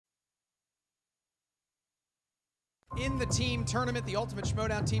In the team tournament, the Ultimate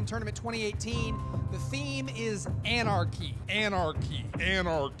Schmoedown Team Tournament 2018, the theme is anarchy. Anarchy.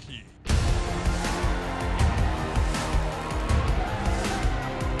 Anarchy.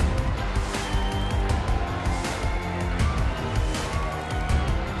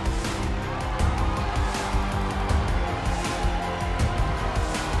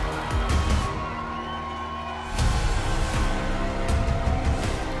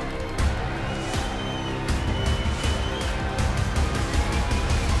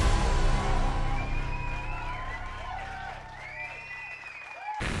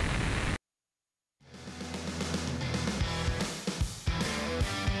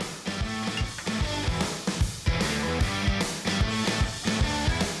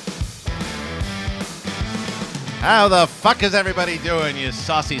 How the fuck is everybody doing, you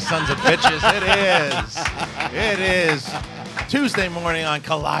saucy sons of bitches? It is Tuesday morning on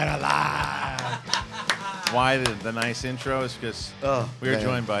Collider Live. Why the nice intro is because we are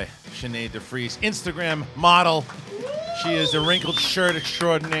joined by Sinead DeVries, Instagram model. She is a wrinkled shirt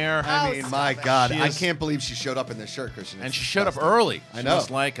extraordinaire. I mean, my God, I can't believe she showed up in this shirt, Kristian. And she showed up early. I She know. must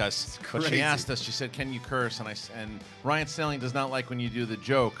like us. But she crazy. asked us, she said, can you curse? And Ryan Stelling does not like when you do the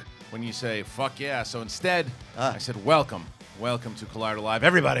joke, when you say, fuck yeah. So instead, I said, welcome. Welcome to Collider Live.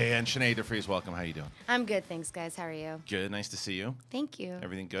 Everybody, and Sinead DeVries, welcome. How you doing? I'm good, thanks, guys. How are you? Good. Nice to see you. Thank you.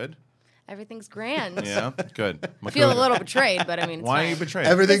 Everything good? Everything's grand. Yeah? Good. I feel a little betrayed, but I mean, it's Why fine. are you betrayed?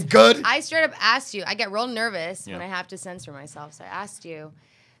 Everything good? I straight up asked you. I get real nervous when Yeah. I have to censor myself. So I asked you,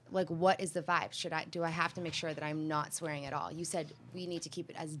 like, what is the vibe? Do I have to make sure that I'm not swearing at all? You said we need to keep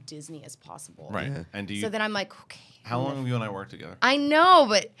it as Disney as possible. Right. And do you? So then I'm like, okay. How long have you and I worked together? I know,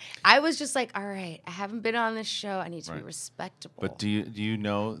 but I was just like, all right, I haven't been on this show. I need to be Right. respectable. But do you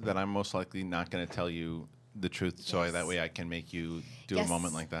know that I'm most likely not going to tell you the truth, so Yes. that way I can make you do Yes. a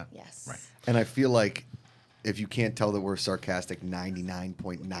moment like that? Yes. Right. And I feel like if you can't tell that we're sarcastic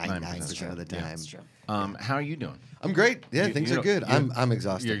 99.99% of the Yeah. time. That's true. How are you doing? I'm great. Yeah, You- things you are know- good. you- I'm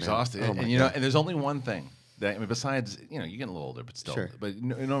exhausted. You're man. exhausted, Oh my and you know, God. and there's only one thing that, I mean, besides, you know, you're getting a little older, but still, Sure. but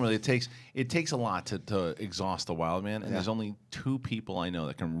normally it takes a lot to exhaust a wild man, and Yeah. there's only two people I know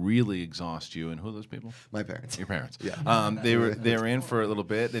that can really exhaust you, and who are those people? My parents. Your parents. Yeah. They were in for a little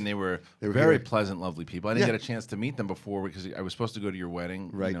bit, and they were were very here. pleasant, lovely people. I didn't Yeah. get a chance to meet them before because I was supposed to go to your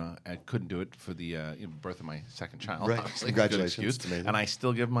wedding. Right. You know, I couldn't do it for the birth of my second child. Right. Obviously. Congratulations. Good excuse. It's amazing. And I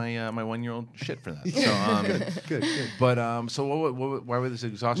still give my my 1-year-old shit for that. So, Good. But so why was this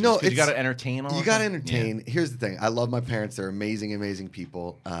exhaustion? No, Because you it's- got to entertain all. You the got to time? entertain. Here's the thing. I love my parents. They're amazing, amazing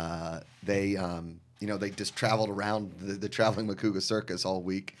people. They just traveled around the traveling Macuga circus all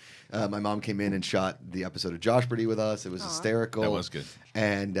week. My mom came in and shot the episode of Josh Brady with us. It was hysterical. That was good.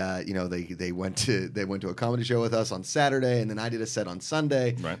 And they went to a comedy show with us on Saturday, and then I did a set on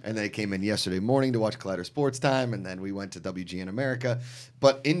Sunday. Right. And they came in yesterday morning to watch Collider Sports Time, and then we went to WGN America.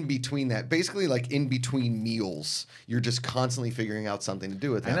 But in between that, basically like in between meals, you're just constantly figuring out something to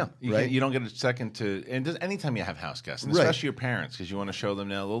do with them. I know. You don't get a second to, and just anytime you have house guests, and Right. especially your parents, because you want to show them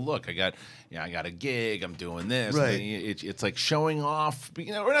now, well, look, I got a gig, I'm doing this. Right. And it's like showing off,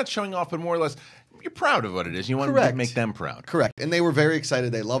 we're not showing off, but more or less, you're proud of what it is. You want to Correct. make them proud. Correct. And they were very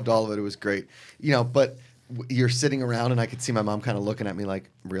excited. They loved all of it. It was great. But you're sitting around, and I could see my mom kind of looking at me like,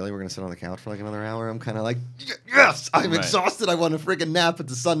 really? We're going to sit on the couch for like another hour? I'm kind of like, yes, I'm Right. exhausted. I want a freaking nap.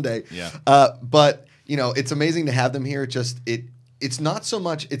 It's a Sunday. Yeah. But, it's amazing to have them here. It's not so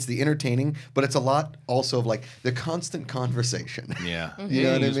much it's the entertaining, but it's a lot also of like the constant conversation. Yeah. You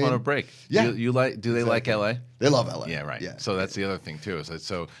know what I just mean? want a break. Yeah. Do they like LA? They love LA. Yeah, right. Yeah. So that's the other thing too.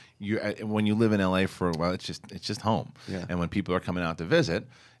 So you when you live in LA for a while, it's just home. Yeah. And when people are coming out to visit,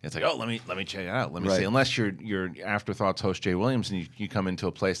 it's like, oh, let me check it out. Let me Right. see. Unless you're Afterthoughts host Jay Williams and you come into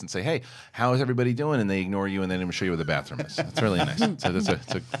a place and say, hey, how is everybody doing? And they ignore you and they don't even show you where the bathroom is. It's really nice. So it's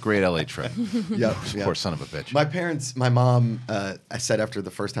a great LA trip. Yep. Poor son of a bitch. My mom, I said after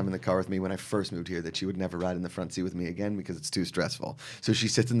the first time in the car with me when I first moved here that she would never ride in the front seat with me again because it's too stressful. So she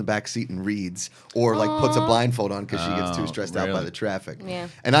sits in the back seat and reads, or like puts a blindfold on because she gets too stressed out by really? the traffic. Yeah.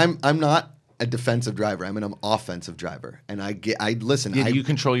 And I'm not a defensive driver. I'm an offensive driver, and I listen. You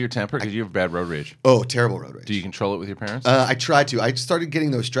control your temper because you have bad road rage. Oh, terrible road rage. Do you control it with your parents? I try to. I started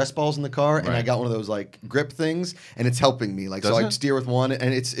getting those stress balls in the car, and I Right. got one of those like grip things, and it's helping me. Like Does so, I it? steer with one,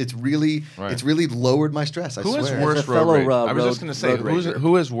 and it's really Right. it's really lowered my stress. I Who swear. has worse As a road fellow, rage? I was road- just going to say, road rager.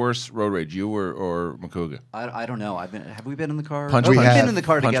 who has worse road rage, you or Macuga? I don't know. Have we been in the car? Punch We've punch. been in the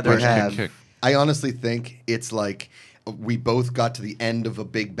car Punch together. punch, We kick have. kick. I honestly think it's like we both got to the end of a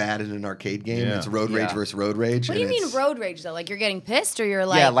big bad in an arcade game. Yeah. It's road rage versus road rage. What do you mean road rage though? Like you're getting pissed, or you're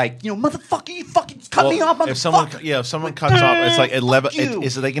like, yeah, like motherfucker, you fucking cut me off, motherfucker. If someone cuts off, it's like 11.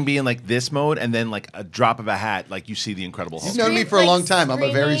 So they can be in like this mode, and then like a drop of a hat, like you see the Incredible Hulk. You've known me for a long time. I'm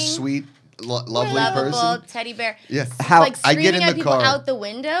a very screaming, sweet, lovely lovable person. teddy bear. Yeah. Like I screaming get in at the people car. out the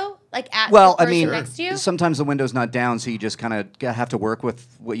window, like at Well, the I person mean, next to you. sometimes the window's not down, so you just kind of have to work with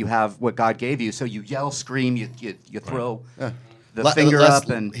what you have, what God gave you. So you yell, scream, you throw the finger up,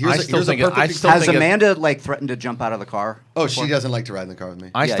 and Here's a perfect has Amanda like threatened to jump out of the car? Oh, she doesn't like to ride in the car with me.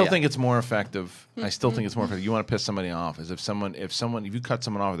 I still think it's more effective. I still think it's more effective. You want to piss somebody off is if you cut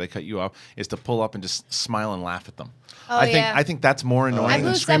someone off or they cut you off, is to pull up and just smile and laugh at them. Oh, I think that's more annoying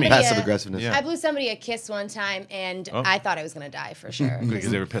than screaming. Passive aggressiveness. Yeah. I blew somebody a kiss one time, and I thought I was gonna die for sure.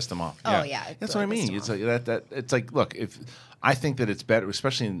 Because they were pissed them off. Oh, yeah, That's what I mean. It's like that. It's like, look, if I think that it's better,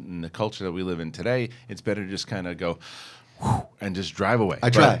 especially in the culture that we live in today, it's better to just kind of go and just drive away. I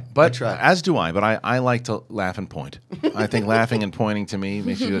try. As do I. But I like to laugh and point. I think laughing and pointing to me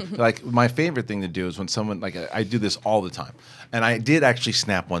makes you like. My favorite thing to do is when someone like I do this all the time, and I did actually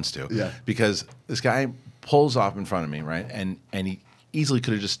snap once too. Yeah. Because this guy pulls off in front of me, right, and he easily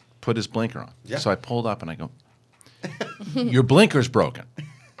could have just put his blinker on. Yeah. So I pulled up and I go, "Your blinker's broken."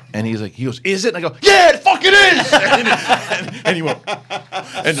 And he goes, "Is it?" And I go, "Yeah, it fucking is." and he went,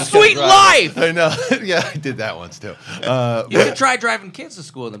 and just Sweet life. I know. Yeah, I did that once too. You could try driving kids to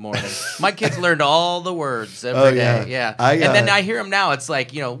school in the morning. My kids learned all the words every day. Yeah. And then I hear them now. It's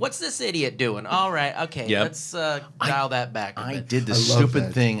like, what's this idiot doing? All right, okay, let's dial that back a bit. I did this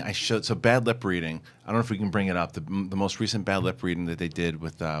stupid thing. I showed bad lip reading. I don't know if we can bring it up. The most recent bad lip reading that they did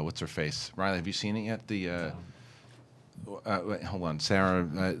with what's her face? Reilly, have you seen it yet? Wait, hold on, Sarah.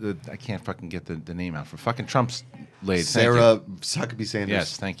 I can't fucking get the name out for fucking Trump's lady. Sarah Huckabee Sanders.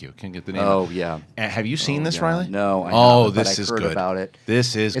 Yes, thank you. Can get the name. Oh, out. yeah. Have you seen this, Reilly? No. I haven't, this but is I've heard good. about it.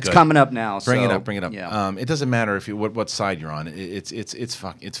 This is. It's good. coming up now. Bring so, it up. Yeah. It doesn't matter if what side you're on. It's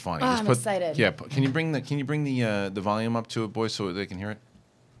funny. Oh, Just I'm excited. Yeah. Can you bring the volume up to it, boys, so they can hear it?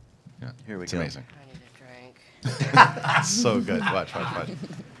 Yeah. Here we it's go. amazing. I need a drink. It's so good. Watch.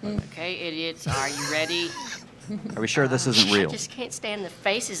 Okay, idiots, are you ready? Are we sure this isn't I real? just can't stand the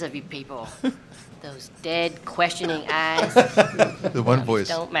faces of you people. Those dead, questioning eyes. The one voice.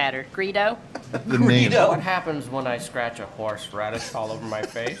 Don't matter. Greedo? The name. What happens when I scratch a horseradish all over my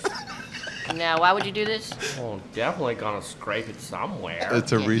face? Now, why would you do this? Well, definitely gonna scrape it somewhere.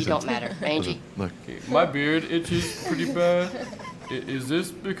 It's a You reason. don't matter. Angie? Look. My beard itches pretty bad. Is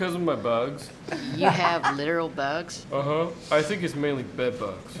this because of my bugs? You have literal bugs? Uh-huh. I think it's mainly bed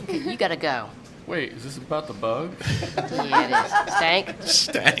bugs. You gotta go. Wait, is this about the bugs? Yeah, it is. Stank?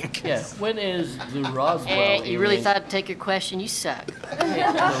 Stank. Yeah. When is the Roswell? You really thought I'd take your question? You suck.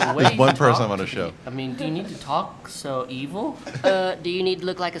 There's one person on a show. I mean, do you need to talk so evil? Do you need to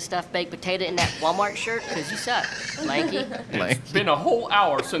look like a stuffed baked potato in that Walmart shirt? Because you suck. Lanky. It's been a whole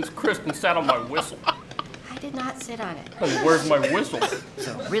hour since Kristen sat on my whistle. I did not sit on it. And where's my whistle? It's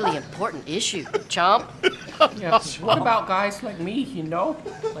a really important issue. Chomp. Yeah. What about guys like me,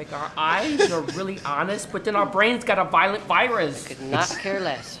 Like our eyes are really honest, but then our brain's got a violent virus. Could not care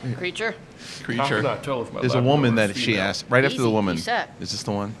less. Creature. How can I tell if my There's a lab woman member that is she female? asked right after the Easy, woman. you suck. Is this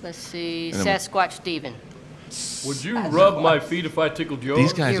the one? Let's see. And then- Sasquatch Steven. Would you rub my feet if I tickled yours?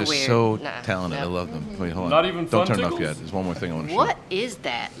 These guys You're are weird. so Nah, talented. no. I love them. Wait, hold on. Not even Don't fun turn it off tickles? yet. There's one more thing I want to show. What is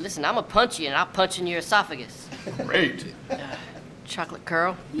that? Listen, I'm gonna punch you, and I'll punch in your esophagus. Great. Chocolate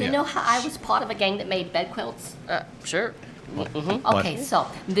curl. Yeah. You know how I was part of a gang that made bed quilts? Sure. Okay, so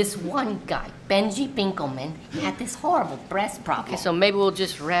this one guy, Benji Binkelman, had this horrible breast problem. Okay, so maybe we'll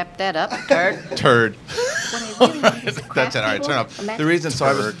just wrap that up, turd. Turd. What I really need is a craft That's it. All right, table, turn off. a The reason, so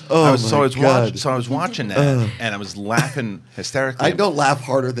I was, Oh I was, so my I was God. watching, so I was watching that, and I was laughing hysterically. I don't laugh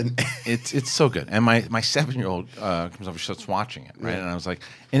harder than. It's so good. And my 7-year-old comes over, starts watching it, right? And I was like,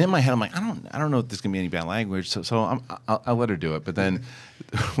 and in my head, I'm like, I don't know if there's gonna be any bad language, so I'll let her do it. But then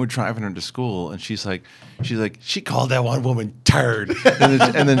we're driving her to school, and she's like, she called that one woman turd,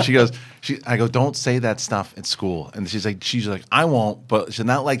 and then she goes, I go, don't say that stuff at school, and she's like, I won't, but she's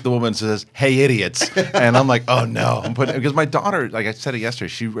not like the woman says, hey idiots, and I'm like, oh no, because my daughter, like I said it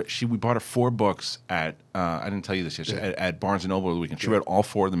yesterday, we bought her 4 books at I didn't tell you this yesterday at Barnes and Noble over the weekend. She read all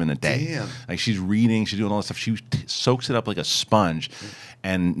 4 of them in a day. Damn. Like she's reading, she's doing all this stuff. She soaks it up like a sponge,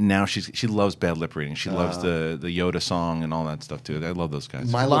 and now she loves bad lip reading. She loves the Yoda song and all that stuff too. I love those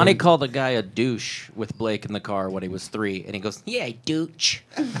guys. Lonnie called a guy a douche with Blake in the car when he was 3, and he goes, "Yeah, douche."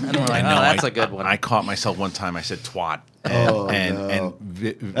 And we're like, "No, that's a good one." I caught myself one time. I said twat.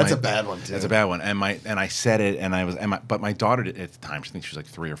 That's a bad one too. That's a bad one. And I said it, but my daughter at the time, I think she was like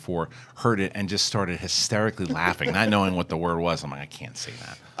 3 or 4, heard it and just started hysterically laughing, not knowing what the word was. I'm like, I can't say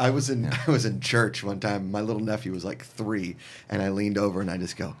that. I was in church one time. My little nephew was like 3, and I leaned over and I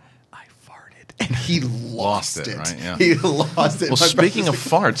just go, I farted, and he lost it. Right? Yeah. He lost it. Well, speaking of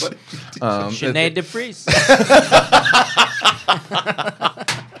farts, Sinead DeVries.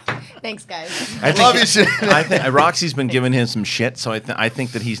 Thanks, guys. I love you, Sinead. I think Roxy's been giving him some shit, so I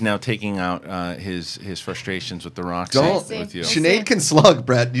think that he's now taking out his frustrations with the Roxy. With you. Sinead can slug,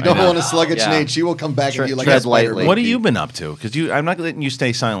 Brett. You don't want to slug at Sinead. She will come back at you like a spider. What have you been up to? Because I'm not letting you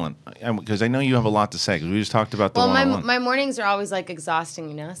stay silent, because I know you have a lot to say. Because we just talked about the one-on-one. my mornings are always like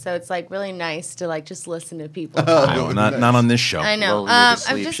exhausting, so it's like really nice to like just listen to people. Not on this show. I know. I've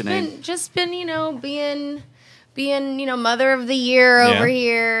just been being mother of the year over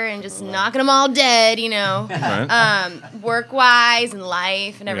here and just knocking them all dead, Right. work wise and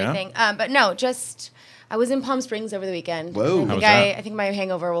life and everything. But no, just I was in Palm Springs over the weekend. Whoa, I think my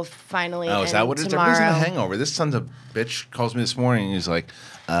hangover will finally end is that what it is? tomorrow. Everybody's in a hangover. This son's a bitch calls me this morning and he's like,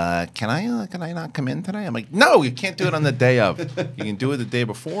 can I not come in today? I'm like, no, you can't do it on the day of. You can do it the day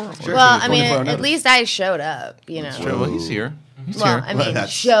before. Sure. Well, I mean, at least I showed up, Sure. Well, he's here.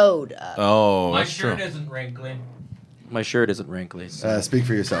 Showed up. Oh, my shirt isn't wrinkly. My shirt isn't wrinkly. Speak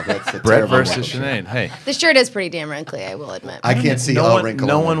for yourself. That's Brett versus Sinead. Hey, the shirt is pretty damn wrinkly. I will admit. I can't see all wrinkle.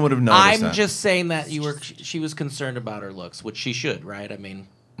 No one would have noticed. I'm just saying that she was concerned about her looks, which she should, right? I mean,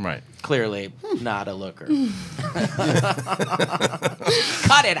 right. Clearly not a looker. Cut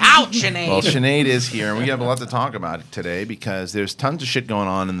it out, Sinead. Well, Sinead is here, and we have a lot to talk about today because there's tons of shit going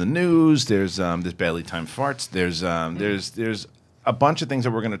on in the news. There's barely time farts. There's a bunch of things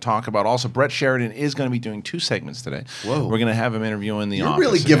that we're going to talk about. Also, Brett Sheridan is going to be doing 2 segments today. Whoa. We're going to have him interviewing the office. You're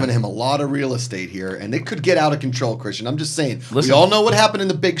really giving him a lot of real estate here, and it could get out of control, Kristian. I'm just saying. We all know what happened in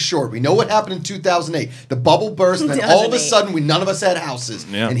The Big Short. We know what happened in 2008. The bubble burst, and then all of a sudden, none of us had houses.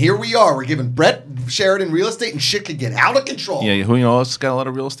 Yeah. And here we are. We're giving Brett Sheridan real estate, and shit could get out of control. Yeah, who else got a lot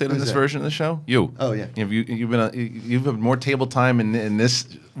of real estate in this version of the show? You. Oh, yeah. You've had more table time in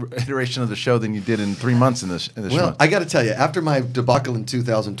this iteration of the show than you did in 3 months in this show. Well, I got to tell you, after my debacle in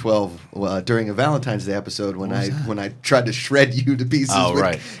 2012, during a Valentine's Day episode, when I tried to shred you to pieces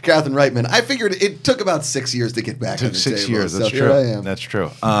with Catherine Reitman, I figured it took about 6 years to get back. It took 6 years. That's true. Here I am. That's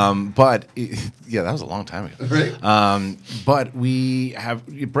true. But yeah, that was a long time ago. Right. But we have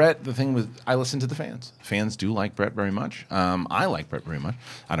Brett. The thing with I listen to the fans. Fans do like Brett very much. I like Brett very much.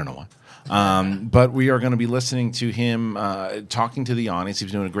 I don't know why. But we are going to be listening to him talking to the audience.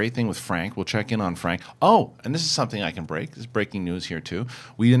 He's doing a great thing with Frank. We'll check in on Frank. Oh, and this is something I can break. This is breaking news here, too.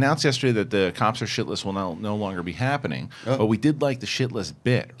 We announced yesterday that the Cobbster shit list will no longer be happening. Oh. But we did like the shit list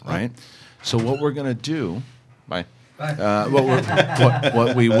bit, right? Oh. So what we're going to do... Bye.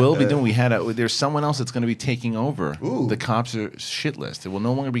 What we will be doing, there's someone else that's going to be taking over the Cobbster shit list. It will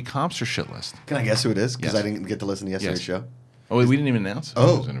no longer be Cobbster shit list. Can I guess who it is? Because I didn't get to listen to yesterday's show. Oh, wait, we didn't even announce who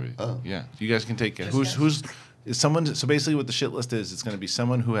it was going to be. Oh. Yeah. You guys can take it. Who's someone? So basically what the shit list is, it's going to be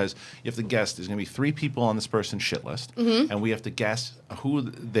someone who has, you have to guess, there's going to be 3 people on this person's shit list, and we have to guess who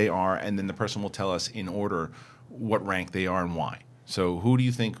they are, and then the person will tell us in order what rank they are and why. So who do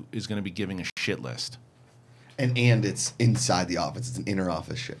you think is going to be giving a shit list? And it's inside the office. It's an inner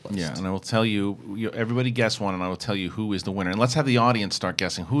office shit list. Yeah, and I will tell you, everybody guess one, and I will tell you who is the winner. And let's have the audience start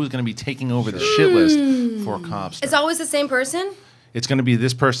guessing who is going to be taking over the shit list for Cobbster. It's always the same person? It's going to be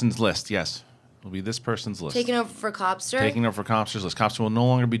this person's list, yes. It'll be this person's list. Taking over for Cobbster? Taking over for Cobbster's list. Cobbster will no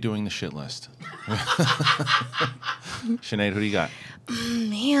longer be doing the shit list. Sinead, who do you got?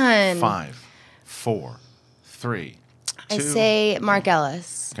 Man. 5, 4, 3, 2. I say Mark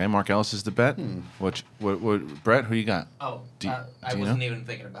Ellis. Okay, Mark Ellis is the bet. What Brett, who you got? Oh, I wasn't even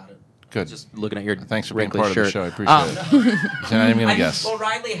thinking about it. Good. Just looking at your Thanks for being wrinkly part shirt. of the show. I appreciate it. I'm not even going to guess. Well,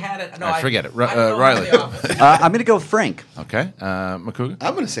 Reilly had it. No, forget it. Reilly. I'm going to go Frank. Okay. Macuga?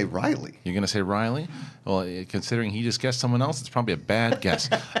 I'm going to say Reilly. You're going to say Reilly? Well, considering he just guessed someone else, it's probably a bad guess.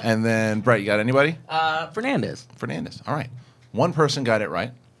 And then, Brett, you got anybody? Fernandez. All right. One person got it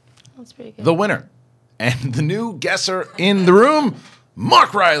right. That's pretty good. The winner. And the new guesser in the room,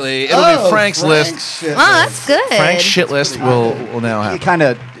 Mark Reilly. It'll be Frank's list. Oh, that's good. Frank's shit list will now happen. You kind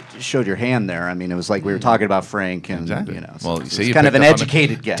of showed your hand there. I mean, it was like we were talking about Frank, and well, you see, it's kind of an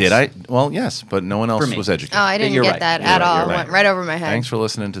educated guess. Did I? Well, yes, but no one else was educated. Oh, I didn't get that at all. It went right over my head. Thanks for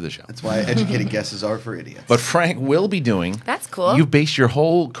listening to the show. That's why educated guesses are for idiots. But Frank will be doing. That's cool. You based your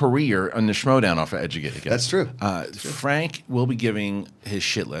whole career on the Schmodown off of educated guesses. That's true. Frank will be giving his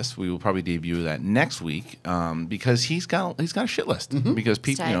shit list. We will probably debut that next week because he's got a shit list because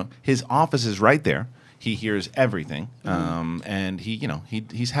people, his office is right there. he hears everything, and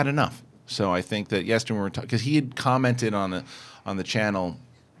he's had enough. So I think that yesterday we were talking, because he had commented on the channel,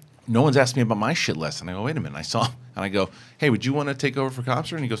 no one's asked me about my shit list. And I go, wait a minute. I saw him. And I go, hey, would you want to take over for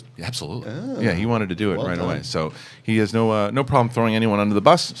Cobbster? And he goes, yeah, absolutely. Oh, yeah, he wanted to do it right away. So he has no problem throwing anyone under the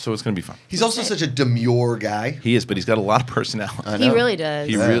bus, so it's going to be fun. He's also such a demure guy. He is, but he's got a lot of personality. He really does.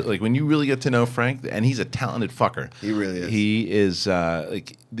 He really, like, when you really get to know Frank, and he's a talented fucker. He really is. He is,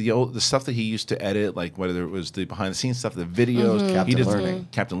 like, the stuff that he used to edit, like whether it was the behind-the-scenes stuff, the videos.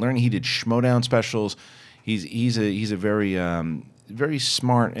 Captain Learning. He did Schmodown specials. He's a very... very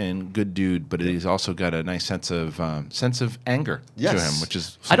smart and good dude, but he's also got a nice sense of anger to him, which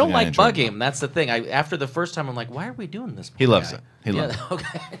is I don't like bugging him. That's the thing. After the first time, I'm like, why are we doing this? He loves it. He loves it.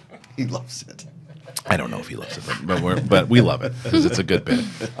 Okay. He loves it. I don't know if he loves it, but we love it because it's a good bit.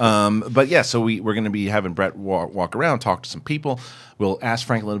 But yeah, so we're going to be having Brett walk around, talk to some people. We'll ask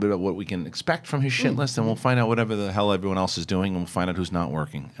Frank a little bit about what we can expect from his shit list, and we'll find out whatever the hell everyone else is doing, and we'll find out who's not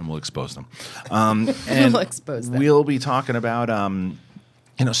working, and we'll expose them. And we'll expose them. We'll be talking about,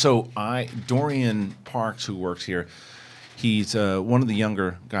 Dorian Parks, who works here. He's one of the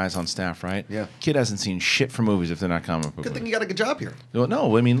younger guys on staff, right? Yeah. Kid hasn't seen shit for movies if they're not comic book. Good thing you got a good job here. Well,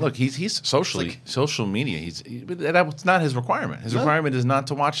 no, I mean, look, he's social media. That's not his requirement. His requirement is not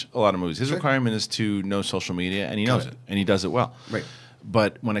to watch a lot of movies. His requirement is to know social media, and he knows it, and he does it well. Right.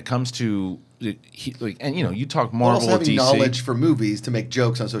 But when it comes to you talk Marvel, also having DC. knowledge for movies to make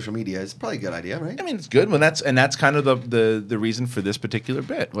jokes on social media is probably a good idea, right? I mean, it's good when that's kind of the reason for this particular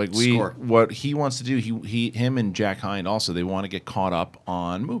bit. Like what he wants to do, him and Jack Hind also, they want to get caught up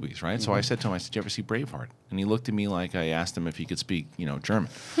on movies, right? So I said to him, "Did you ever see Braveheart?" And he looked at me like I asked him if he could speak,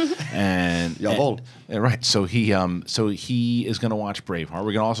 German. And right. So he is going to watch Braveheart.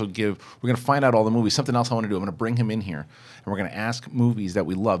 We're going to find out all the movies. Something else I want to do. I'm going to bring him in here, and we're going to ask movies that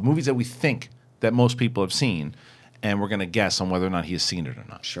we love, movies that we think that most people have seen, and we're going to guess on whether or not he has seen it or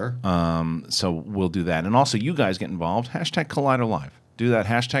not. Sure. So we'll do that. And also, you guys get involved. # Collider Live. Do that. #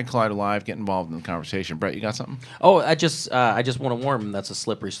 Collider Live. Get involved in the conversation. Brett, you got something? Oh, I just want to warn him that's a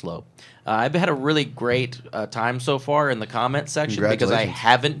slippery slope. I've had a really great time so far in the comment section because I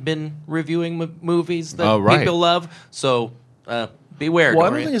haven't been reviewing movies that people love. So beware. Well, I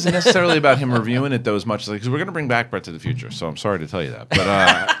don't think it's necessarily about him reviewing it though as much as because we're going to bring back Brett to the Future. So I'm sorry to tell you that,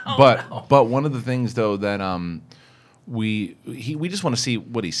 but but one of the things though that we just want to see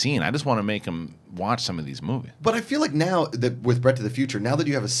what he's seen. I just want to make him watch some of these movies. But I feel like now that with Brett to the Future, now that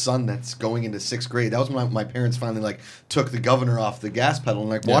you have a son that's going into 6th grade, that was when my parents finally took the governor off the gas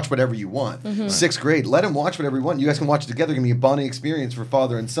pedal and watch whatever you want. 6th grade, let him watch whatever you want. You guys can watch it together. It's gonna be a bonding experience for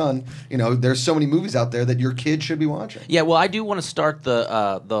father and son. There's so many movies out there that your kid should be watching. Yeah, well, I do want to start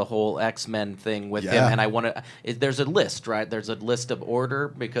the whole X-Men thing with him, and I want to. There's a list, right? There's a list of order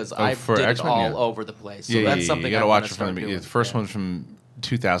because I did it all over the place. So that's something you got to watch it from the first one's from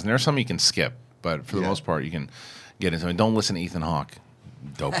 2000. There's some you can skip. But for the most part, you can get into it. Don't listen to Ethan Hawke.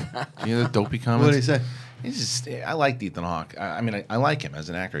 Dope. You know the dopey comments? What did he say? I liked Ethan Hawke. I mean, I like him as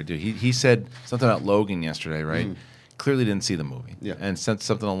an actor. I do. He said something about Logan yesterday, right? Clearly didn't see the movie, and said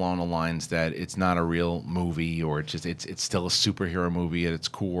something along the lines that it's not a real movie, or it's still a superhero movie at its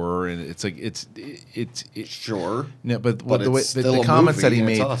core, and it's like it's sure. No, but the comments that he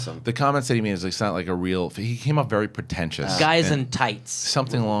made, the comments that he made is it's not like a real. He came up very pretentious. Guys in tights,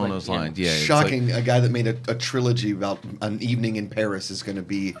 something along those lines. Yeah, shocking. A guy that made a trilogy about an evening in Paris is going to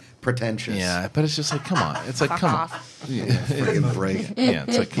be pretentious. Yeah, but it's just like, come on. It's like, come on. Freaking break. Yeah,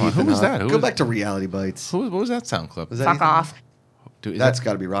 it's like, come on. Who was that? Go back to Reality Bites. What was that sound clip? Fuck off. That's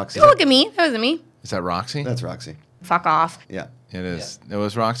got to be Roxy. Don't look at me. That wasn't me. Is that Roxy? That's Roxy. Fuck off. Yeah. It is. Yeah. It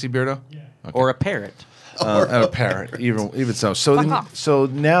was Roxy, Beardo? Yeah. Okay. Or a parrot. A parrot. Even so. So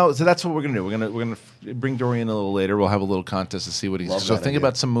that's what we're gonna do. We're gonna bring Dorian a little later. We'll have a little contest to see what he's. So think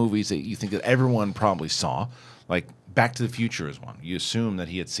about some movies that you think that everyone probably saw, like Back to the Future is one. You assume that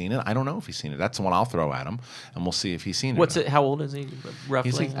he had seen it. I don't know if he's seen it. That's the one I'll throw at him, and we'll see if he's seen it. What's it? How old is he,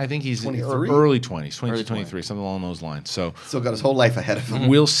 roughly? I think he's 23? Early 20s, 20 to 23, something along those lines. So still got his whole life ahead of him.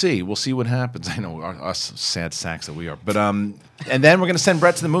 We'll see. We'll see what happens. I know us sad sacks that we are, but and then we're going to send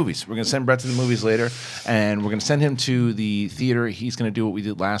Brett to the movies. We're going to send Brett to the movies later, and we're going to send him to the theater. He's going to do what we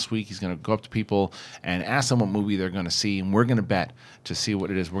did last week. He's going to go up to people and ask them what movie they're going to see, and we're going to bet to see what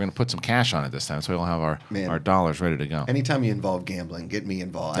it is. We're going to put some cash on it this time, so we'll have our dollars ready to go. Anytime you involve gambling, get me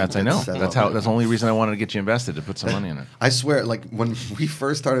involved. That's I know. That's the only reason I wanted to get you invested, to put some money in it. I swear, like when we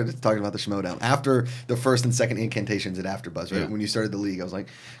first started talking about the Schmodown, after the first and second incantations at AfterBuzz, right? Yeah. When you started the league, I was like,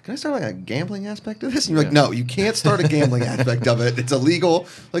 "Can I start like a gambling aspect of this?" And you're like, "No, you can't start a gambling aspect of it. It's illegal."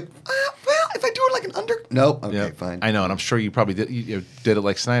 Like, well, if if I do it like an under? Nope. Okay, fine. I know, and I'm sure you probably did. You did it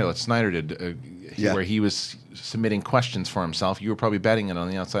like Snyder did, where he was submitting questions for himself. You were probably betting it on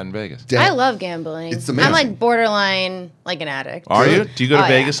the outside in Vegas. I love gambling. It's amazing. I'm like borderline like an addict. Are you? Do you go to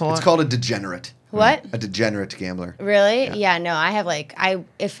Vegas a lot? It's called a degenerate. What? A degenerate gambler. Really? Yeah. No, I have like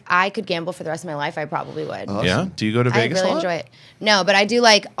if I could gamble for the rest of my life, I probably would. Awesome. Yeah. Do you go to Vegas I really a lot? enjoy it. No, but I do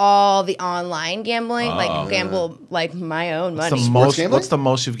like all the online gambling, like gamble like my own money. What's the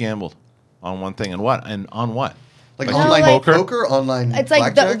most you've gambled on one thing, and what? And on what? Like online poker, online. It's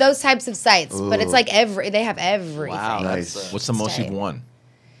like blackjack? those types of sites, but it's like they have everything. Wow. Nice. What's the most you've won?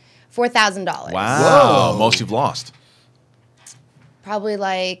 $4,000. Wow. Whoa. Most you've lost? Probably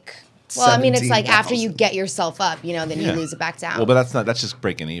like. Well, I mean, it's like after you get yourself up, you know, then you lose it back down. Well, but that's just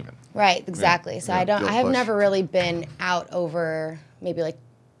breaking even. Right, exactly. So I have never really been out over maybe like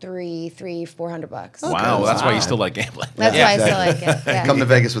 $400. Wow, well, that's why you still like gambling. That's why I still like it. Yeah. Come to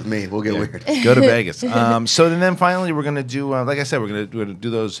Vegas with me. We'll get weird. Go to Vegas. So then finally we're gonna do, like I said, we're gonna do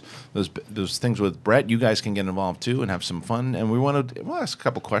those things with Brett. You guys can get involved too and have some fun. And we'll ask a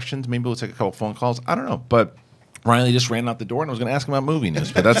couple questions. Maybe we'll take a couple phone calls. I don't know, but. Reilly just ran out the door, and I was going to ask him about movie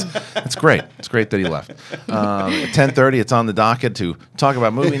news, but that's great. It's great that he left. At 10:30, it's on the docket to talk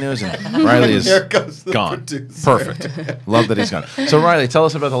about movie news, and Reilly is gone. Perfect. Love that he's gone. So, Reilly, tell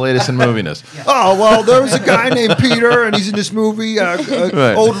us about the latest in movie news. Oh, well, there was a guy named Peter, and he's in this movie,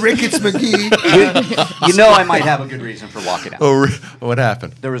 Old Ricketts McGee. You know I might have a good reason for walking out. Oh, what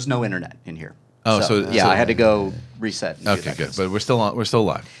happened? There was no internet in here. Oh, so I had to go reset. Okay, good. But we're still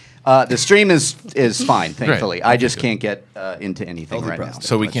live. The stream is fine, thankfully. Great. I just can't get into anything right now.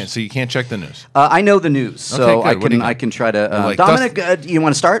 So so you can't check the news. I know the news, so I can try to. Like Dominic, you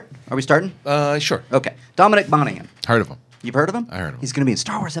want to start? Are we starting? Sure. Okay, Dominic Monaghan. Heard of him? You've heard of him? I heard of him. He's going to be in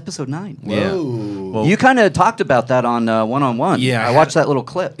Star Wars Episode 9. Yeah. Well, you kind of talked about that on One-on-One. Yeah, I watched that little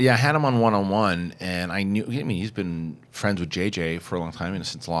clip. Yeah, I had him on One-on-One, and I knew. I mean, he's been friends with JJ for a long time,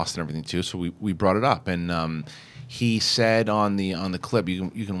 since Lost and everything too. So we brought it up, and. He said on the clip, you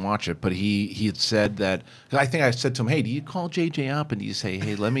can watch it, but he had said that, I think I said to him, hey, do you call JJ up and do you say,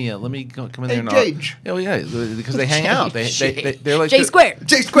 hey, let me go, come in there and Jage. Oh yeah, because they hang out. They're like J Squared.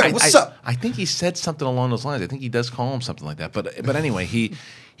 J Squared, what's up? I think he said something along those lines. I think he does call him something like that. But anyway,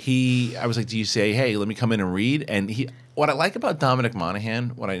 I was like, do you say, hey, let me come in and read? And what I like about Dominic Monaghan,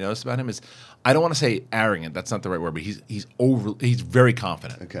 what I noticed about him is, I don't want to say arrogant. That's not the right word, but he's very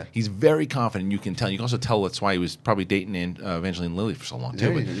confident. Okay. He's very confident. You can tell. You can also tell that's why he was probably dating Evangeline Lilly for so long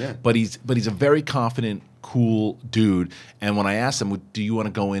too. But he's a very confident, cool dude. And when I asked him, do you want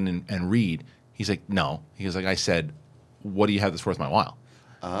to go in and read? He's like, no. He was like, I said, what do you have that's worth my while?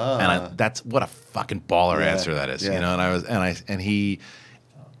 And that's what a fucking baller answer that is. You know.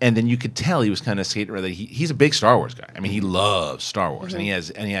 And then you could tell he was kind of skating around. He's a big Star Wars guy. I mean, he loves Star Wars, and he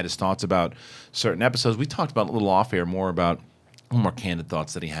had his thoughts about certain episodes. We talked about a little off air more candid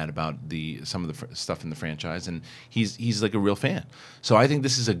thoughts that he had about some of the stuff in the franchise, and he's like a real fan. So I think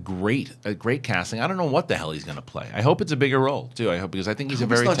this is a great casting. I don't know what the hell he's going to play. I hope it's a bigger role too. Because I think he's a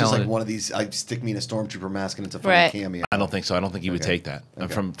very talented. It's not just like one of these. Stick me in a stormtrooper mask and it's a funny cameo. I don't think so. I don't think he would take that.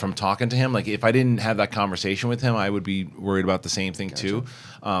 From talking to him, like if I didn't have that conversation with him, I would be worried about the same thing too.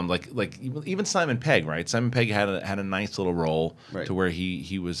 Like even Simon Pegg, right? Simon Pegg had a nice little role to where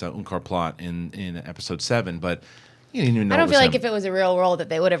he was Unkar Plot in episode 7, but. You didn't even know I don't feel like if it was a real role that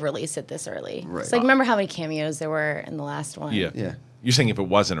they would have released it this early. Right. It's like, remember how many cameos there were in the last one? Yeah. You're saying if it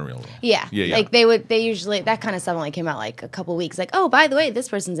wasn't a real role? Yeah. Like they usually, that kind of stuff only came out like a couple weeks. Like, oh, by the way, this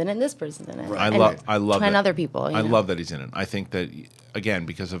person's in it, this person's in it. Right. I love 10 other people. I love that he's in it. I think that, again,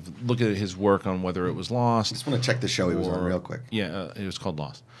 because of look at his work on whether it was Lost. I just want to check the show he was on real quick. Yeah, it was called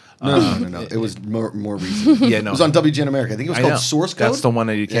Lost. No. It was more recent. Yeah, no. It was on WGN America. I think it was called Source Code. That's the one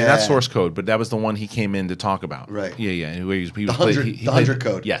that he came. Not Source Code, but that was the one he came in to talk about. Right. Yeah. He the 100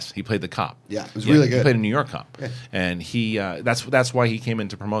 Code. Yes, he played the cop. Yeah, it was really good. He played a New York cop, and that's why he came in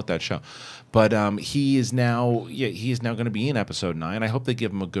to promote that show. But he is now going to be in episode 9. I hope they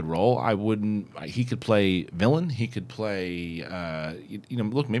give him a good role. He could play villain. He could play.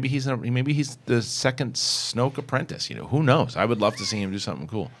 Look, maybe he's the second Snoke apprentice. Who knows? I would love to see him do something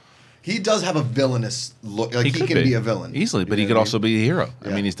cool. He does have a villainous look. Like he can be a villain easily, but he could also be a hero.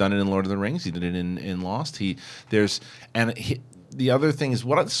 Yeah. I mean, he's done it in Lord of the Rings. He did it in Lost. The other thing is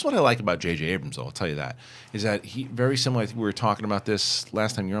this is what I like about J.J. Abrams. I'll tell you that is that he very similar. I think we were talking about this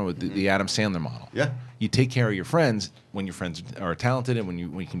last time you were on with the Adam Sandler model. Yeah, you take care of your friends when your friends are talented and when you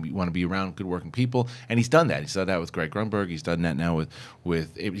want to be around good working people. And he's done that. He's done that with Greg Grunberg. He's done that now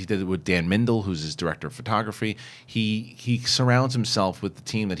with he did it with Dan Mindel, who's his director of photography. He surrounds himself with the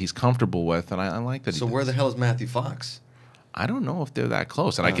team that he's comfortable with, and I like that. So where the hell is Matthew Fox? I don't know if they're that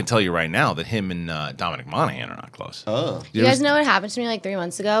close. And I can tell you right now that him and Dominic Monaghan are not close. Oh. You guys know what happened to me like 3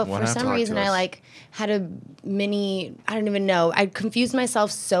 months ago? What For some happened? reason, I like had a mini, I don't even know. I confused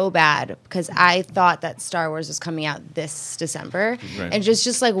myself so bad because I thought that Star Wars was coming out this December. Right. And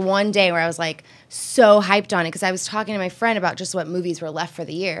just like one day where I was like so hyped on it because I was talking to my friend about just what movies were left for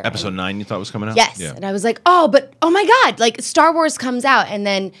the year. Episode 9 you thought was coming out? Yes. Yeah. And I was like, oh my God, like Star Wars comes out. And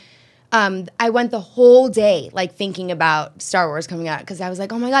then I went the whole day like thinking about Star Wars coming out because I was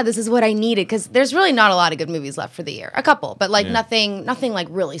like, oh my God, this is what I needed. Because there's really not a lot of good movies left for the year. A couple, but like nothing like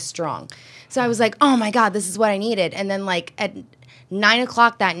really strong. So I was like, oh my God, this is what I needed. And then like at 9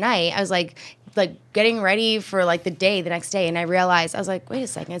 o'clock that night, I was like getting ready for like the day the next day, and I realized I was like, wait a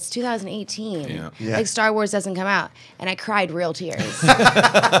second, it's 2018. Yeah. Like Star Wars doesn't come out, and I cried real tears.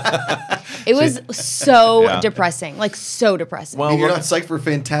 It was so depressing, like so depressing. Well, you're not psyched for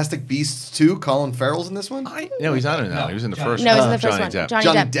Fantastic Beasts 2? Colin Farrell's in this one? No, he's not in that. He was in the first. No, he's in the first one.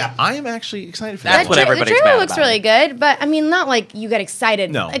 Johnny Depp. I am actually excited for That's that. what everybody's The mad trailer looks about. really good, but I mean, not like you get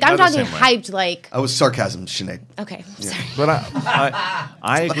excited. No, like I'm not the talking same way. hyped. Like I was sarcasm, Sinead. okay, sorry. But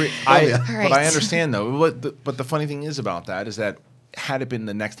I agree. Oh, yeah. But Right. I understand though. But the funny thing is about that is that had it been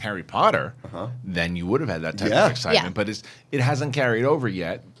the next Harry Potter, then you would have had that type of excitement. Yeah. But it hasn't carried over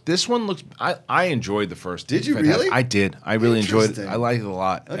yet. This one looks. I enjoyed the first. Did you Fantastic- really? I did. I really enjoyed it. Interesting. I liked it a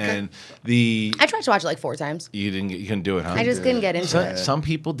lot. Okay. And the I tried to watch it like 4 times. you couldn't do it, huh? I just couldn't get into it. Some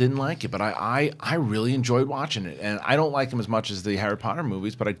people didn't like it, but I really enjoyed watching it. And I don't like them as much as the Harry Potter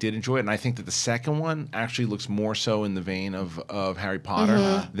movies, but I did enjoy it. And I think that the second one actually looks more so in the vein of Harry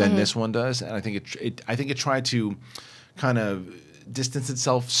Potter than this one does. And I think it tried to kind of distance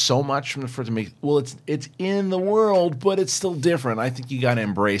itself so much from the first to make it's in the world, but it's still different. I think you got to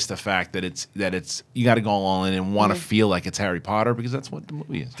embrace the fact that it's you got to go all in and want to feel like it's Harry Potter because that's what the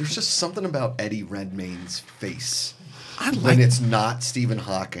movie is. There's just something about Eddie Redmayne's face when it's not Stephen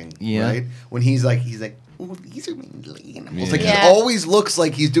Hawking, right? When he's like, oh, these are mainly animals. Like he always looks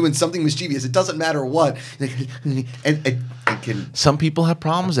like he's doing something mischievous. It doesn't matter what. and some people have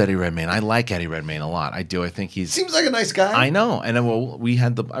problems with Eddie Redmayne. I like Eddie Redmayne a lot. I do. I think he's seems like a nice guy. I know. And well, we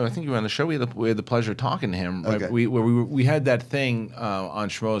had I think you were on the show. We had the pleasure of talking to him. Okay. We had that thing on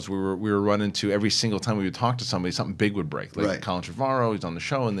Schmoes. We were running to every single time we would talk to somebody, something big would break. Like Colin Trevorrow, he's on the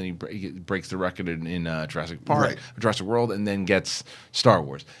show, and then he breaks the record in Jurassic Park, Jurassic World, and then gets Star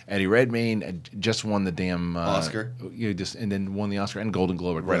Wars. Eddie Redmayne just won the damn Oscar. And then won the Oscar and Golden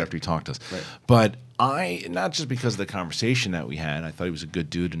Globe right after he talked to us. Right. But not just because of the conversation that we had, I thought he was a good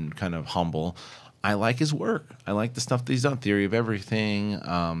dude and kind of humble. I like his work. I like the stuff that he's done. Theory of Everything.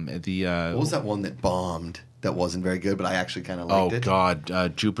 What was that one that bombed? That wasn't very good, but I actually kind of liked it. Oh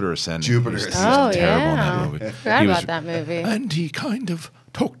God, Jupiter Ascending. Jupiter Ascending. Oh terrible in yeah, that movie. Forgot about that movie. And he kind of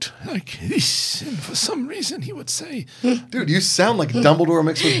talked like this, and for some reason he would say, "Dude, you sound like Dumbledore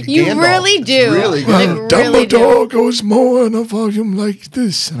mixed with You Gandalf." really do. Really Like, good. really Dumbledore goes more in a volume like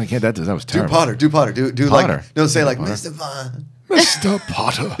this. And I can't. That was Do terrible. Potter. Do Potter. Do Potter. like no. Say like Potter. Mr. Vaughn. Mr.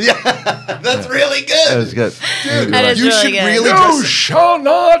 Potter. Yeah, that's really good. That was good. Dude, That is you really should good. really You dress shall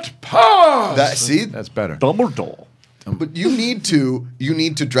not pass. that. See, That's better. Dumbledore. but you need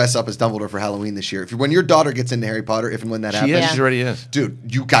to dress up as Dumbledore for Halloween this year. When your daughter gets into Harry Potter, if and when that happens, She already is. dude,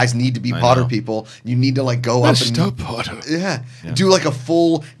 you guys need to be I Potter know. people. You need to like go up Mr. and Potter. do like a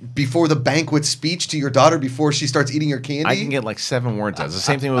full before the banquet speech to your daughter before she starts eating her candy. I can get like 7 words out. It's the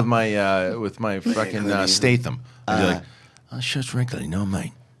same thing with my fucking Statham. I'd be like, oh, shush, Wrinkly, no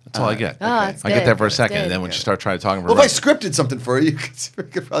mate. That's all I get. Oh, that's I get good. that for a That's second, good. and then when you start trying to talk well, if I scripted something for you, you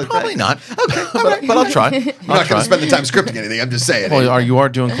could probably probably not. Okay, but I'll try. You're not going to spend the time scripting anything. I'm just saying. Well, you are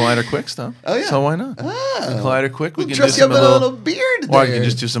doing Collider Quick stuff. Oh, yeah. So why not? Collider Quick. We We'll can dress do you up some in a little beard or I there. can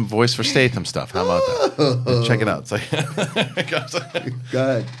just do some voice for Statham stuff. How about that? Check it out. It's like, Go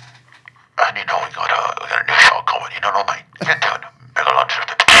ahead. And we got a new show coming. You don't know, mate. Get down. Make a lunch of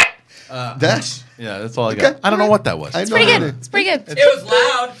the day. That's yeah, that's all I got. Okay. I don't know what that was. It's Pretty good. It's pretty good. It was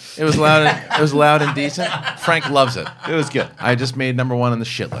loud. It was loud. It was loud and decent. Frank loves it. It was good. I just made #1 on the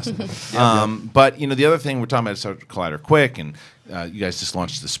shit list. But the other thing we're talking about is Collider Quick, and you guys just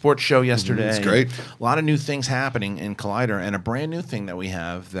launched the sports show yesterday. It's great. A lot of new things happening in Collider, and a brand new thing that we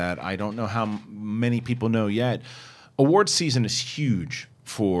have that I don't know how many people know yet. Awards season is huge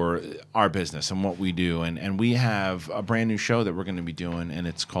for our business and what we do, and we have a brand new show that we're going to be doing, and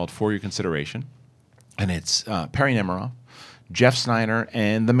it's called For Your Consideration, and it's Perry Nemiroff, Jeff Snyder,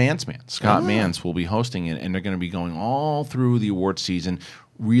 and the Mans Man. Scott Mans will be hosting it, and they're going to be going all through the awards season,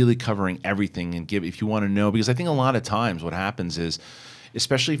 really covering everything, and if you want to know, because I think a lot of times what happens is,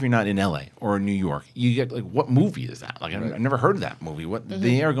 especially if you're not in LA or New York, you get like, what movie is that? Like, I've never heard of that movie.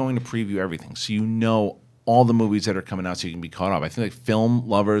 They are going to preview everything, so you know all the movies that are coming out so you can be caught up. I think like film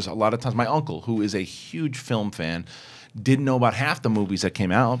lovers, a lot of times, my uncle, who is a huge film fan, didn't know about half the movies that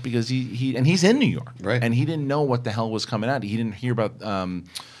came out because he's in New York, right? And he didn't know what the hell was coming out. He didn't hear about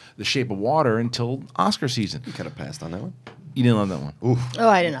The Shape of Water until Oscar season. You could have passed on that one. You didn't love that one. Ooh. Oh,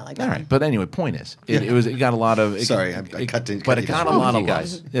 I did not like that. All right, but anyway, point is, it got a lot of. Sorry, I cut in. But it got a lot of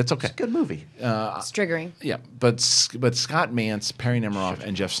guys. It's okay. It's a good movie. It's triggering. Yeah, but Scott Mantz, Perry Nemiroff,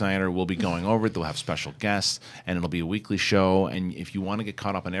 and Jeff Snyder will be going over it. They'll have special guests, and it'll be a weekly show. And if you want to get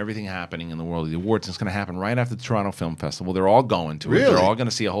caught up on everything happening in the world of the awards, it's going to happen right after the Toronto Film Festival. They're all going to it. Really? They're all going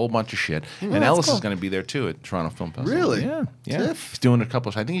to see a whole bunch of shit. And Ellis is going to be there too at Toronto Film Festival. Really? Yeah. Tiff? He's doing a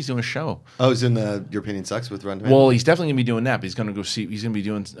couple. I think he's doing a show. Oh, he's in Your Opinion Sucks with Ron DeMantis? Well, he's definitely going to be doing that. But he's going to go see. He's going to be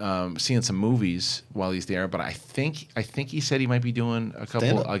doing seeing some movies while he's there. But I think he said he might be doing a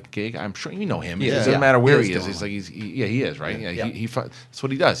couple a gig. I'm sure you know him. Yeah. It doesn't matter where he is. doing He's like he is right. Yeah, that's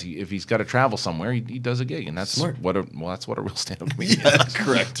what he does. If he's got to travel somewhere, he does a gig, and that's Smart. that's what a real stand-up comedian Yeah, does.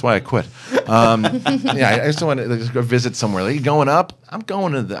 correct. That's why I quit. I just want to go visit somewhere. Like, you going up? I'm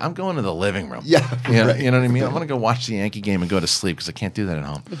going to the living room. Yeah, right. You know what I mean. I'm going to go watch the Yankee game and go to sleep because I can't do that at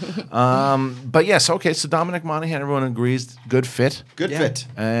home. But yes, okay. So Dominic Monaghan, everyone agrees, good fit. Good fit.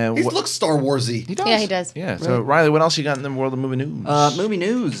 He looks Star Warsy. He does. Yeah, he does. Yeah. So Reilly, what else you got in the world of movie news? Movie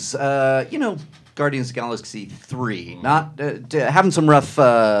news. Guardians of the Galaxy 3. Not having some rough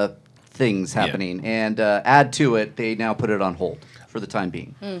things happening, and add to it, they now put it on hold for the time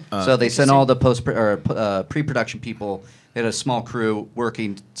being. So they sent all the pre-production people. They had a small crew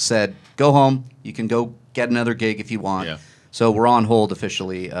working. Said, "Go home. You can go get another gig if you want." Yeah. So we're on hold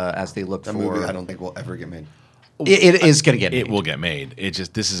officially as they look That for. movie I don't think will ever get made. It is going to get made. It will get made. It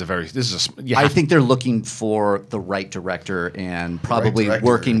just I think they're looking for the right director and probably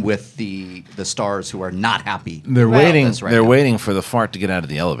working with the stars who are not happy. They're waiting. Right They're now. waiting for the fart to get out of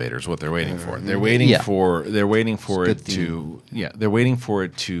the elevator. Is what they're waiting for. They're waiting for. They're waiting for it to. Yeah, they're waiting for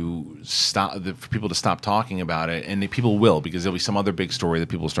it to stop. For people to stop talking about it, and people will, because there'll be some other big story that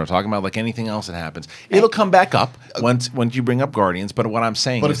people will start talking about. Like anything else that happens, it'll come back up once you bring up Guardians. But what I'm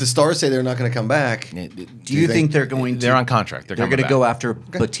saying, But if the stars say they're not going to come back, do you think they're going? They're on contract. They're going to go after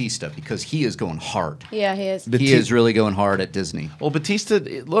Batista because he is going hard. Yeah, he is. He is really going hard at Disney. Well, Batista,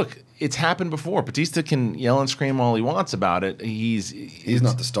 look, it's happened before. Batista can yell and scream all he wants about it. He's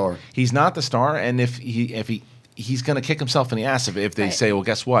not the star. He's not the star, and if he's going to kick himself in the ass if they say, well,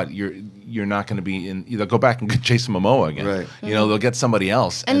 guess what, you're not going to be in. Either go back and get Jason Momoa again. Right. You know, they'll get somebody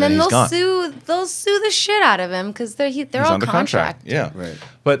else, and then he's gone. they'll sue the shit out of him because they're all under contract. Yeah, right.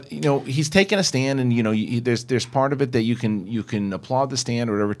 But he's taken a stand, and there's part of it that you can applaud the stand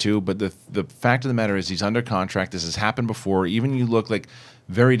or whatever too. But the fact of the matter is he's under contract. This has happened before. Even you look like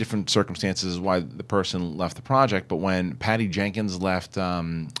very different circumstances is why the person left the project. But when Patty Jenkins left, I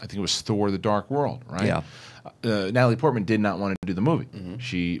think it was Thor: The Dark World, right? Yeah. Natalie Portman did not want to do the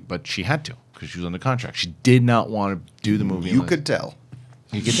movie. But she had to because she was under contract. She did not want to do the movie. You could tell.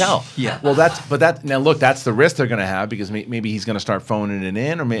 You could tell. Yeah. Well, now look, that's the risk they're going to have because maybe he's going to start phoning it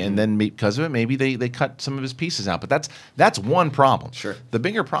in, and then because of it, maybe they cut some of his pieces out. But that's one problem. Sure. The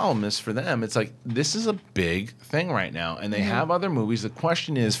bigger problem is for them. It's like this is a big thing right now, and they have other movies. The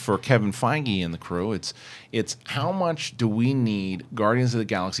question is for Kevin Feige and the crew. It's how much do we need Guardians of the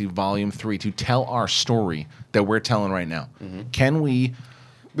Galaxy Volume 3 to tell our story that we're telling right now? Can we?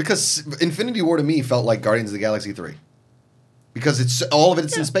 Because Infinity War to me felt like Guardians of the Galaxy 3. Because it's all of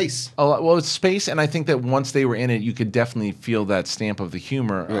it's in space. Oh, well, it's space, and I think that once they were in it, you could definitely feel that stamp of the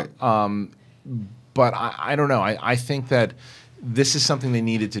humor. Right. But I don't know. I think that this is something they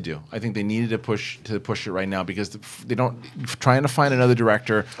needed to do. I think they needed to push it right now because they don't trying to find another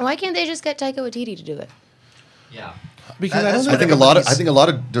director. Why can't they just get Taika Waititi to do it? Yeah. Because I think a lot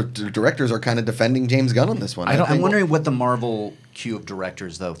of directors are kind of defending James Gunn on this one. I'm wondering what the Marvel queue of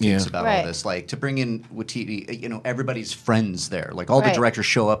directors though thinks about all this. Like to bring in Waititi, everybody's friends there. Like all the directors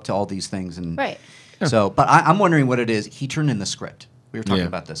show up to all these things, and so. But I'm wondering what it is. He turned in the script. We were talking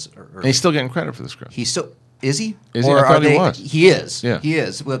about this earlier. And he's still getting credit for the script. He's still is he? Is he? I thought he was. He is. Yeah. He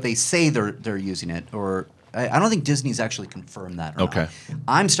is. Well, they say they're using it, or I don't think Disney's actually confirmed that. Or not.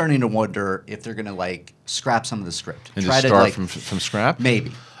 I'm starting to wonder if they're going to scrap some of the script and just start from scrap.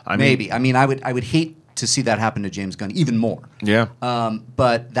 Maybe. I mean, I would hate to see that happen to James Gunn even more. Yeah.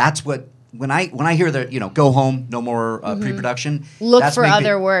 But that's what when I hear that go home, no more pre-production. Look for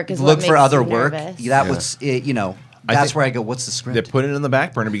other work. Look for other work. That was That's where I go. What's the script? They're putting it in the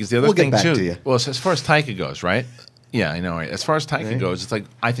back burner because the other thing too. Well, as far as Taika goes, right? Yeah, I know. Right? As far as Taika goes, it's like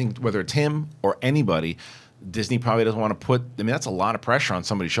I think whether it's him or anybody, Disney probably doesn't want to put. I mean, that's a lot of pressure on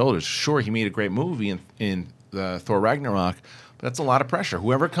somebody's shoulders. Sure, he made a great movie in the Thor Ragnarok, That's a lot of pressure.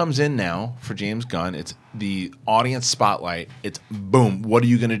 Whoever comes in now for James Gunn, it's the audience spotlight. It's boom. What are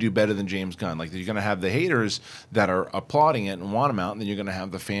you going to do better than James Gunn? Like, you're going to have the haters that are applauding it and want him out, and then you're going to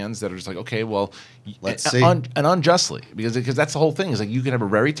have the fans that are just like, okay, well, let's see. And unjustly, because that's the whole thing. Is like you can have a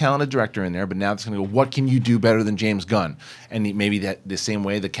very talented director in there, but now it's going to go, what can you do better than James Gunn? And maybe that the same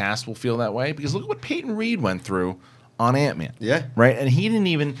way the cast will feel that way, because look at what Peyton Reed went through on Ant-Man. Yeah. Right? And he didn't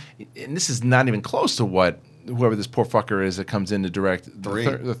even, and this is not even close to what whoever this poor fucker is that comes in to direct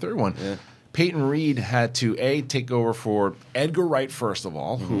the third one. Yeah. Peyton Reed had to take over for Edgar Wright first of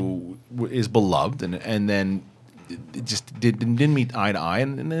all, who is beloved, and then it just didn't meet eye to eye,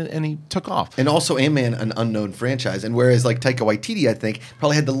 and he took off. And also Ant-Man, an unknown franchise, and whereas like Taika Waititi, I think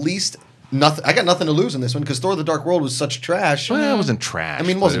probably had the least. Nothing. I got nothing to lose in this one because Thor: The Dark World was such trash. Well, it wasn't trash. I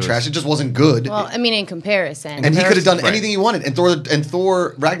mean, it wasn't trash. It just wasn't good. Well, I mean, in comparison. And he could have done anything he wanted. And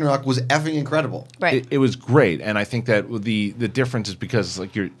Thor Ragnarok was effing incredible. Right. It was great, and I think that the difference is because,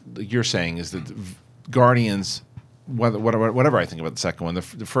 like you're saying, is that Guardians, whatever I think about the second one, the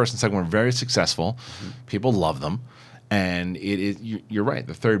first and second one were very successful. People love them. And you're right.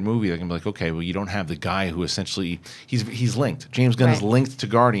 The third movie, they're gonna be like, okay, well, you don't have the guy who essentially he's linked. James Gunn is linked to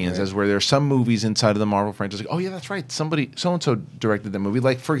Guardians, as where there are some movies inside of the Marvel franchise. Like, oh yeah, that's right. Somebody so and so directed that movie.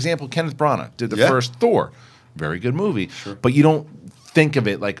 Like for example, Kenneth Branagh did the first Thor, very good movie. Sure. But you don't think of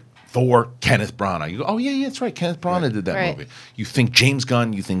it like Thor, Kenneth Branagh. You go, oh yeah, that's right. Kenneth Branagh did that movie. You think James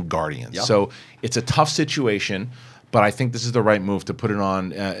Gunn, you think Guardians. Yep. So it's a tough situation, but I think this is the right move to put it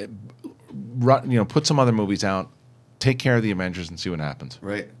on. Put some other movies out. Take care of the Avengers and see what happens.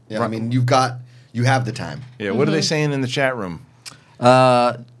 Right. Yeah. I mean, you have the time. Yeah. What are they saying in the chat room?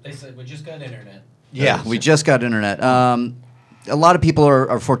 They said we just got internet. Yeah, we just got internet. A lot of people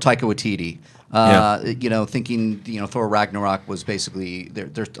are for Taika Waititi. Thinking Thor Ragnarok was basically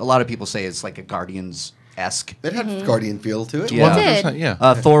there's a lot of people say it's like a Guardians-esque. It had Guardian feel to it.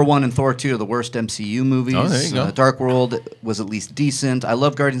 Yeah. Thor 1 and Thor 2 are the worst MCU movies. Oh, there you go. Dark World was at least decent. I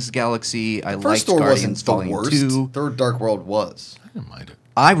love Guardians of the Galaxy. I liked Guardians Volume 2. Third Dark World was. I didn't mind it.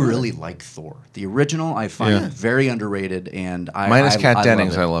 I really like Thor. The original, I find it very underrated, and minus Kat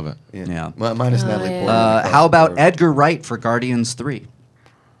Dennings, I love it. Yeah. Minus Natalie Portman. How about Edgar Wright for Guardians 3?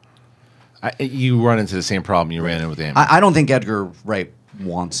 You run into the same problem you ran in with Ant-Man. I don't think Edgar Wright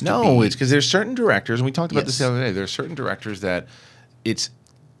wants to be. No, it's because there's certain directors, and we talked about this the other day. There are certain directors that it's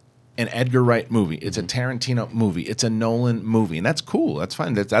an Edgar Wright movie, it's a Tarantino movie, it's a Nolan movie, and that's cool. That's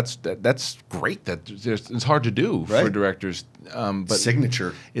fine. That's great. It's hard to do for directors. But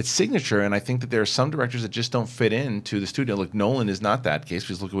signature. It's signature, and I think that there are some directors that just don't fit into the studio. Look, Nolan is not that case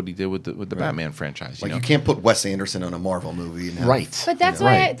because look at what he did with the Batman franchise. You can't put Wes Anderson on a Marvel movie. But that's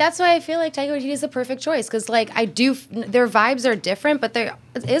why I feel like Taika Waititi is the perfect choice because their vibes are different, but there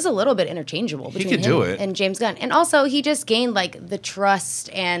is a little bit interchangeable between him and James Gunn. And also, he just gained the trust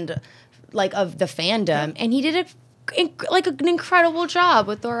and of the fandom, and he did an incredible job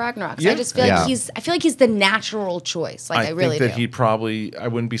with Thor Ragnarok. So I just feel like he's the natural choice. I really think that I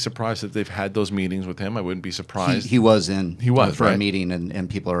wouldn't be surprised if they've had those meetings with him. I wouldn't be surprised. He was for a meeting, and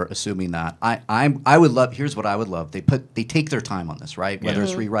people are assuming that. I would love. Here's what I would love. They take their time on this, right? Whether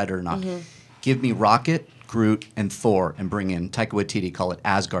it's rewrite it or not. Give me Rocket, Groot, and Thor, and bring in Taika Waititi. Call it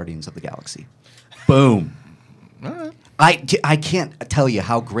as Guardians of the Galaxy. Boom. All right. I can't tell you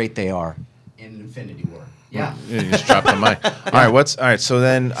how great they are in Infinity War. Yeah. You just dropped the mic. All right. So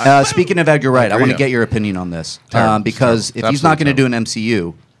then, speaking of Edgar Wright, I want to get your opinion on this because if he's not going to do an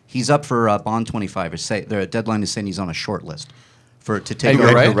MCU, he's up for Bond 25. The deadline is saying he's on a short list to take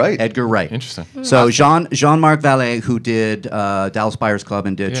Edgar Wright. Interesting. So Jean-Marc Vallée, who did Dallas Buyers Club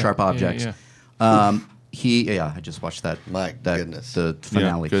and did Sharp Objects. I just watched that. My goodness. The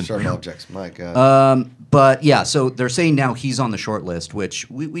finale. Sharp Objects. My God. But yeah, so they're saying now he's on the short list, which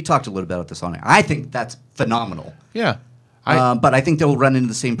we talked a little bit about this on it. I think that's phenomenal. Yeah. But I think they'll run into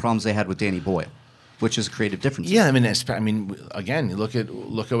the same problems they had with Danny Boyle, which is creative differences. Yeah, again, you look at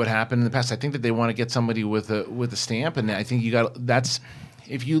what happened in the past. I think that they want to get somebody with a stamp, and I think that's.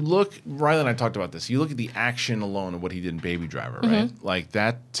 If you look, Reilly and I talked about this. You look at the action alone of what he did in Baby Driver, right? Like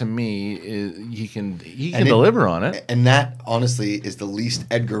that to me, he can deliver on it. And that honestly is the least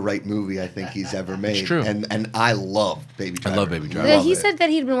Edgar Wright movie I think he's ever made. It's true. And I love Baby Driver. I love Baby Driver. Yeah, he said that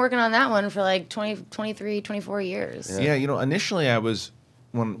he'd been working on that one for 23, 24 years. Yeah, initially I was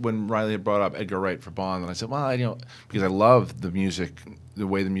when Reilly had brought up Edgar Wright for Bond, and I said, well, because I loved the music, the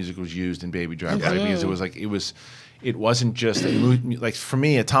way the music was used in Baby Driver, right? Because it wasn't just for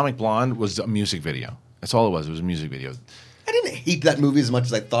me, Atomic Blonde was a music video. That's all it was. It was a music video. I didn't hate that movie as much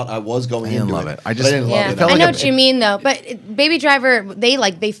as I thought I was going into love it. I didn't love it. I know what you mean, though. But Baby Driver,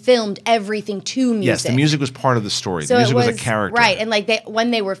 they filmed everything to music. Yes, the music was part of the story. So the music was a was character. right? And like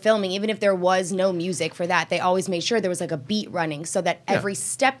when they were filming, even if there was no music for that, they always made sure there was like a beat running so that every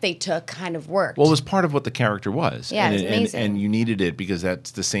step they took kind of worked. Well, it was part of what the character was. Yeah, it was amazing. And you needed it because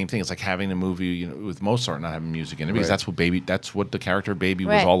that's the same thing. It's like having a movie with Mozart not having music in it because that's what the character Baby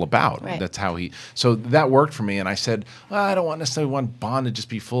was all about. Right. That's how so that worked for me. And I said, well, I don't necessarily want Bond to just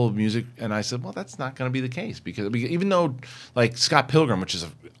be full of music. And I said, well, that's not going to be the case because even though like Scott Pilgrim, which is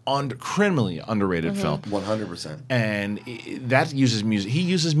a criminally underrated film, 100%, and that uses music. He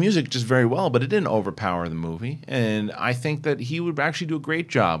uses music just very well, but it didn't overpower the movie. And I think that he would actually do a great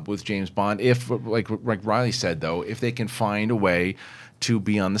job with James Bond if, like Reilly said, though, if they can find a way to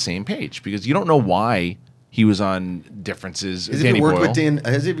be on the same page because you don't know why. He was on differences. Has he ever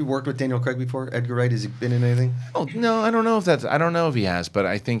worked with Daniel Craig before? Edgar Wright? Has he been in anything? Oh no, I don't know if he has, but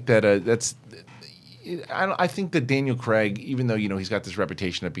I think that that's. I think that Daniel Craig, even though he's got this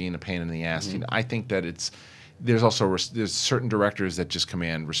reputation of being a pain in the ass, I think that there's certain directors that just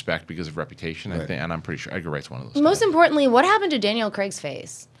command respect because of reputation. Right. I think, and I'm pretty sure Edgar Wright's one of those. Most importantly, what happened to Daniel Craig's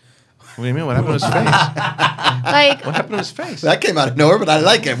face? What do you mean? What happened to his face? What happened to his face? That came out of nowhere, but I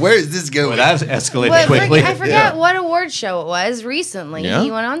like it. Where is this going? Well, that escalated quickly. I forget what award show it was recently. Yeah? He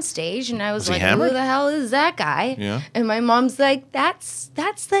went on stage, and I was he like, hammered? "Who the hell is that guy?" Yeah. And my mom's like, "That's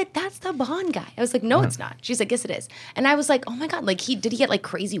the Bond guy." I was like, "No, it's not." She's like, "Yes, it is." And I was like, "Oh my god! Like did he get like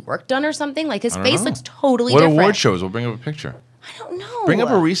crazy work done or something? Like his face looks totally different." What award shows? We'll bring up a picture. I don't know. Bring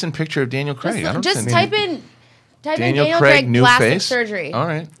up a recent picture of Daniel Craig. Just type in Daniel Craig new plastic face surgery. All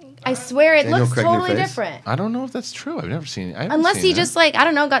right. I swear it Daniel looks Craig new totally face? different. I don't know if that's true. I've never seen it. Unless he just like I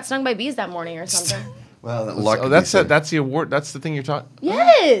don't know, got stung by bees that morning or something. Well, that's the award. That's the thing you're talking.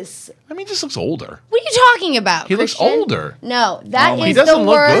 Yes. I mean, he just looks older. What are you talking about? He looks Christian? older. No, that is he doesn't the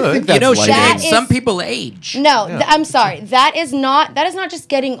look worst. good. Some people age. No, I'm sorry. That is not just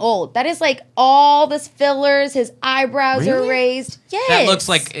getting old. That is like all this fillers. His eyebrows are raised. Yes. That looks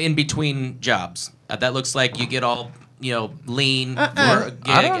like in between jobs. That looks like you get all lean for a gig,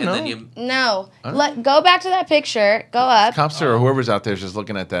 I don't and know. then you. No. Go back to that picture. Go up. Cobbster or whoever's out there is just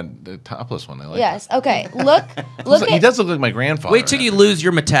looking at the topless one. I like. Yes. Okay. Look. He does look like my grandfather. Wait till you lose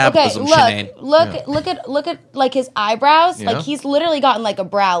your Okay. metabolism, Sinead. Look at like his eyebrows. Yeah. Like he's literally gotten like a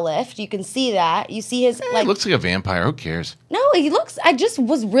brow lift. You can see that. You see his like. He looks like a vampire. Who cares? No, he looks. I just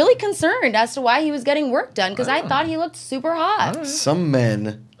was really concerned as to why he was getting work done because I thought he looked super hot. Some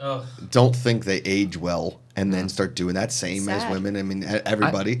men don't think they age well and then start doing that same as women. I mean,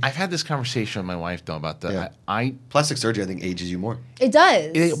 everybody. I've had this conversation with my wife though about that. Plastic surgery, I think, ages you more. It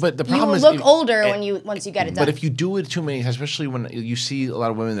does. But the problem is you look older once you get it done. But if you do it too many, especially when you see a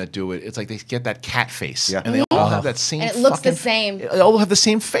lot of women that do it, it's like they get that cat face, and they all have that same. And it looks the same. They all have the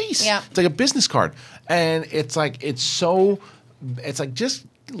same face. Yeah. It's like a business card, and it's like just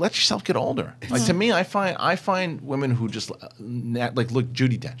let yourself get older. Like to me, I find women who just look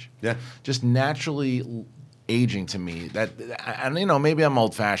Judi Dench. Yeah. Just naturally aging to me. And maybe I'm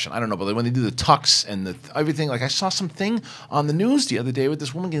old fashioned. I don't know, but when they do the tucks and everything, like I saw something on the news the other day with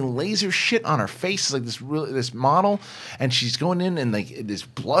this woman getting laser shit on her face, like this model, and she's going in and like there's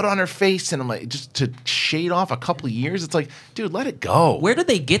blood on her face, and I'm like, just to shade off a couple of years. It's like, dude, let it go. Where do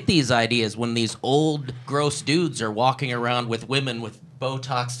they get these ideas when these old gross dudes are walking around with women with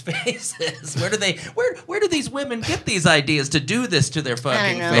Botox faces? Where do these women get these ideas to do this to their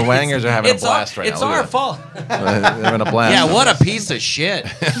fucking face? The Wangers are having a blast right now. It's our fault. They're having a blast. Yeah, what a piece of shit.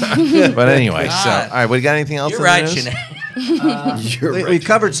 But anyway, all right, we got anything else? You're right, Sinead. We've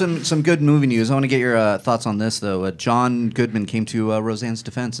covered some good movie news. I want to get your thoughts on this, though. John Goodman came to Roseanne's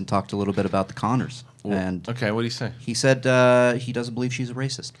defense and talked a little bit about the Connors. Okay, what did he say? He said he doesn't believe she's a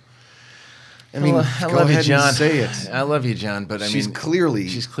racist. I mean, I love you, John. Say it. I love you, John, but she's clearly a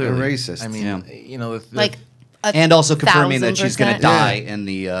racist. I mean, and also confirming that she's going to 1,000%. die in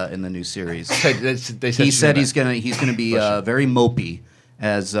the new series. He said he's going to be very mopey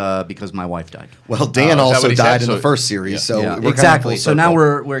because my wife died. Well, Dan also died in the first series, so we're exactly. Kind of so now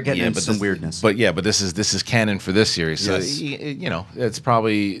we're getting into some weirdness. But this is canon for this series. So it's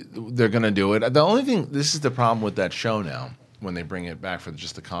probably they're going to do it. The only thing, this is the problem with that show now, when they bring it back for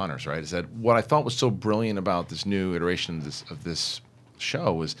just the Connors, right? Is that what I thought was so brilliant about this new iteration of this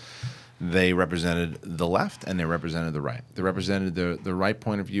show was they represented the left and they represented the right. They represented the right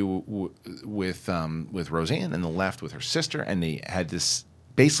point of view with Roseanne, and the left with her sister, and they had this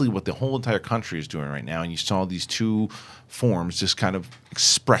basically what the whole entire country is doing right now. And you saw these two forms just kind of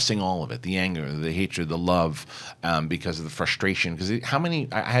expressing all of it: the anger, the hatred, the love, because of the frustration. Because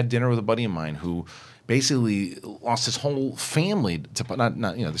I had dinner with a buddy of mine who basically lost his whole family to not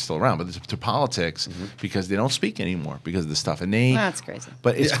they're still around, but to politics because they don't speak anymore because of this stuff. And that's crazy.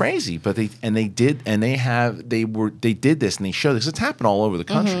 But it's crazy. But they did this and they showed this. It's happened all over the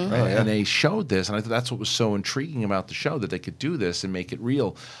country, right? And they showed this, and I thought that's what was so intriguing about the show, that they could do this and make it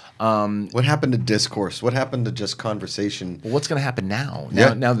real. What happened to discourse? What happened to just conversation? Well, what's going to happen now?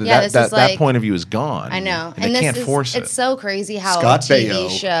 Yeah. Now that point of view is gone. I know, and they can't force it. It's so crazy how Scott a TV Baio.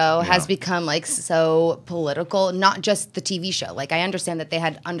 show has become like so political. Not just the TV show. Like I understand that they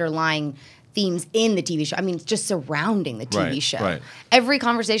had underlying themes in the TV show. I mean, just surrounding the TV show. Right. Every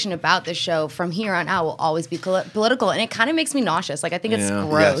conversation about the show from here on out will always be political, and it kind of makes me nauseous. Like I think it's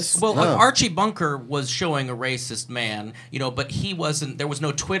gross. Yes. Well, like Archie Bunker was showing a racist man, but he wasn't. There was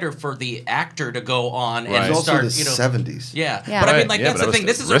no Twitter for the actor to go on and It was start. also the 70s. Yeah. Yeah. But I mean, Right. like Yeah, that's but the that thing.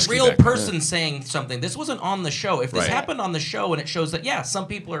 was This is a risky real back then. person saying something. This wasn't on the show. If this Right. happened on the show and it shows that some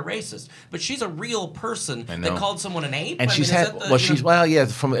people are racist, but she's a real person I that know. called someone an ape. And I she's mean, is had that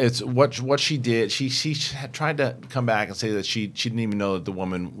the, from it's what she did. She had tried to come back and say that she didn't even know that the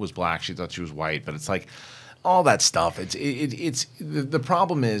woman was black. She thought she was white. But it's like all that stuff. It's the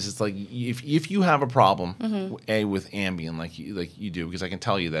problem is it's like if you have a problem with Ambien like you do, because I can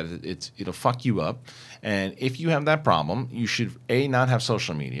tell you that it'll fuck you up. And if you have that problem, you should not have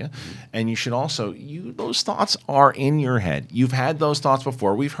social media, and you should also those thoughts are in your head. You've had those thoughts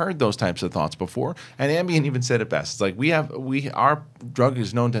before. We've heard those types of thoughts before. And Ambien even said it best. It's like our drug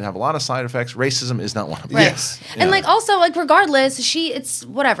is known to have a lot of side effects. Racism is not one of them. Right. Yes. And like also like regardless, it's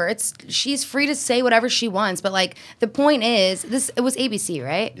whatever. She's free to say whatever she wants, but like the point is it was ABC,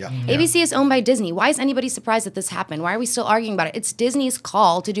 right? Yeah. ABC is owned by Disney. Why is anybody surprised that this happened? Why are we still arguing about it? It's Disney's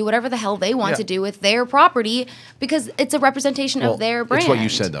call to do whatever the hell they want to do with their property because it's a representation of their brand. It's what you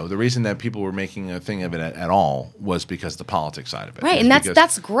said though. The reason that people were making a thing of it at all was because the politics side of it. Right, and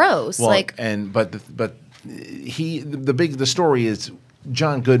that's gross. Well, like the story is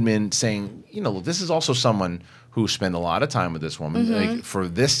John Goodman saying, this is also someone who spent a lot of time with this woman like, for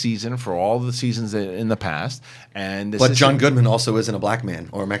this season, for all the seasons in the past. But John Goodman also isn't a black man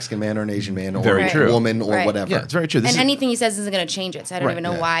or a Mexican man or an Asian man or a woman or whatever. Yeah, it's very true. And anything he says isn't going to change it. So I don't even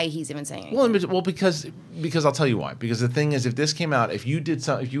know why he's even saying it. Well, because I'll tell you why. Because the thing is, if this came out, if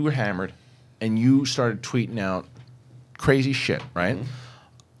you were hammered and you started tweeting out crazy shit, right?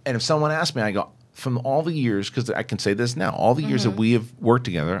 And if someone asked me, I go, from all the years, because I can say this now, all the years that we have worked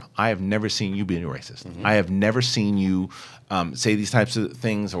together, I have never seen you be a racist. I have never seen you say these types of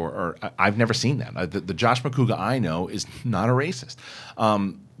things, or I've never seen that. The Josh Macuga I know is not a racist.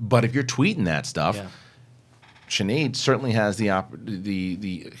 But if you're tweeting that stuff, Sinead certainly has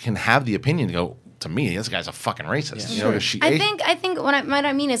can have the opinion to go, to me, this guy's a fucking racist. I think what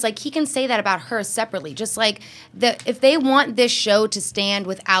I mean is like he can say that about her separately. Just like if they want this show to stand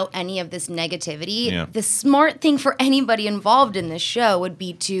without any of this negativity, the smart thing for anybody involved in this show would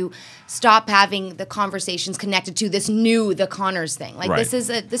be to stop having the conversations connected to the Connors thing. Like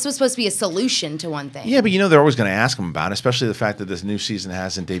this was supposed to be a solution to one thing. Yeah, but they're always going to ask him about it, especially the fact that this new season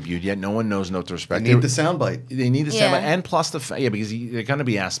hasn't debuted yet. No one knows no to respect. They need the soundbite. They need the soundbite, and plus because they're going to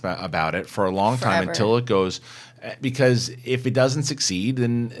be asked about it for a long time until it goes. Because if it doesn't succeed,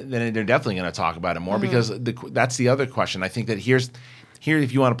 then they're definitely going to talk about it more. Because that's the other question. I think that here,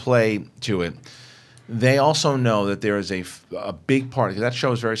 if you want to play to it, they also know that there is a big part, because that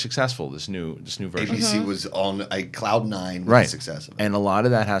show is very successful. This new version. ABC was on a cloud nine with the success of it. And a lot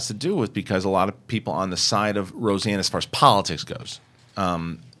of that has to do with because a lot of people on the side of Roseanne, as far as politics goes,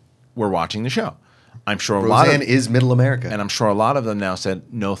 were watching the show. I'm sure Roseanne is Middle America, and I'm sure a lot of them now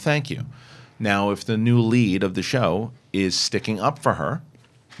said no, thank you. Now, if the new lead of the show is sticking up for her,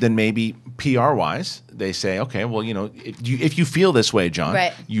 then maybe PR-wise, they say, okay, well, if you feel this way, John,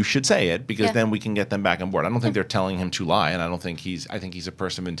 you should say it, because then we can get them back on board. I don't think they're telling him to lie, and I think he's a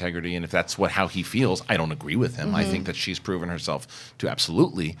person of integrity, and if that's how he feels, I don't agree with him. I think that she's proven herself to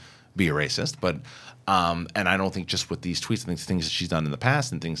absolutely be a racist, but and I don't think just with these tweets, I think things that she's done in the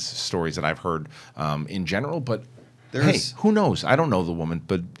past and stories that I've heard in general, but who knows? I don't know the woman,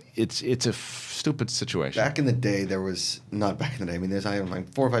 but it's a stupid situation. Back in the day, not back in the day. I mean, there's 4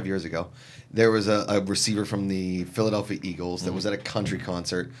 or 5 years ago, there was a receiver from the Philadelphia Eagles that was at a country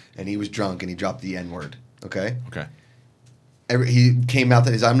concert, and he was drunk and he dropped the N-word. Okay. He came out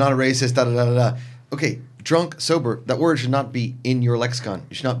that he's, I'm not a racist. Da da da da. Okay, drunk, sober. That word should not be in your lexicon.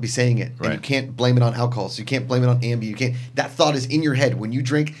 You should not be saying it, and you can't blame it on alcohol. So you can't blame it on Ambien. You can't. That thought is in your head when you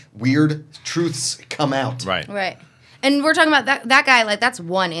drink. Weird truths come out. Right. And we're talking about that guy, like that's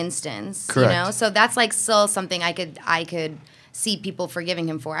one instance, Correct. So that's like still something I could see people forgiving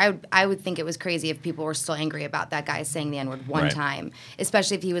him for. I would think it was crazy if people were still angry about that guy saying the N-word one time,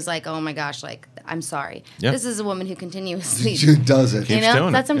 especially if he was like, oh my gosh, like, I'm sorry. Yeah. This is a woman who continuously does it. You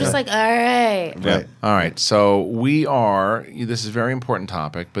know, that's I'm just like, all right. Right. All right. So this is a very important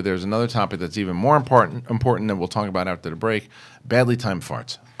topic, but there's another topic that's even more important that we'll talk about after the break. Badly timed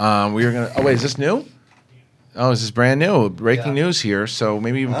farts. We are gonna. Oh wait, is this new? Oh, is this brand new? Breaking news here. So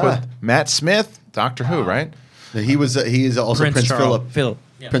maybe even put Matt Smith, Doctor Who, right? He is also Prince Philip.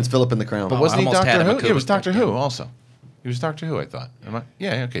 Yeah. Prince Philip in The Crown. But wasn't he Doctor Who? Yeah, it was Doctor Who also. He was Doctor Who, I thought.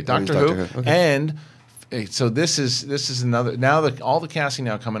 Yeah, okay. Doctor Who. Okay. And so this is another. Now all the casting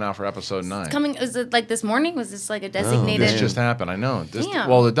now coming out for episode 9. It's coming. Was it like this morning? Was this like a designated? This just happened. I know. Damn.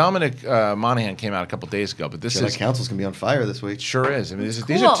 Well, the Dominic Monaghan came out a couple days ago, but Jedi Council's gonna be on fire this week. Sure is. I mean,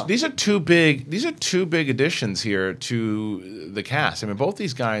 Cool. these are two big additions here to the cast. I mean, both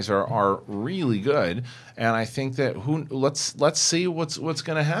these guys are really good, and I think that let's see what's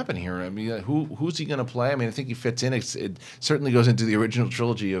going to happen here. I mean, who's he going to play? I mean, I think he fits in. It certainly goes into the original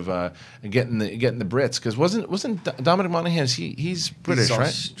trilogy of getting the Brits, because wasn't Dominic Monaghan? He's British,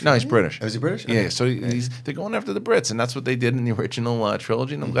 right? No, he's British. Oh, is he British? Yeah. So they're going after the Brits, and that's what they did in the original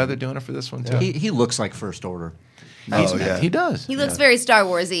trilogy. And I'm glad they're doing it for this one too. He looks like First Order. He does. He looks very Star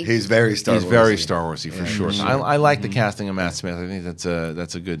Warsy. He's very Star Warsy. He's very Star Warsy for sure. So I like the casting of Matt Smith. I think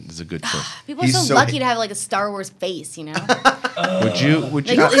that's a good choice. People are so lucky to have like a Star Wars face, you know. Would you?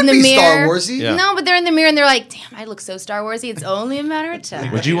 Like, in the mirror, Star Warsy? Yeah. No, but they're in the mirror and they're like, "Damn, I look so Star Warsy. It's only a matter of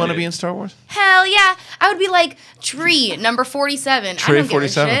time." Would you want to be in Star Wars? Hell yeah! I would be like Tree number 47. Tree I don't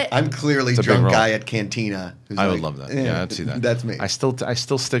 47. give a shit. I'm clearly drunk guy at Cantina. I would love that. Yeah, I'd see that. That's me. I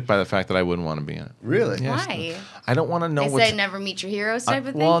still stick by the fact that I wouldn't want to be in it. Really? Yeah, Why? I don't want to know. They say never meet your heroes type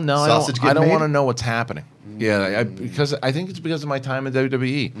of thing. Well, no, Sausage I don't made? want to know what's happening. Yeah, because I think it's because of my time in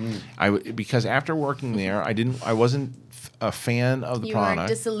WWE. Because after working there, I wasn't a fan of the product. You were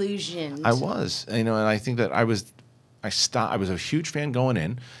disillusioned. I was, and I think that I was a huge fan going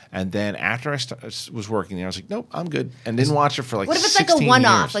in, and then after I was working there, I was like, nope, I'm good, and didn't watch it for like. What if it's like a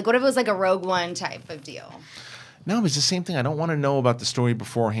one-off? Like, what if it was like a Rogue One type of deal? No, it's the same thing. I don't want to know about the story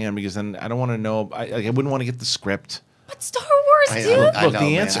beforehand, because then I don't want to know. I wouldn't want to get the script. But Star Wars, dude. Look,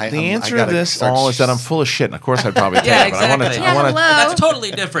 the answer to this all is that I'm full of shit, and of course I'd probably take it. Exactly. But I want to. That's totally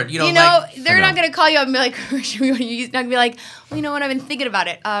different. They're not going to call you up and be like, you're not going to be like, well, you know what, I've been thinking about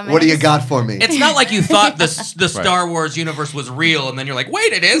it. What do you got for me? It's not like you thought the Star Wars universe was real, and then you're like,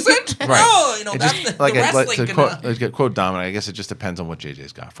 wait, it isn't? Right. No, that's the wrestling. To quote Dominic, I guess it just depends on what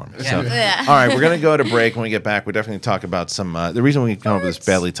JJ's got for me. Yeah. So, all right, we're going to go to break. When we get back, we're definitely talk about some. The reason we come up with this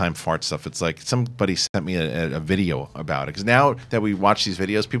badly timed fart stuff, it's like somebody sent me a video about it, because now that we watch these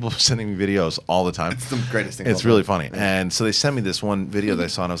videos, people are sending me videos all the time. It's the greatest thing. It's really funny. And so they sent me this one video that I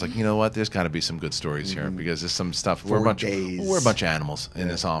saw, and I was like, you know what? There's got to be some good stories here, because there's some stuff. We're a bunch of animals in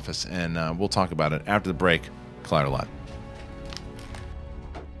this office, and we'll talk about it after the break. Collider Live.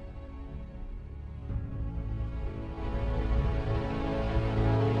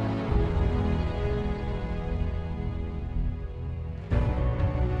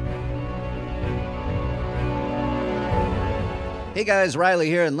 Hey guys, Reilly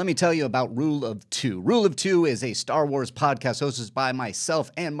here, and let me tell you about Rule of Two. Rule of Two is a Star Wars podcast hosted by myself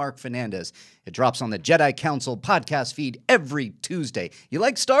and Mark Fernandez. It drops on the Jedi Council podcast feed every Tuesday. You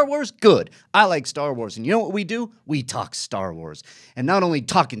like Star Wars? Good. I like Star Wars. And you know what we do? We talk Star Wars. And not only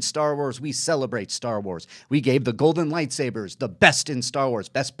talking Star Wars, we celebrate Star Wars. We gave the Golden Lightsabers the best in Star Wars,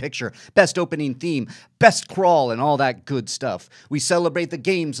 best picture, best opening theme, best crawl, and all that good stuff. We celebrate the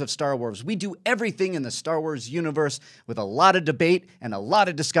games of Star Wars. We do everything in the Star Wars universe with a lot of debate and a lot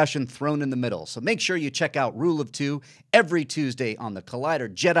of discussion thrown in the middle. So make sure you check out Rule of Two every Tuesday on the Collider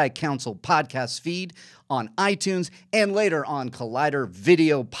Jedi Council podcast feed, on iTunes, and later on Collider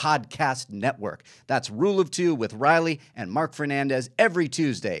Video Podcast Network. That's Rule of Two with Reilly and Mark Fernandez every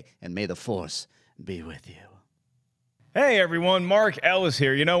Tuesday, and may the Force be with you. Hey everyone, Mark Ellis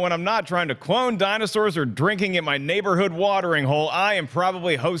here. You know, when I'm not trying to clone dinosaurs or drinking at my neighborhood watering hole, I am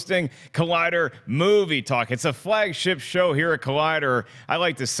probably hosting Collider Movie Talk. It's a flagship show here at Collider. I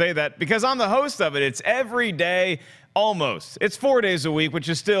like to say that because I'm the host of it. It's every day, almost. It's 4 days a week, which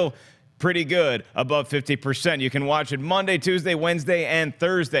is still pretty good, above 50%. You can watch it Monday, Tuesday, Wednesday, and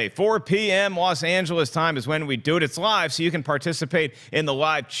Thursday. 4 p.m. Los Angeles time is when we do it. It's live, so you can participate in the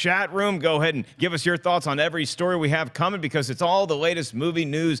live chat room. Go ahead and give us your thoughts on every story we have coming, because it's all the latest movie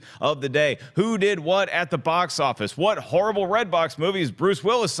news of the day. Who did what at the box office? What horrible Redbox movies Bruce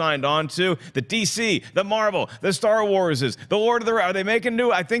Willis signed on to? The DC, the Marvel, the Star Warses, the Lord of the Rings. Are they making new?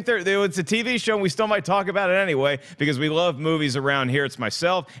 I think it's a TV show, and we still might talk about it anyway, because we love movies around here. It's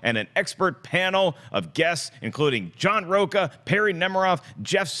myself and an expert expert panel of guests, including John Roca, Perry Nemiroff,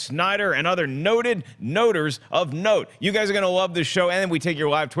 Jeff Snyder, and other noted noters of note. You guys are going to love this show, and then we take your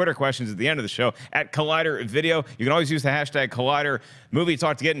live Twitter questions at the end of the show at Collider Video. You can always use the hashtag Collider Movie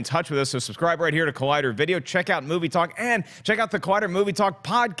Talk to get in touch with us, so subscribe right here to Collider Video. Check out Movie Talk, and check out the Collider Movie Talk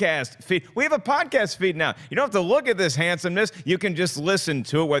podcast feed. We have a podcast feed now. You don't have to look at this handsomeness. You can just listen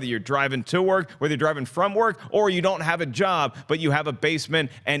to it, whether you're driving to work, whether you're driving from work, or you don't have a job, but you have a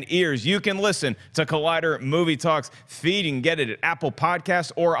basement and ears. You can listen to Collider Movie Talk's feed. You can get it at Apple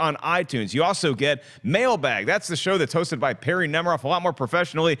Podcasts or on iTunes. You also get Mailbag. That's the show that's hosted by Perry Nemiroff, a lot more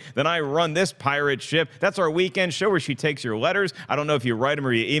professionally than I run this pirate ship. That's our weekend show where she takes your letters. I don't know if you write them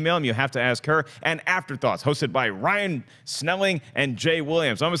or you email them. You have to ask her. And Afterthoughts, hosted by Ryan Snelling and Jay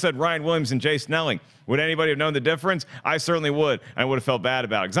Williams. I almost said Ryan Williams and Jay Snelling. Would anybody have known the difference? I certainly would. I would have felt bad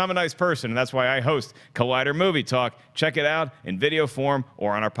about it because I'm a nice person, and that's why I host Collider Movie Talk. Check it out in video form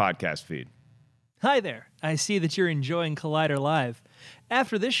or on our podcast feed. Hi there. I see that you're enjoying Collider Live.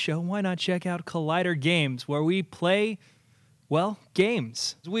 After this show, why not check out Collider Games, where we play, well,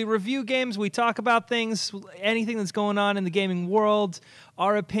 games. We review games, we talk about things, anything that's going on in the gaming world,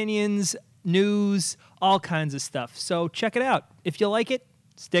 our opinions, news, all kinds of stuff. So check it out. If you like it,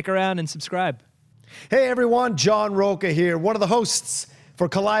 stick around and subscribe. Hey everyone, John Roca here, one of the hosts for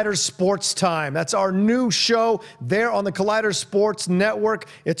Collider Sports Time. That's our new show there on the Collider Sports Network.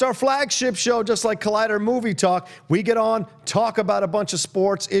 It's our flagship show, just like Collider Movie Talk. We get on, talk about a bunch of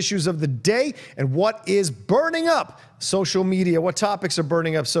sports issues of the day and what is burning up social media, what topics are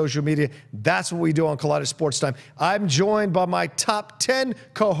burning up social media. That's what we do on Collider Sports Time. I'm joined by my top 10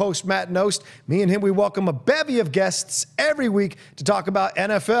 co-host, Matt Nost. Me and him, we welcome a bevy of guests every week to talk about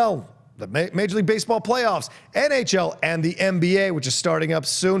NFL, the Major League Baseball playoffs, NHL, and the NBA, which is starting up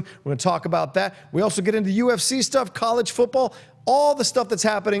soon. We're going to talk about that. We also get into UFC stuff, college football, all the stuff that's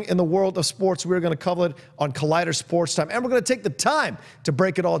happening in the world of sports. We're going to cover it on Collider Sports Time. And we're going to take the time to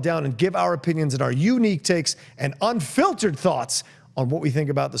break it all down and give our opinions and our unique takes and unfiltered thoughts on what we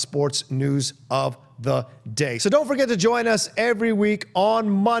think about the sports news of the day. So don't forget to join us every week on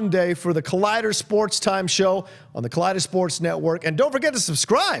Monday for the Collider Sports Time show on the Collider Sports Network. And don't forget to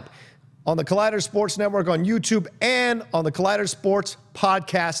subscribe on the Collider Sports Network on YouTube and on the Collider Sports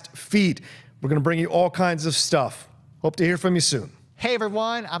podcast feed. We're going to bring you all kinds of stuff. Hope to hear from you soon. Hey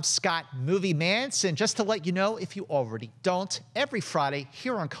everyone, I'm Scott Movie Manson. Just to let you know, if you already don't, every Friday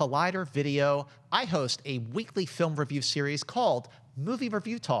here on Collider Video, I host a weekly film review series called Movie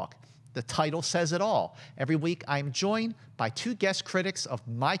Review Talk. The title says it all. Every week I'm joined by two guest critics of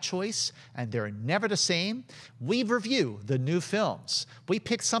my choice, and they're never the same. We review the new films. We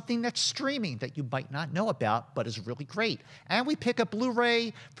pick something that's streaming that you might not know about, but is really great. And we pick a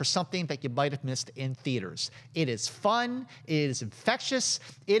Blu-ray for something that you might have missed in theaters. It is fun. It is infectious.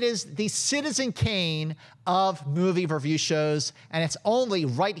 It is the Citizen Kane of movie review shows, and it's only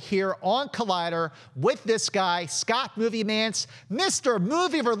right here on Collider with this guy, Scott Movie Mance, Mr.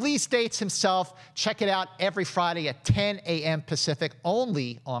 Movie Release Dates himself. Check it out every Friday at 10 a.m. Pacific,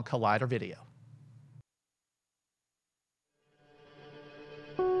 only on Collider Video.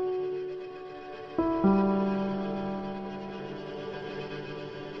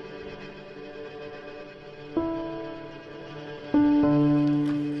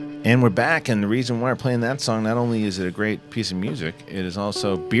 And we're back, and the reason why we're playing that song, not only is it a great piece of music, it is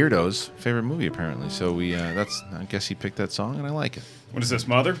also Beardo's favorite movie, apparently. So I guess he picked that song, and I like it. What is this,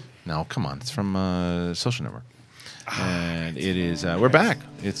 Mother? No, come on. It's from Social Network. And it is, we're back.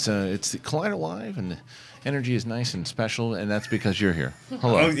 It's the Collider Live, and the energy is nice and special, and that's because you're here.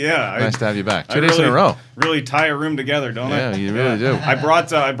 Hello. Oh, yeah. Nice to have you back. 2 days in a row. Really tie a room together, don't I? Yeah, you really do. I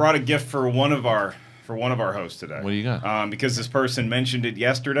brought a gift for one of our hosts today. What do you got? Because this person mentioned it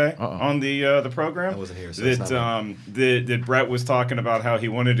yesterday on the program. I wasn't here, so that Brett was talking about how he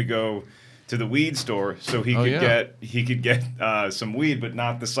wanted to go to the weed store so he could get some weed, but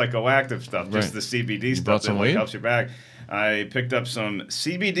not the psychoactive stuff, just the CBD stuff that helps your back. I picked up some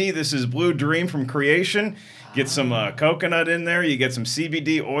CBD. This is Blue Dream from Creation. Get some coconut in there. You get some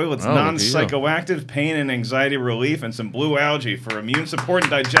CBD oil. It's non-psychoactive, pain and anxiety relief, and some blue algae for immune support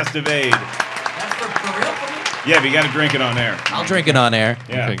and digestive aid. Yeah, but you got to drink it on air. I'll drink it on air.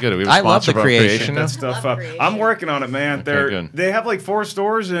 Yeah. Okay, good. We have a I love the sponsor of Creation. now? That stuff up. I'm working on it, man. They have like 4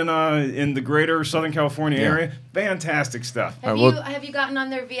 stores in the greater Southern California area. Fantastic stuff. Have you gotten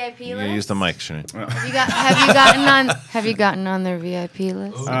on their VIP list? Yeah, use the mic, Sinead. Have you gotten on their VIP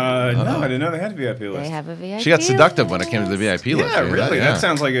list? No, I didn't know they had a VIP list. They have a VIP. She got seductive when it came to the VIP list. Yeah, really. That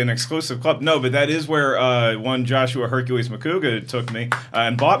sounds like an exclusive club. No, but that is where one Joshua Hercules Macuga took me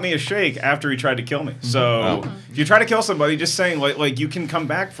and bought me a shake after he tried to kill me. So If you try to kill somebody, just saying like you can come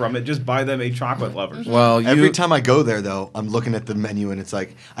back from it. Just buy them a chocolate lovers. Well, every time I go there though, I'm looking at the menu and it's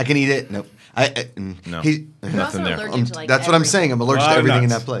like I can eat it. Nope. No. Nothing there. That's what I'm saying. I'm allergic to everything in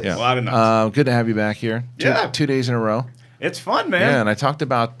that place. Yeah. A lot of nuts. Good to have you back here. Two days in a row. It's fun, man. Yeah, and I talked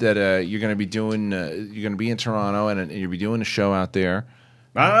about that you're going to be doing, you're going to be in Toronto, and you'll be doing a show out there.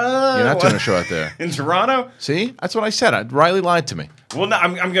 You're not doing a show out there. In Toronto? See? That's what I said. Riley lied to me. Well, no,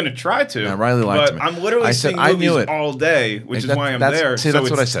 I'm going to try to. No, Riley lied to me. I'm literally seeing movies all day, which is why I'm there. See, so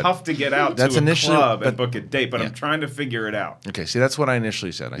that's what I it's said. tough to get out to a club and book a date, but I'm trying to figure it out. Okay, see, that's what I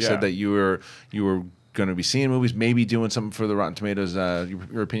initially said. I said that you were going to be seeing movies, maybe doing something for the Rotten Tomatoes.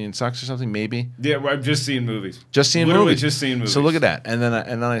 Your opinion sucks or something, maybe. Yeah, well, I'm just seeing movies. Just seeing Literally movies. just seeing movies. So look at that. And then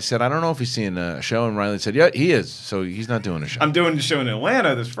I said, I don't know if he's seeing a show, and Riley said, yeah, he is. So he's not doing a show. I'm doing a show in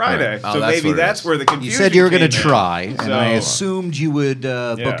Atlanta this Friday, Right. Oh, so maybe that's where the confusion. You said you were going to try, and So- I assumed you would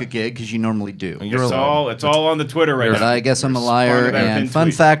book a gig because you normally do. It's all on the Twitter right But now. I guess I'm a liar. And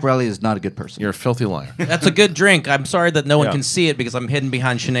fun fact, Reilly is not a good person. You're a filthy liar. That's a good drink. I'm sorry that no one Yeah. can see it because I'm hidden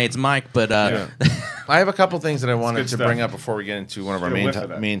behind Sinead's mic, but I have a couple things that I wanted good to stuff. bring up before we get into one of our Get a whiff of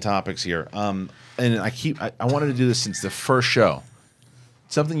that. main topics here. And I wanted to do this since the first show.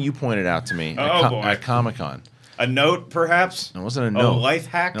 Something you pointed out to me boy. at Comic-Con. A note, perhaps? It wasn't a note. A life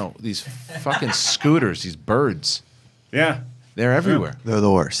hack? No, these fucking scooters, these birds. Yeah. They're everywhere. They're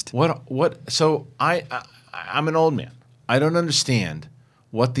the worst. What? So I'm an old man. I don't understand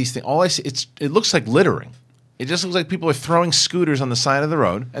what these things. All I see, it looks like littering. It just looks like people are throwing scooters on the side of the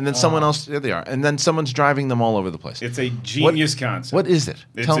road, and then someone else, there they are, and then someone's driving them all over the place. It's a genius concept. What is it?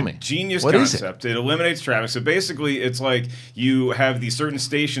 It's Tell a me. genius What is it? concept. It eliminates traffic. So basically, it's like you have these certain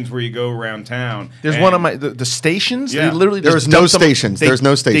stations where you go around town. There's one on the stations. Yeah. They literally There's just no dumped them- stations. There's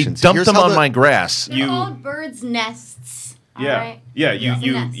no stations. They dumped Here's them how on the- my grass. They're called birds' nests. Yeah, Alright? yeah. Yes, a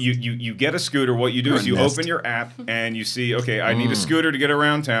nest. You get a scooter. What you do Or is a you nest. open your app and you see, okay, I need a scooter to get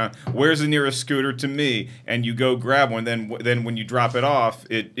around town. Where's the nearest scooter to me? And you go grab one. Then when you drop it off,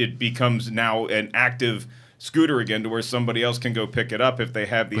 it becomes now an active scooter again, to where somebody else can go pick it up if they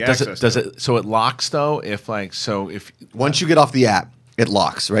have the But access. does to it? So it locks though. If Once you get off the app, it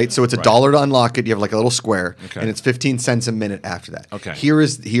locks, right? So it's $1 to unlock it. You have like a little square, and it's 15 cents a minute after that. Okay. Here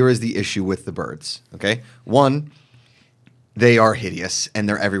is the issue with the birds. Okay, one, they are hideous and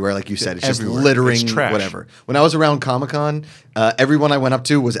they're everywhere, like you said. It's Everywhere. just littering, It's trash. whatever. When I was around Comic-Con, everyone I went up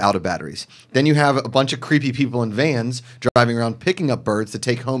to was out of batteries. Then you have a bunch of creepy people in vans driving around picking up birds to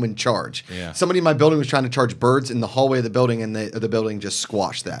take home and charge. Yeah. Somebody in my building was trying to charge birds in the hallway of the building, and the building just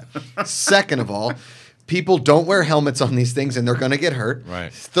squashed that. Second of all, people don't wear helmets on these things, and they're going to get hurt.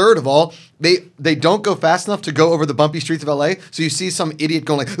 Right. Third of all, they don't go fast enough to go over the bumpy streets of LA. So you see some idiot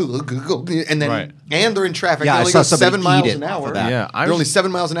going like, and then Right. and they're in traffic. Yeah, they I only saw go somebody 7 eat miles it an off of hour. that. Yeah, they're only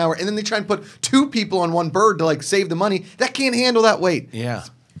 7 miles an hour, and then they try and put 2 people on one bird to like save the money. That can't handle that weight. Yeah.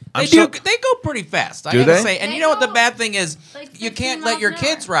 They go pretty fast. I Do gotta they? say, and you know what the bad thing is? You can't let your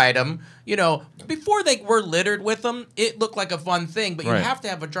kids ride them. You know, before they were littered with them, it looked like a fun thing. But you Right. have to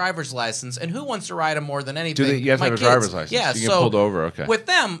have a driver's license, and who wants to ride them more than anything? You have to My have a kids. driver's license. Yeah, You get so pulled over, okay. With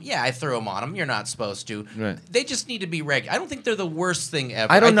them, yeah, I threw them on them. You're not supposed to. Right. They just need to be regular. I don't think they're the worst thing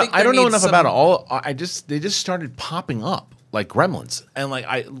ever. I don't know. think I there don't know needs enough about some- it. They just started popping up like gremlins, and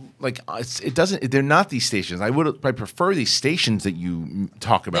it doesn't. They're not these stations. I prefer these stations that you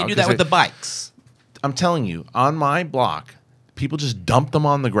talk about. They do that with the bikes. I'm telling you, on my block, people just dump them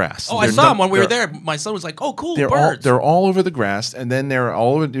on the grass. Oh, I saw them when we were there. My son was like, "Oh, cool, birds." They're all over the grass, and then they're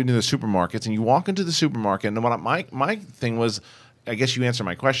all over into the supermarkets. And you walk into the supermarket, and my thing was, I guess you answered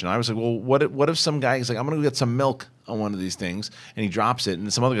my question. I was like, well, what if some guy is like, I'm going to go get some milk on one of these things, and he drops it,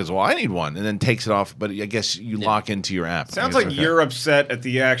 and some other guy goes, well, I need one, and then takes it off. But I guess you lock into your app. Sounds I like guess, okay. you're upset at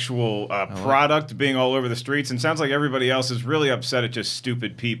the actual product being all over the streets, and sounds like everybody else is really upset at just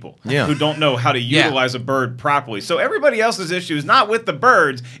stupid people who don't know how to utilize a bird properly. So everybody else's issue is not with the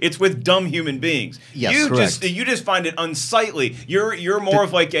birds; it's with dumb human beings. Yes, you just find it unsightly. You're more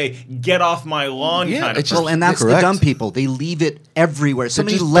of like a get off my lawn kind of person. And that's the dumb people. They leave it everywhere.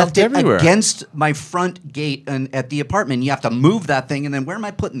 Somebody just left it dumped everywhere. against my front gate at the apartment. You have to move that thing, and then where am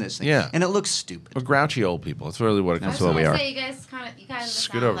I putting this thing? Yeah. And it looks stupid. We're grouchy old people. That's really what it comes to. I was gonna say, you guys kind of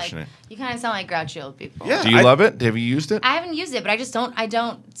Scoot sound over, like Sinead. you kind of sound like grouchy old people. Do you love it? Have you used it? I haven't used it, but I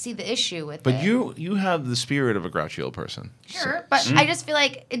don't see the issue with But it. you have the spirit of a grouchy old person. Sure, but I just feel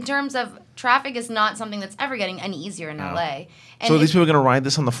like in terms of traffic is not something that's ever getting any easier in LA. And So these people are going to ride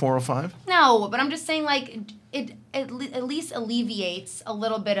this on the 405? No, but I'm just saying like it at least alleviates a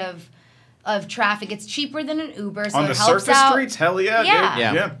little bit of traffic. It's cheaper than an Uber, so on it the helps surface out. streets, hell yeah, Yeah.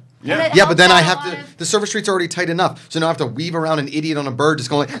 dude. Yeah. Yeah, but then I have to. The service street's already tight enough, so now I have to weave around an idiot on a bird, just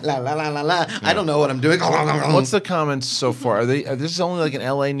going like la la la la la. I don't know what I'm doing. What's the comments so far? Are they? This is only like an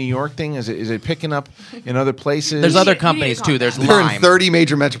L.A., New York thing? Is it picking up in other places? There's other companies too. There's They're Lime. in 30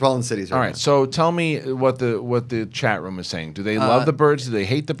 major metropolitan cities. All right, so tell me what the chat room is saying. Do they love the birds? Do they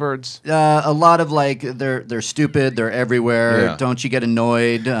hate the birds? A lot of like they're stupid. They're everywhere. Yeah. Don't you get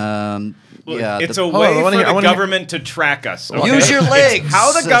annoyed? It's a way for the government to track us. Okay? Use your legs. It's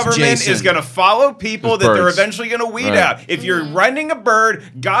how the government Jason. is going to follow people that they're eventually going to weed out. If you're renting a bird,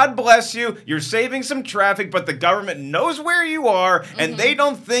 God bless you, you're saving some traffic, but the government knows where you are, and they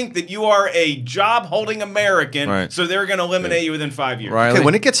don't think that you are a job-holding American, so they're going to eliminate you within 5 years. Okay,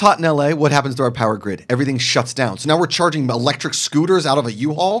 when it gets hot in LA, what happens to our power grid? Everything shuts down. So now we're charging electric scooters out of a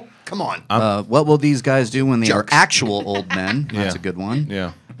U-Haul? Come on. What will these guys do when they are actual old men? That's a good one.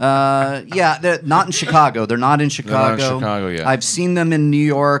 Yeah. They're not in Chicago. They're not in Chicago. They're not in Chicago yet. I've seen them in New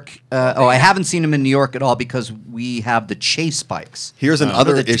York. I haven't seen them in New York at all because we have the chase bikes. Here's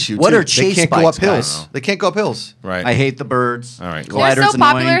another issue. What too. are chase They can't bikes? go up hills. Guys? They can't go up hills. Right. I hate the birds. All right. They're so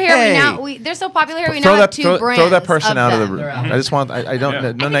popular here. They're so popular here. We now have two brands. Throw that person out of the them. room. I just want. I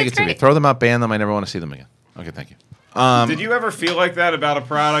don't. No negativity. Throw them out. Ban them. I never want to see them again. Okay. Thank you. Did you ever feel like that about a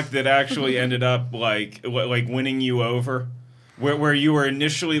product that actually ended up like winning you over? Where you were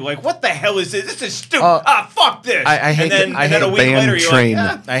initially like, what the hell is this? This is stupid. Fuck this. I hate and then a week later, you're train.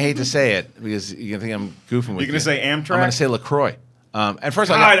 like, I hate to say it because you think I'm goofing with you. You're going to say Amtrak? I'm going to say LaCroix. And first,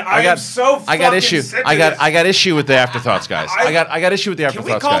 God, I got issue. I got issue with the afterthoughts, guys. I got issue with the afterthoughts,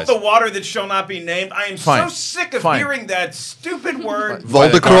 guys. Can we call it the water that shall not be named? I am so sick of hearing that stupid word.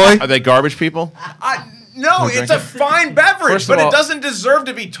 Voldecroy? Are they garbage people? No, it's a fine beverage, but it doesn't deserve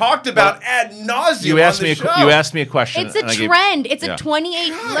to be talked about ad nauseum. You asked me. Show. You asked me a question. It's a trend. It's a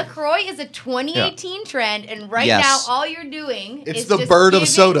 2018. LaCroix is a 2018 trend, and right now all you're doing is the just bird of giving-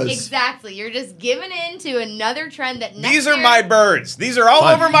 sodas. Exactly. You're just giving in to another trend that next These are year- my birds. These are all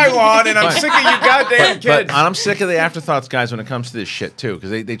over my lawn, and I'm sick of you goddamn kids. But I'm sick of the afterthoughts, guys, when it comes to this shit too, because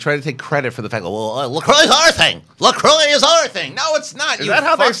they try to take credit for the fact, well, LaCroix's our thing. LaCroix is our thing. No, it's not. Is that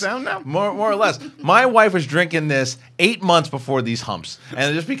how they sound now? More or less. My wife was drinking this 8 months before these humps,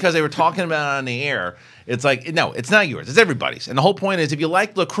 and just because they were talking about it on the air, it's like, no, it's not yours. It's everybody's. And the whole point is, if you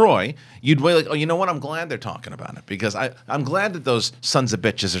like LaCroix, you'd wait like, oh, you know what? I'm glad they're talking about it because I'm glad that those sons of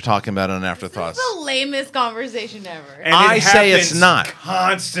bitches are talking about it on Afterthoughts. It's the lamest conversation ever. And I say it's not.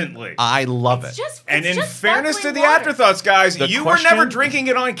 Constantly. I love it. And in fairness to the Afterthoughts guys, you were never drinking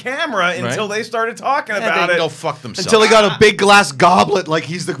it on camera until they started talking about they it. go fuck themselves. Until he got a big glass goblet like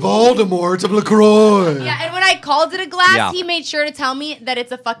he's the Voldemort of LaCroix. Yeah, and when I called it a glass, he made sure to tell me that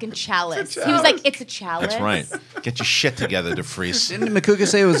it's a fucking chalice. He was like, "It's a chalice." That's right. Get your shit together, DeVries. Didn't Macuga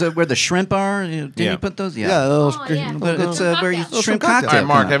say it was where the shrimp are? Didn't you put those? But it's where you shrimp cocktail. All right,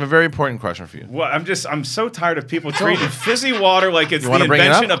 Mark, I have a very important question for you. Well, I'm so tired of people treating fizzy water like it's You the wanna bring it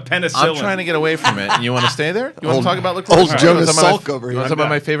invention up? of penicillin. I'm trying to get away from it. And you want to stay there? You want to talk about LaCroix? Old All right, Jonas you wanna talk Salk about over You here. want to talk about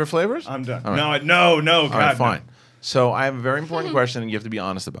my favorite flavors? I'm done. All right. No, All God, right, fine. So I have a very important question, and you have to be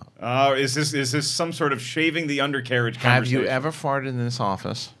honest about. Is this some sort of shaving the undercarriage Have conversation? you ever farted in this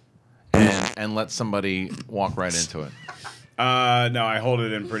office and let somebody walk right into it? No, I hold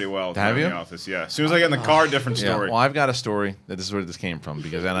it in pretty well. Have in you? the office, yeah. As soon as I get in the car, different story. Well, I've got a story that this is where this came from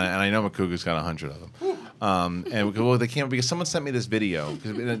because, and I know Macuga's got 100 of them. They came because someone sent me this video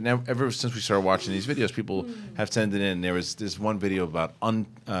because ever since we started watching these videos, people have sent it in. There was this one video about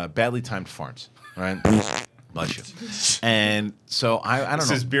badly timed farts, right? Bless you. And so I don't know.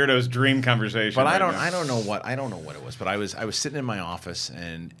 This is Beardo's dream conversation. But right I don't know what it was. But I was sitting in my office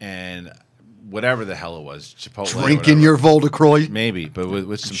and whatever the hell it was, Chipotle. Drinking your Voldecroy? Maybe, but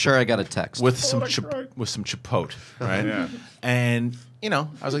with some. I'm sure I got a text. With some Chipotle, right? Yeah. And I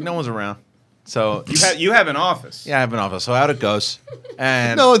was like, no one's around. So you have an office. Yeah, I have an office. So out it goes,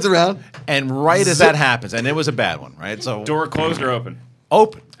 and no one's around. And right as that happens, and it was a bad one, right? So door closed or open?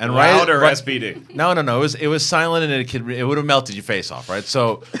 Open. And Loud or SPD? No. It was silent, and it would have melted your face off, right?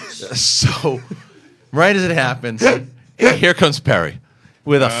 So right as it happens, here comes Perry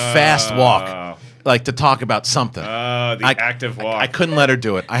with a fast walk, like to talk about something. Active walk. I couldn't let her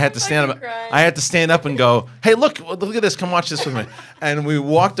do it. I had to stand up. I had to stand up and go, "Hey, look at this! Come watch this with me." And we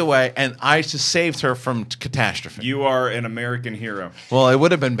walked away, and I just saved her from catastrophe. You are an American hero. Well, it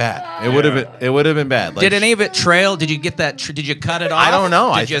would have been bad. It would have been. It would have been bad. Did any of it trail? Did you get that? Did you cut it off? I don't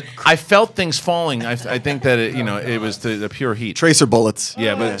know. Did I felt things falling. I think that it was the pure heat. Tracer bullets.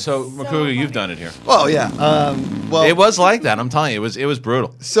 Yeah, but so Macuga, you've done it here. Well, yeah. Well, it was like that. I'm telling you, it was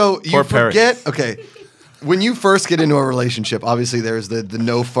brutal. So you Poor Perry. forget. Okay. when you first get into a relationship, obviously there's the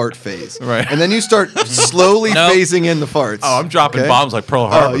no fart phase. Right. And then you start slowly phasing in the farts. Oh, I'm dropping bombs like Pearl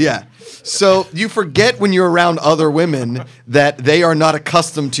Harbor. Oh, yeah. So you forget when you're around other women that they are not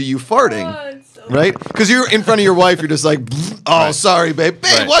accustomed to you farting. Right? Because you're in front of your wife, you're just like, sorry, babe.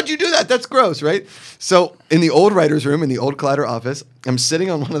 Babe, why'd you do that? That's gross, right? So in the old writer's room, in the old Collider office, I'm sitting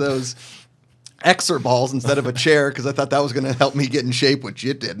on one of those Xer balls instead of a chair because I thought that was going to help me get in shape, which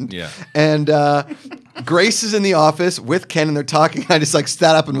it didn't. Yeah. And Grace is in the office with Ken, and they're talking. I just like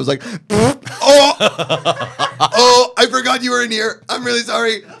sat up and was like, oh, I forgot you were in here. I'm really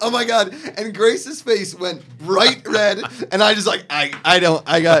sorry. Oh my God. And Grace's face went bright red, and I just like, I don't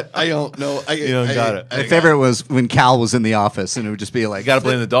know. You don't got it. My favorite was when Cal was in the office, and it would just be like, You got to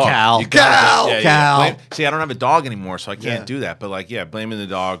blame the dog. Cal. Cal. See, I don't have a dog anymore, so I can't do that. But like, blaming the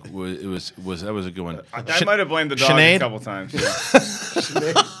dog was that was a good one. I might have blamed the dog Sinead? a couple times.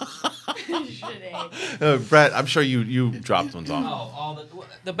 Brett, I'm sure you dropped ones off.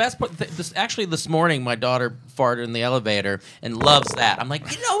 The best part, actually this morning, my daughter farted in the elevator and loves that. I'm like,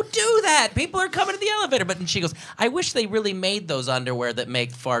 you don't do that. People are coming to the elevator. But and she goes, I wish they really made those underwear that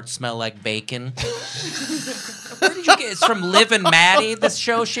make farts smell like bacon. Where did you get? It's from Liv and Maddie, this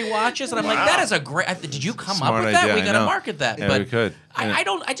show she watches, and I'm like, that is a great. Did you come up with that? Idea, we got to market that. Yeah, but we could. I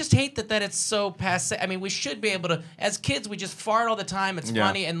don't. I just hate that it's so passe. I mean, we should be able to. As kids, we just fart all the time. It's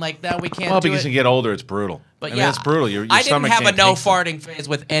funny, and like now we can't. Well, do because it. you get older, it's brutal. But I mean, it's brutal. Your I didn't stomach have a can't no take farting phase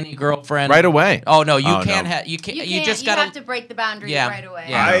with any girlfriend right away. Oh no, you Oh, can't no. have. You can't. You just gotta. have to break the boundary right away.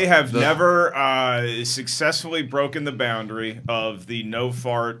 Yeah. I have never successfully broken the boundary of the no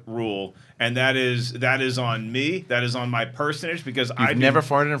fart rule, and that is on me. That is on my personage because You've never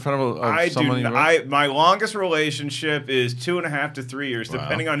farted in front of someone. My longest relationship is 2.5 to 3 years,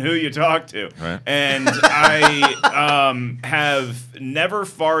 depending on who you talk to. Right. And I have never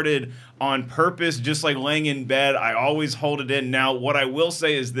farted on purpose, just like laying in bed. I always hold it in. Now, what I will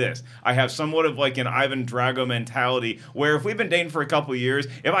say is this. I have somewhat of like an Ivan Drago mentality where if we've been dating for a couple of years,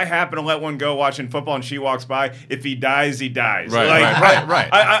 if I happen to let one go watching football and she walks by, if he dies, he dies. Right, Like, right.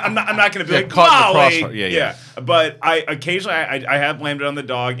 I'm not going to be like, caught in the Molly. crossfire. Yeah. But I occasionally I have blamed it on the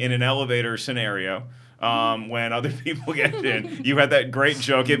dog in an elevator scenario. When other people get in, you had that great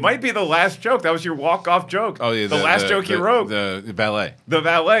joke. It might be the last joke. That was your walk-off joke. Oh yeah, the last joke you wrote. The valet. The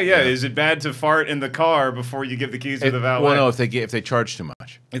valet. Yeah. Is it bad to fart in the car before you give the keys to the valet? Well, no. If they charge too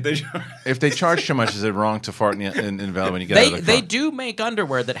much. If they charge too much, is it wrong to fart in the valet when you get out of the car? They do make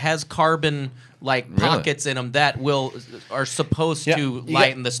underwear that has carbon pockets in them that are supposed to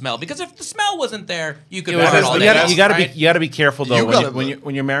lighten the smell. Because if the smell wasn't there, you could fart all day. You got to be careful though.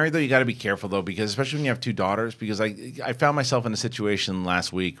 When you're married though, you got to be careful though, because especially when you have two daughters. Because I found myself in a situation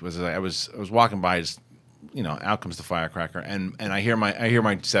last week. I was walking by, just, out comes the firecracker, and I hear my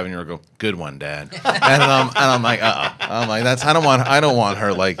 7-year-old go, "Good one, Dad," and I'm like, I'm like, I don't want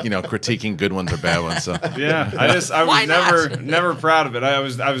her critiquing good ones or bad ones. So yeah, I was never proud of it. I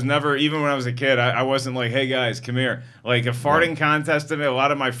was never, even when I was a kid, I wasn't like, hey guys, come here. Like a farting contest to me, a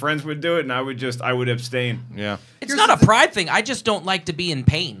lot of my friends would do it, and I would abstain. Yeah. It's not a pride thing. I just don't like to be in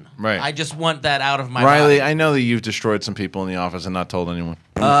pain. Right. I just want that out of my Reilly, body. I know that you've destroyed some people in the office and not told anyone.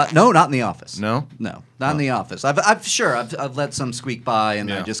 No, not in the office. No? No, not in the office. I've let some squeak by,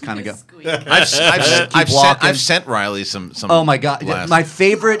 and I just kind of go. I've sent Reilly some. Oh my God! blasts. My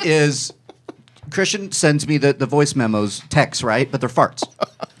favorite is Kristian sends me the voice memos, texts, right? But they're farts.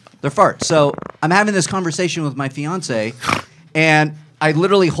 They're farts. So I'm having this conversation with my fiance, and I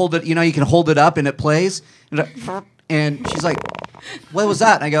literally hold it. You can hold it up and it plays, and she's like, "What was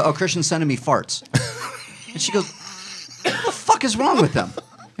that?" And I go, "Oh, Kristian's sending me farts," and she goes, "What the fuck is wrong with them?"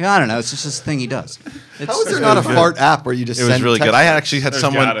 I don't know. It's just this thing he does. How is there not a fart app where you just? It was really good. I actually had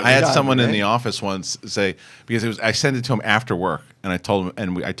someone. I had someone in right? the office once say, because I sent it to him after work, and I told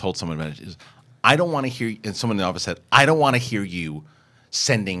him, I told someone about it. I don't want to hear. And someone in the office said, I don't want to hear you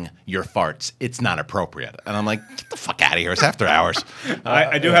sending your farts. It's not appropriate. And I'm like, get the fuck out of here. It's after hours.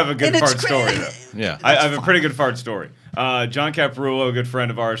 I do have a good fart story. Yeah. I have a pretty good fart story. John Caparulo, a good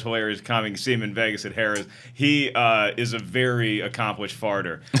friend of ours, hilarious comic, see him in Vegas at Harrah's. He is a very accomplished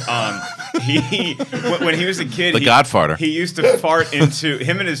farter. When he was a kid, The Godfarter. He used to fart into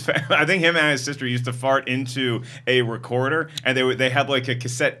I think him and his sister used to fart into a recorder, and they had like a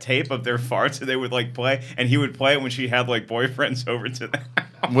cassette tape of their farts that they would like play, and he would play it when she had like boyfriends over to them.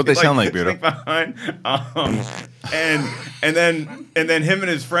 What'd they sound like, Beardo? Behind. And then him and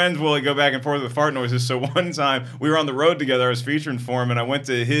his friends will like go back and forth with fart noises. So one time we were on the road together. I was featuring for him, and I went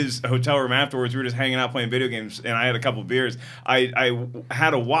to his hotel room afterwards. We were just hanging out playing video games, and I had a couple beers. I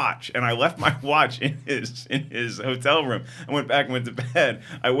had a watch, and I left my watch in his hotel room. I went back and went to bed.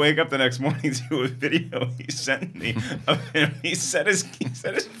 I wake up the next morning to a video he sent me of him. He set his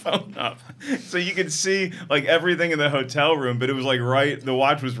phone up so you could see like everything in the hotel room, but it was like the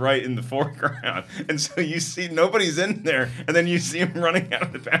watch was right in the foreground, and so you see nobody's in there, and then you see him running out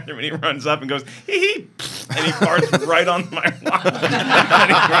of the bathroom, and he runs up and goes hee hee, and he farts right on my watch.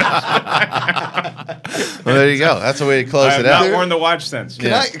 Well, there you go. That's the way to close it out. I've not worn the watch since.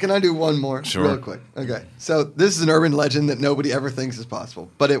 Can I do one more real quick? Okay, so this is an urban legend that nobody ever thinks is possible,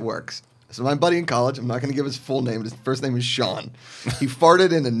 but it works. So my buddy in college, I'm not going to give his full name, but his first name is Sean. He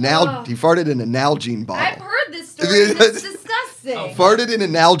farted in a Nalgene bottle. I've heard this story. It's disgusting. Farted in a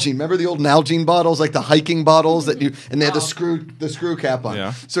Nalgene. Remember the old Nalgene bottles, like the hiking bottles and they had the screw cap on.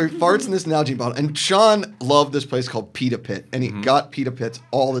 Yeah. So he farts in this Nalgene bottle, and Sean loved this place called Pita Pit, and he got Pita Pits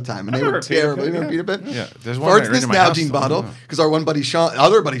all the time, and they were terrible. You remember Pita Pit? Yeah. There's one farts in this Nalgene bottle because our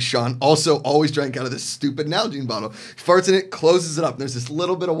other buddy Sean, also always drank out of this stupid Nalgene bottle. Farts in it, closes it up. And there's this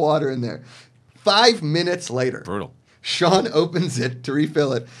little bit of water in there. 5 minutes later, brutal. Sean opens it to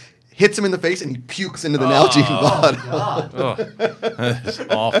refill it, hits him in the face, and he pukes into the Nalgene bottle. That's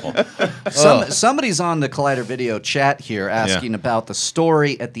awful. Somebody's on the Collider Video chat here asking about the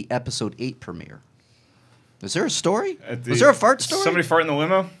story at the episode 8 premiere. Is there a story? Was there a fart story? Somebody fart in the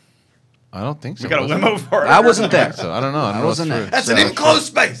limo? I don't think so. We got a limo fart. I wasn't there. So I don't know. I wasn't there. That's an enclosed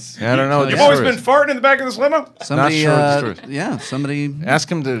space. Yeah, I don't know. You've always been farting in the back of this limo? Somebody, Not sure what the story is. yeah, somebody. Ask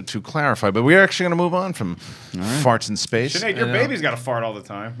him to clarify. But we're actually going to move on from farts in space. Sinead, your baby's got to fart all the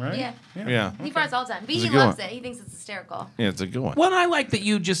time, right? Yeah. He farts all the time. But It's a he good loves one. it. He thinks it's hysterical. Yeah, it's a good one. Well, I like that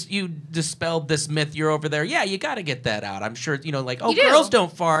you dispelled this myth. You're over there. Yeah, you got to get that out. I'm sure like You do. girls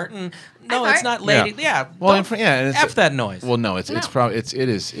don't fart, and no, it's not lady. Yeah. Well, don't F that noise. Well, no, it's probably it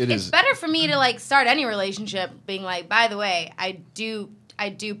is. It's better for me to like start any relationship being like, by the way, I do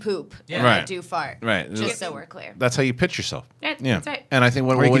poop and I do fart. Right. Just so we're clear. That's how you pitch yourself. Yeah, Yeah. that's right. And I think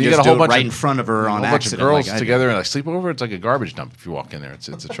when Or you you can get just a whole do it bunch right in front of her on a bunch of accident, girls like I do. together and like sleep over, it's like a garbage dump if you walk in there. It's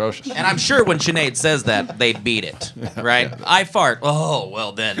atrocious. And I'm sure when Sinead says that, they'd beat it, right? I fart. Oh,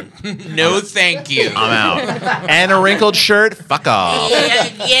 well then, no thank you. I'm out. And a wrinkled shirt. Fuck off.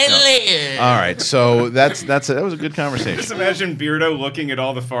 All right, so that was a good conversation. Just imagine Beardo looking at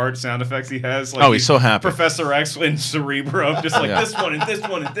all the fart sound effects he has. Like He's so happy. Professor X in Cerebro, just like Yeah. this one and this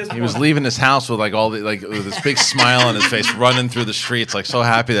one and this one. He was leaving his house with like with this big smile on his face, running through the streets, like so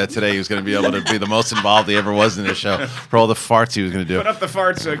happy that today he was going to be able to be the most involved he ever was in the show for all the farts he was going to do. Put up the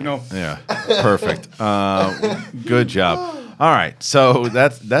fart signal. Yeah, perfect. Good job. All right, so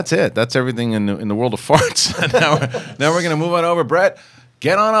that's it. That's everything in the world of farts. now we're going to move on over, Brett.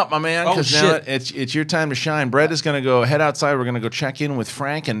 Get on up, my man, because now it's your time to shine. Brett is going to head outside. We're going to go check in with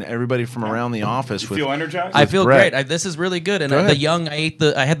Frank and everybody from around the office. You feel energized? I feel Brett. great. This is really good. And Go ahead.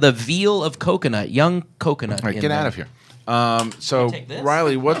 I had the veal of coconut, young coconut. All right, in get there. out of here. So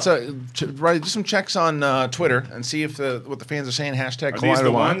Reilly, Reilly, do some checks on Twitter and see if what the fans are saying. Hashtag Are these Collider the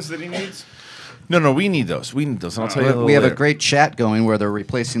Live. ones that he needs? No, we need those. And I'll tell you a little We have a later. great chat going where they're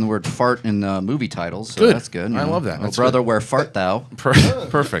replacing the word fart in movie titles. So Good. that's good. I love that. Oh, That's brother, good. where fart thou?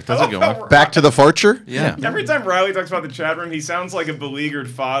 Perfect. That's a good one. Back to the farture? Yeah. Every time Reilly talks about the chat room, he sounds like a beleaguered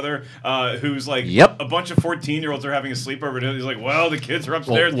father who's like, a bunch of 14-year-olds are having a sleepover. He's like, well, the kids are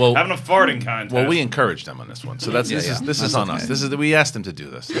upstairs having a farting contest. Well, we encouraged them on this one, so this is on us. We asked them to do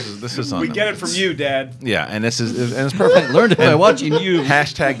this. This is on We them. get it from you, Dad. Yeah, and it's perfect. Learned it by watching you.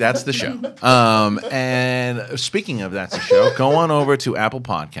 Hashtag that's the show. And speaking of that's the show, go on over to Apple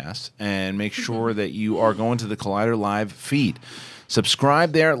Podcasts and make sure that you are going to the Collider Live feed.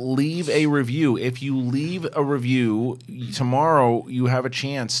 Subscribe there, leave a review. If you leave a review, tomorrow you have a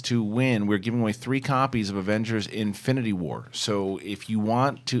chance to win. We're giving away 3 copies of Avengers Infinity War. So if you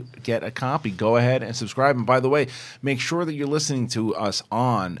want to get a copy, go ahead and subscribe. And by the way, make sure that you're listening to us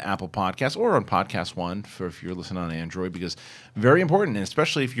on Apple Podcasts or on Podcast One if you're listening on Android, because very important, and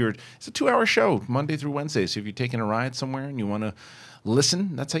especially if it's a 2-hour show, Monday through Wednesday. So if you're taking a ride somewhere and you want to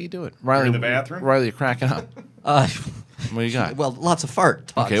listen, that's how you do it. Riley, in the bathroom? Riley, you're cracking up. What do you got? Well, lots of fart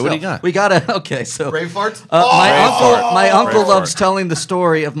talk. Okay, what do you got? We got to. Okay, so Brave farts. my uncle Brave loves fart. telling the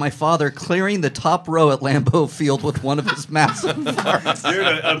story of my father clearing the top row at Lambeau Field with one of his massive farts.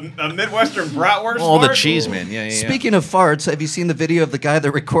 Dude, a Midwestern bratwurst. Oh, the fart? cheese man. Yeah. Speaking of farts, have you seen the video of the guy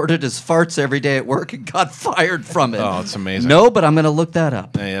that recorded his farts every day at work and got fired from it? Oh, it's amazing. No, but I'm going to look that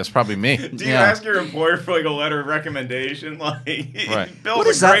up. Yeah, it's probably me. Do you ask your employer for like a letter of recommendation? Like, Right. Bill's What a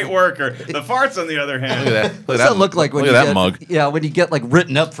is that? great worker. The farts, on the other hand. Look at that. What does that look like when look you at that get, mug. Yeah, when you get like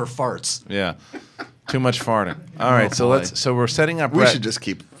written up for farts. Yeah. Too much farting. All right, so we're setting up. We should just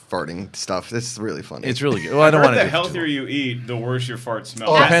keep farting stuff. This is really funny. It's really good. Well, I don't want to. The healthier you eat, the worse your farts smell.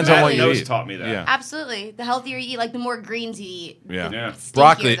 Oh, depends on what you eat. Taught me that. Yeah. Absolutely. The healthier you eat, like the more greens you eat. Yeah.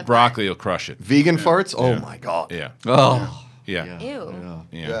 Stinkier Broccoli will crush it. Vegan farts? Oh my god. Yeah. Oh. Yeah. Ew.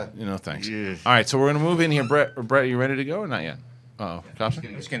 Yeah. You know, thanks. All right, so we're gonna move in here. Brett, are you ready to go or not yet? Oh, Cobbster?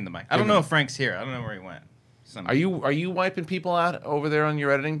 Just getting the mic. I don't know if Frank's here. I don't know where he went. Are you wiping people out over there on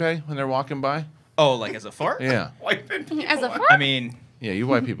your editing bay when they're walking by? Oh, like as a fart? Yeah. As a fart? I mean, Yeah, you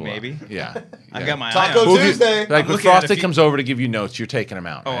wipe people maybe. out. Yeah. I got my eye Taco on it. Tuesday. Like when looking at a Frosty few- comes over to give you notes, you're taking them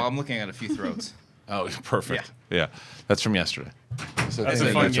out. Oh, right? I'm looking at a few throats. Oh, perfect. Yeah. That's from yesterday. So That's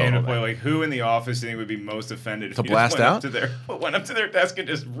a fun game to play. Like, who in the office do you think would be most offended if To you blast just out? went up to their desk and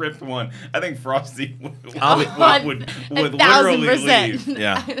just ripped one? I think Frosty would literally 1,000%. leave.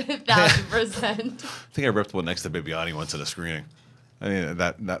 Yeah. 1,000%. I think I ripped one next to Bibiani once at a screening. I mean,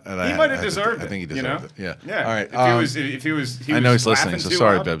 that He might have deserved it. I think he you deserved know? it. Yeah. Yeah. All right. If he was I know he's listening, laughing so too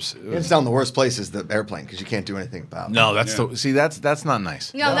sorry, loud. Bibbs. Hands down, the worst place is the airplane because you can't do anything about it. No, that's that's not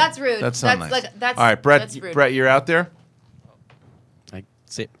nice. No, that's rude. That's not nice. Like, that's, all right, Brett. That's rude. Brett, you're out there. I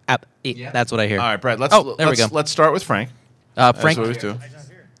see. That's what I hear. All right, Brett. There we go. Let's start with Frank. Frank. That's what we always do.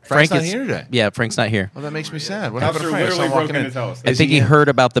 Frank's not here today. Yeah, Frank's not here. Well, that makes me sad. What Cobbster happened to Frank? literally broke in to tell us. I think he heard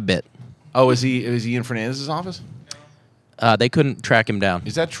about the bit. Oh, is he in Fernandez's office? They couldn't track him down.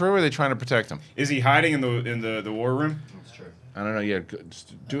 Is that true, or are they trying to protect him? Is he hiding in the war room? That's true. I don't know. Yeah,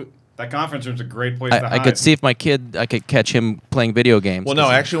 just do it. That conference room's a great place to I hide. could see if I could catch him playing video games. Well, no,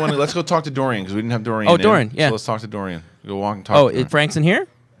 actually, let's go talk to Dorian because we didn't have Dorian. Oh, Dorian, yeah. So let's talk to Dorian. Go walk and talk. Oh, to Dorian. Frank's in here?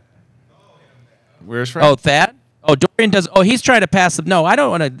 Where's Frank? Oh, Thad? Oh, Dorian does. Oh, he's trying to pass the. No, I don't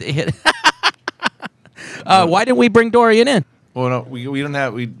want to hit. Why didn't we bring Dorian in? Well, no, we didn't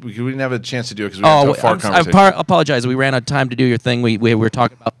have we didn't have a chance to do it because we had a fart I conversation. apologize. We ran out of time to do your thing. We were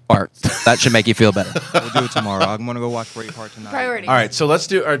talking about farts. That should make you feel better. We'll do it tomorrow. I'm gonna go watch Braveheart tonight. Priorities. All right, so let's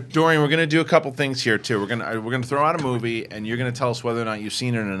do. Dorian, we're going to do a couple things here too. We're gonna throw out a movie, and you're going to tell us whether or not you've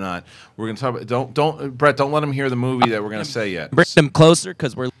seen it or not. We're going to talk. Don't Brett. Don't let him hear the movie that we're going to say yet. Bring them closer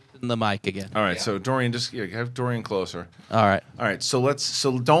because we're losing the mic again. All right, so Dorian, just have Dorian closer. All right. All right,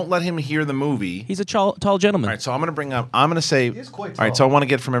 so don't let him hear the movie. He's a tall gentleman. All right, so I'm going to say. is quite All right, tall. so I want to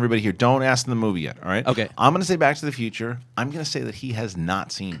get from everybody here. Don't ask him the movie yet. All right. Okay. I'm going to say Back to the Future. I'm going to say that he has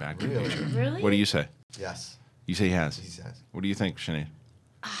not seen Back to the Future. Really? What do you say? Yes. You say he has. He says. What do you think, Sinead?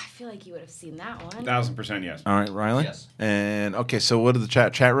 I feel like you would have seen that one. 1,000% yes. All right, Reilly? Yes. And, okay, so what did the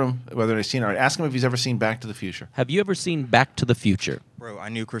chat room, whether they've seen it? All right, ask him if he's ever seen Back to the Future. Have you ever seen Back to the Future? Bro, I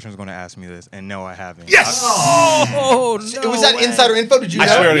knew Kristian was gonna ask me this, and no, I haven't. Yes. Oh, no. Was that insider info? Did you I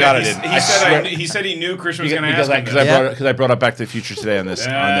know? swear to God I didn't. He said he knew Kristian was going to ask him Because I brought up Back to the Future today on this.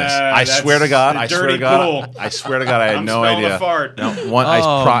 I swear to God. I swear to God. I swear to God. I had no idea.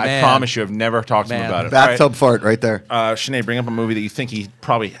 I promise you, I've never talked to him about it. Bathtub fart right there. Sinead, bring up a movie that you think he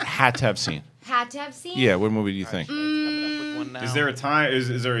probably had to have seen. Had to have seen? Yeah, what movie do you think? Is there a time?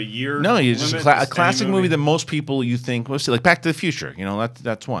 Is there a year? No, it's just limit? a classic movie that most people you think mostly like Back to the Future. You know,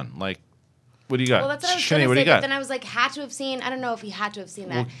 that's one. Like, what do you got? Well, that's what I was Sinead, going what to do say, you but got? then I was like, had to have seen. I don't know if he had to have seen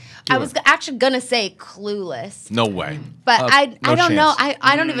that. Well, I was actually going to say Clueless. No way. But I no don't know. chance.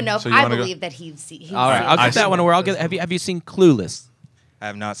 I don't even know if So you I wanna go- believe that he's seen. All right, I'll get that one. Where I'll get. Have you seen Clueless? I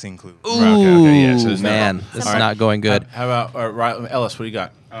have not seen Clue. Ooh, Okay, yeah, so there's no- man, this All is right. not going good. How about Ellis? What do you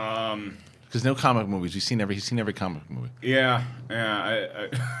got? Because no comic movies. He's seen every comic movie. Yeah.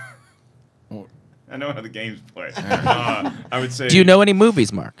 I know how the game's play. I would say. Do you know any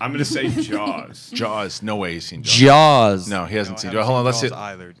movies, Mark? I'm going to say Jaws. Jaws. No way he's seen Jaws. Jaws. No, he hasn't seen I Jaws. Hold on, let's see. Jaws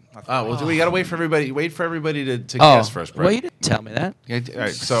either. Oh, well, we got to wait for everybody. Wait for everybody to guess first, Brett. Well, you didn't tell me that. Yeah, all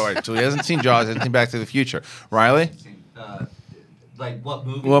right, so he hasn't seen Jaws. Hasn't seen Back to the Future. Riley? Like what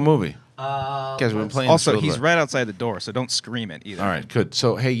movie? What movie? Guys, we've been playing. Also, this he's little right outside the door, so don't scream it either. All right, good.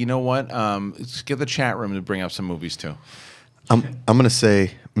 So, hey, you know what? Let's get the chat room to bring up some movies too. I'm gonna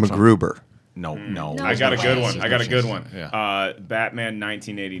say MacGruber. No. I got a good one. There's I no got a good chance. one. Yeah. Batman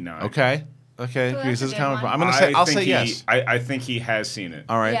 1989. Okay. Well, Because that's this is a comic good book. one. I'm gonna say. I'll think say yes. I think he has seen it.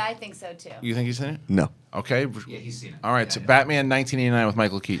 All right. Yeah, I think so too. You think he's seen it? No. Okay. Yeah, he's seen it. All right. So Batman 1989 with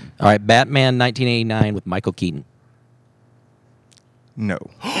Michael Keaton. All right, Batman 1989 with Michael Keaton. No.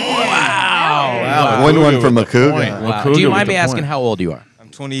 Wow. Win one from Macuga. Wow. Do you mind me asking how old you are? I'm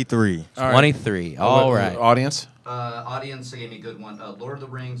 23. 23. All right. Audience? Audience gave me a good one. Lord of the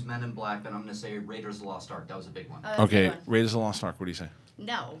Rings, Men in Black, and I'm going to say Raiders of the Lost Ark. That was a big one. Okay, Raiders of the Lost Ark. What do you say?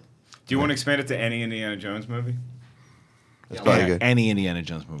 No. Do you want to expand it to any Indiana Jones movie? That's probably good. Any Indiana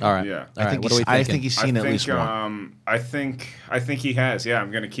Jones movie. All right. Yeah. I think he's seen at least one. I think he has. Yeah,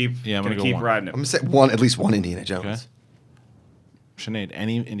 I'm gonna keep. Yeah, I'm gonna go keep one. riding it. I'm gonna say one, at least one Indiana Jones. Okay. Sinead,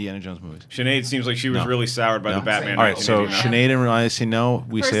 any Indiana Jones movies? Sinead seems like she was really soured by the Batman. All right, so Sinead and Reilly say no.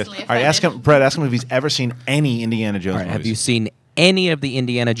 We say. Personally All right, ask him, Brett. Ask him if he's ever seen any Indiana Jones All right. movies. Have you seen any of the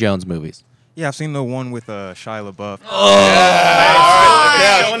Indiana Jones movies? Yeah, I've seen the one with Shia LaBeouf.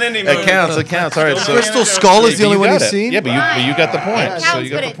 It counts. It counts. All right. So Crystal Skull is the only one he's seen. Yeah, but you got the point. It So counts, you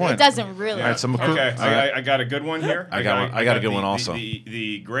got but the point. it doesn't really. All right, so Okay, I got a good one here. I got a good one also.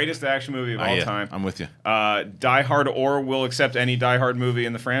 The greatest action movie of all time. I'm with you. Die Hard or will accept any Die Hard movie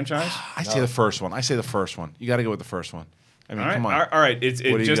in the franchise. I say the first one. You got to go with the first one. I mean, come on. All right. It's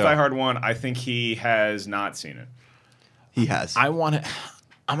What do you just got? Die Hard 1. I think he has not seen it. He has.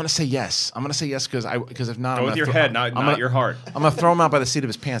 I'm gonna say yes. I'm gonna say yes because if not, Go I'm with gonna your throw- head, I'm not gonna- your heart. I'm gonna throw him out by the seat of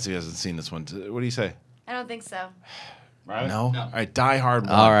his pants if he hasn't seen this one. What do you say? I don't think so. Right? No. All right, Die Hard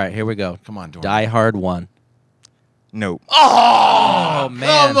 1. All right. Here we go. Come on, Dorian. Die Hard 1. Nope. Oh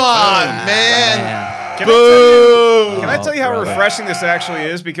man. Come on, man. Can I tell you how refreshing this actually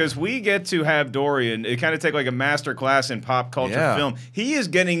is? Because we get to have Dorian kind of take like a master class in pop culture film. He is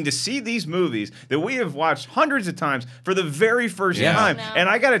getting to see these movies that we have watched hundreds of times for the very first time. No. And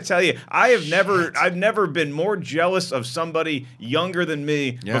I got to tell you, I've never been more jealous of somebody younger than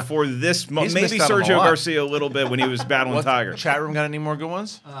me before this moment. He's Maybe missed out on a Sergio lot. Garcia a little bit when he was battling Tiger. Chat room got any more good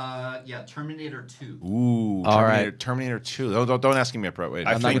ones? Yeah, Terminator 2. Ooh. All right. Terminator 2. Don't ask me yet, Brett. Wait.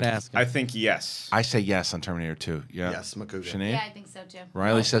 I'm not gonna ask him. I think yes. I say yes on Terminator 2. Yeah. Yes, Macuga. Sinead? Yeah, I think so too.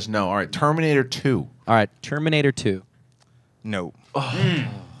 Riley says no. All right, Terminator 2. All right. Terminator 2. Nope.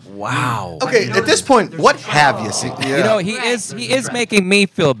 Wow. Okay, at this point, what have you seen? You know, he is making me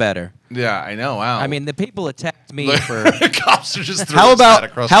feel better. Yeah, I know. Wow. I mean, the people attacked me for. Cobbster just threw How his hat about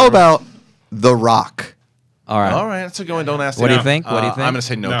across how the room. about The Rock? All right. All right, that's a good one. Don't ask. What do you me. think? What do you think? I'm gonna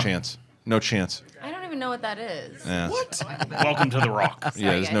say no No. chance. No chance. I don't even know what that is. Yeah. What? Welcome to The Rock.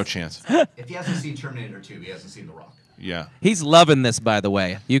 Yeah, there's guys. no chance. If he hasn't seen Terminator 2, he hasn't seen The Rock. Yeah. He's loving this, by the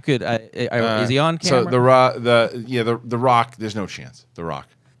way. You could. Is he on camera? So the Rock. There's no chance. The Rock.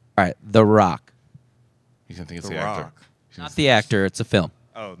 All right. The Rock. He's gonna think it's The the actor. Rock. Not the actor. It's a film.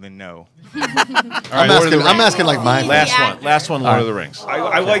 Oh, then no. I'm asking like my Last one. Lord of the Rings.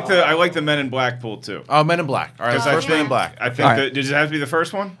 I like the Men in Black pool too. Oh, Men in Black. All right, Because first Men in Black. I think does it have to be the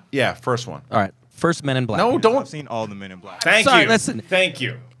first one? Yeah, first one. All right. First Men in Black. No, I've don't. seen all the Men in Black. Thank Sorry, you. listen. Thank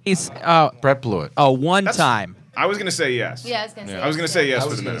you. He's. Brett blew it. One time. I was gonna say yes. Yeah, I was gonna say. I was gonna say yes I for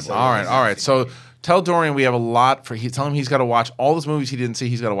was the gonna Men in say Black. All right. So tell Dorian we have a lot for. Tell him he's got to watch all those movies he didn't see.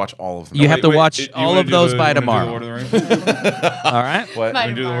 He's got to watch all of them. You have to watch you all wanna of do those the- by you wanna do the tomorrow. Lord of the Rings? All right. What? By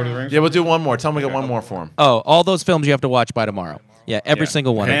Wanna do the Lord of the Rings? Yeah, we'll do one more. Tell him we got one more for him. Oh, all those films you have to watch by tomorrow. Yeah, every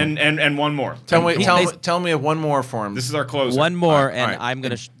single one of them. And one more. Tell me we have one more for him. This is our closer. One more, All right. and I'm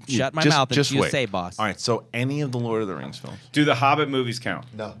going to shut my Just- mouth and just you wait. say, boss. All right. So any of the Lord of the Rings films? Do the Hobbit movies count?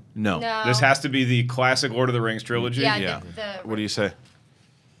 No. No. No. This has to be the classic Lord of the Rings trilogy. Yeah. Yeah. The What do you say?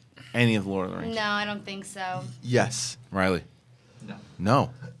 Any of the Lord of the Rings? No, I don't think so. Yes. Riley? No. No.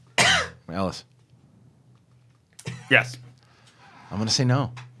 Ellis? Yes. I'm gonna say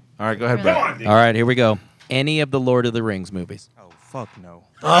no. All right, go ahead, Come Brett. on, dude. All right, here we go. Any of the Lord of the Rings movies. Oh, fuck no.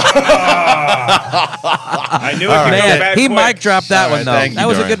 I knew it could go Man, bad he quick. mic dropped that All one, right, though. thank you, That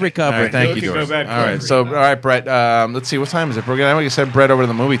was a Dorian. good recovery. All right, thank Knew you, it could go Dorian. bad All right, quick. so all right, Brett. Let's see. What time is it? We're gonna send Brett over to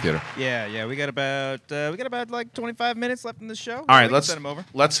the movie theater. Yeah, we got about like 25 minutes left in the show. All right, We can let's send him over.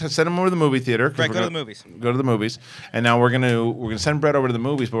 Let's send him over to the movie theater. 'cause Brett, we're go to gonna- the movies. Go to the movies, and now we're gonna send Brett over to the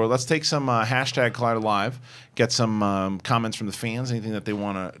movies. But let's take some hashtag Collider Live, get some comments from the fans, anything that they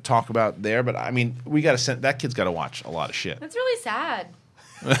want to talk about there. But I mean, we got to send that kid's got to watch a lot of shit. That's really sad.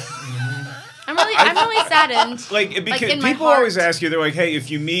 I'm really saddened. Like because in my people always heart. ask you, they're like, "Hey, if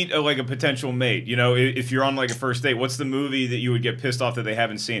you meet a potential mate, if you're on like a first date, what's the movie that you would get pissed off that they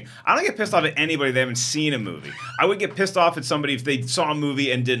haven't seen?" I don't get pissed off at anybody that haven't seen a movie. I would get pissed off at somebody if they saw a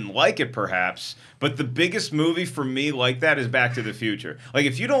movie and didn't like it, perhaps. But the biggest movie for me like that is Back to the Future. Like,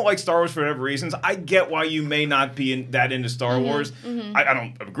 if you don't like Star Wars for whatever reasons, I get why you may not be that into Star Wars. I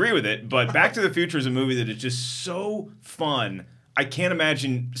don't agree with it, but Back to the Future is a movie that is just so fun. I can't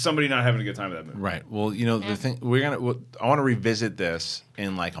imagine somebody not having a good time with that movie. Right. Well, the thing I want to revisit this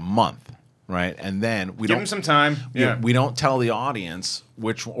in like a month, right? And then we Give don't him some time. Yeah. We don't tell the audience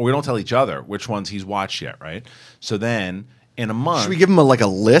we don't tell each other which ones he's watched yet, right? So then in a month. Should we give him a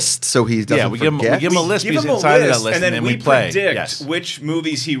list so he doesn't forget? We give him a list. He's inside of that list, and then we play. predict which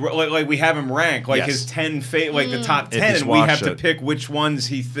movies he like. We have him rank his 10 the top 10, and we have to pick which ones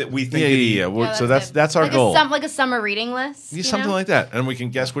we think. Yeah. So that's our like goal. Like a summer reading list. Something like that, and we can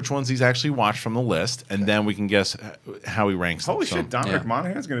guess which ones he's actually watched from the list, and then we can guess how he ranks. Holy them. shit! Dominic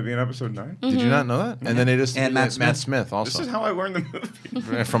Monaghan's going to be in episode 9. Did you not know that? And then it is Matt Smith also. This is how I learned the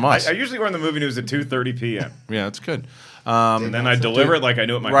movie from us. I usually learn the movie news at 2:30 p.m. Yeah, that's good. And then I deliver it like I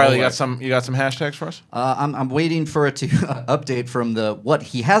knew it my Reilly, whole life. you got some hashtags for us? I'm waiting for it to update from the what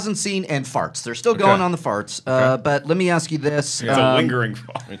he hasn't seen and farts. They're still going on the farts. But let me ask you this. It's a lingering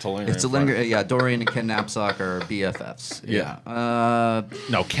fart. It's a lingering. Yeah, Dorian and Ken Knapsack are BFFs. Yeah.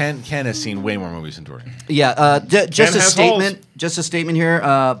 No, Ken has seen way more movies than Dorian. Yeah. Just a statement. Holes. Just a statement here.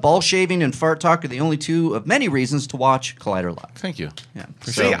 Ball shaving and fart talk are the only two of many reasons to watch Collider Live. Thank you. Yeah.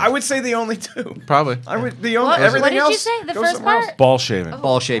 See, I would say the only two. Probably. I would the only everything what did else. you say? The first part? Ball shaving.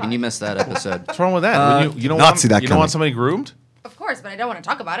 Ball shaving. You missed that episode. What's wrong with that? You don't want somebody groomed? Of course, but I don't want to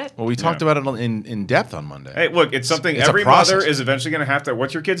talk about it. Well, we talked about it in depth on Monday. Hey, look, it's something every mother is eventually going to have to.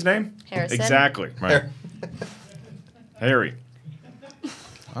 What's your kid's name? Harrison. Exactly. Right. Harry.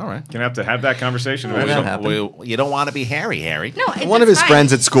 All right. Gonna have to have that conversation. You don't want to be Harry. No, one of his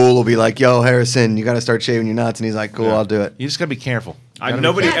friends at school will be like, "Yo, Harrison, you got to start shaving your nuts," and he's like, "Cool, I'll do it." You just gotta be careful.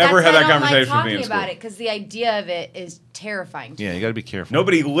 Nobody ever had that conversation with me in talking school. about it because the idea of it is terrifying. Yeah, you got to be careful.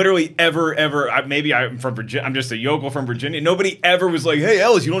 Nobody literally ever. Maybe I'm from Virginia. I'm just a yokel from Virginia. Nobody ever was like, "Hey,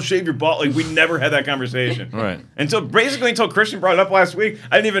 Ellis, you don't shave your ball." Like we never had that conversation. Right. Until Kristian brought it up last week.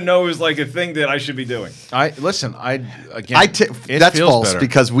 I didn't even know it was like a thing that I should be doing. That's false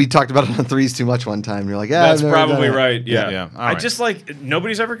because we talked about it on Threes too much one time. You're like, yeah, that's probably right. Yeah. All right. I just like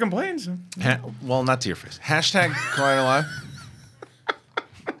nobody's ever complained. So. Well, not to your face. Hashtag Collider Live.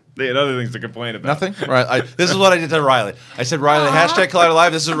 They had other things to complain about. Nothing? Right. This is what I did to Reilly. I said, Reilly, hashtag Collider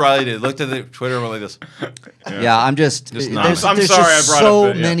Live. This is what Reilly did. Looked at the Twitter and went like this. Yeah, I'm just I'm there's sorry just I brought so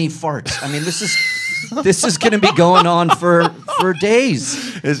up many farts. I mean, this is going to be going on for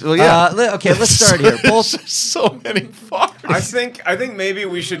days. Okay, let's start here. So many farts. I think maybe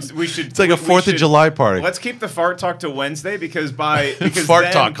we should. It's like a 4th of July party. Let's keep the fart talk to Wednesday because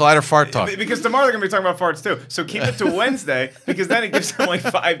Collider fart talk. Because tomorrow they're gonna be talking about farts too. So keep it to Wednesday because then it gives them like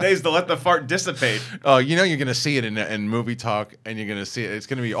 5 days to let the fart dissipate. Oh, you're gonna see it in movie talk, and you're gonna see it. It's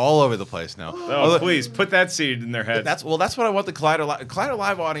gonna be all over the place now. Oh, please put that seed in their head. That's what I want the Collider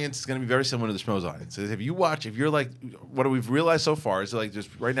Live audience is gonna be very similar to the Schmoes audience. If you're like, what we've realized so far is like just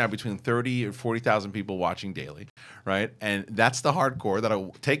right now between 30 and 40,000 people watching daily, right? And that's the hardcore that I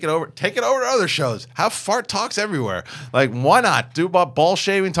take it over to other shows. Have fart talks everywhere. Like, why not do about ball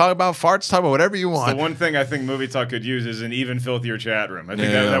shaving, talk about farts, talk about whatever you want. The one thing I think Movie Talk could use is an even filthier chat room. I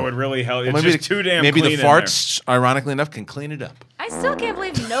think that would really help. It's just too damn maybe clean the farts, ironically enough, can clean it up. I still can't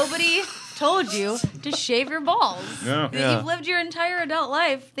believe nobody told you to shave your balls. No. That you've lived your entire adult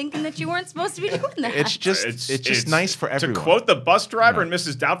life thinking that you weren't supposed to be doing that. It's just nice for everyone. To quote the bus driver and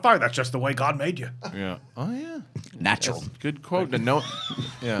Mrs. Doubtfire, that's just the way God made you. Yeah. Oh yeah. Natural. That's good quote. No.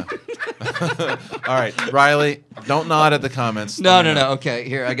 Yeah. All right, Reilly, don't nod at the comments. No. Okay,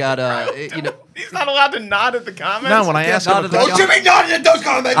 here I got He's not allowed to nod at the comments. No, when I ask him, don't you be nodding at those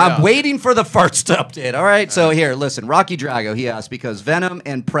comments. I'm waiting for the farts to update. All right, so here, listen. Rocky Drago, he asked because Venom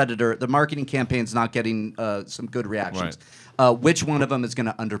and Predator, the marketing campaign's not getting some good reactions. Right. Which one of them is going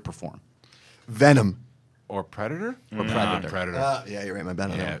to underperform? Venom or Predator? Or Predator? Predator. Yeah, you're right. My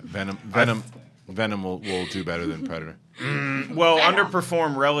bad. Yeah, Venom will do better than Predator.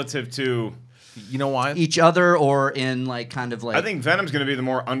 Underperform relative to. You know why? Each other or in kind of like. I think Venom's going to be the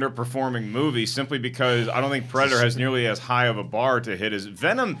more underperforming movie simply because I don't think Predator has nearly as high of a bar to hit as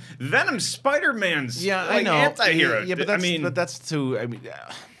Venom. Venom's Spider-Man's I know. Anti-hero. Yeah, but that's too.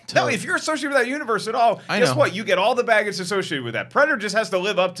 No, if you're associated with that universe at all, guess what? You get all the baggage associated with that. Predator just has to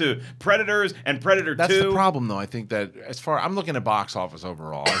live up to Predators and Predator 2. That's the problem, though. I think that I'm looking at box office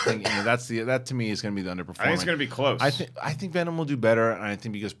overall. I think that to me is going to be the underperforming. I think it's going to be close. I think Venom will do better, and I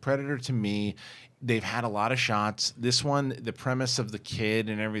think because Predator, to me, they've had a lot of shots. This one, the premise of the kid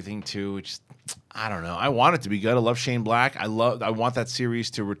and everything too, which I don't know. I want it to be good. I love Shane Black. I want that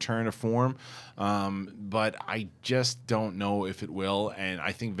series to return to form. But I just don't know if it will, and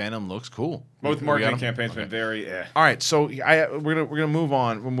I think Venom looks cool. Both marketing campaigns been very. All right, so we're gonna move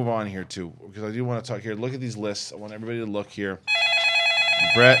on. We'll move on here too because I do want to talk here. Look at these lists. I want everybody to look here.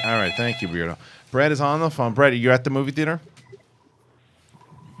 Brett, all right, thank you, Beardo. Brett is on the phone. Brett, are you at the movie theater?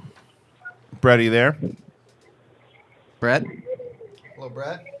 Brett, are you there? Brett. Hello,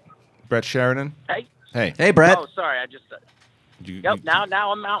 Brett. Brett Sheridan. Hey. Hey. Hey, Brett. Oh, sorry, I just. Yep. Now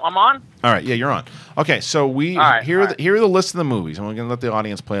I'm out. I'm on. All right, yeah, you're on. Okay, so here are the list of the movies, and we're going to let the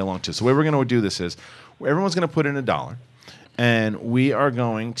audience play along too. So the way we're going to do this is, everyone's going to put in $1, and we are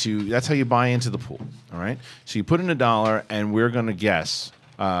going to. That's how you buy into the pool. All right. So you put in $1, and we're going to guess.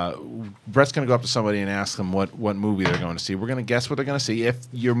 Brett's going to go up to somebody and ask them what movie they're going to see. We're going to guess what they're going to see. If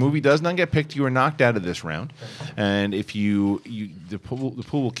your movie does not get picked, you are knocked out of this round. And if the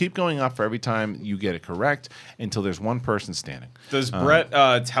pool will keep going up for every time you get it correct until there's one person standing. Does Brett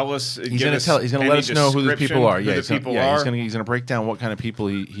tell us? He's going to let us know who the people are. He's going to break down what kind of people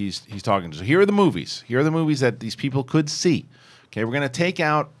he's talking to. So here are the movies. Here are the movies that these people could see. Okay, we're going to take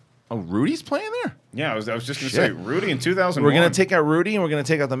out. Oh, Rudy's playing there? Yeah, I was just going to say, Rudy in 2001. We're going to take out Rudy, and we're going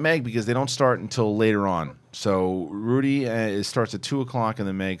to take out the Meg because they don't start until later on. So Rudy starts at 2 o'clock, and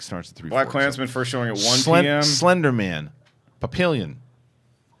the Meg starts at 3. Black Klansman first showing at 1 p.m. Slender Man, Papillion,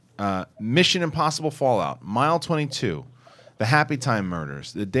 Mission Impossible Fallout, Mile 22, The Happy Time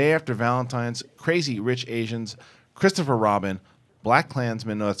Murders, The Day After Valentine's, Crazy Rich Asians, Christopher Robin, Black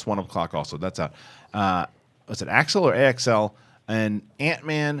Klansman. No, that's 1 o'clock also. That's out. Was it Axel or AXL? And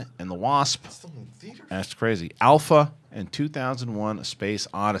Ant-Man and the Wasp. That's crazy. Alpha and 2001: A Space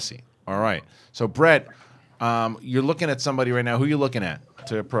Odyssey. All right. So, Brett, you're looking at somebody right now. Who are you looking at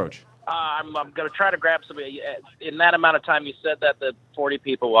to approach? I'm going to try to grab somebody. In that amount of time you said that, the 40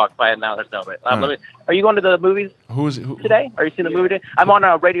 people walked by, and now there's nobody. Are you going to the movies today? Are you seeing the movie today? I'm on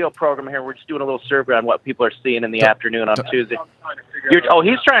a radio program here. We're just doing a little survey on what people are seeing in the afternoon on Tuesday.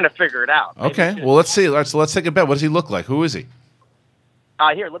 He's trying to figure it out. Okay. Well, let's see. Let's take a bet. What does he look like? Who is he?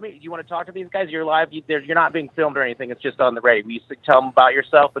 Here, you want to talk to these guys? You're live. You're not being filmed or anything. It's just on the radio. Will you tell them about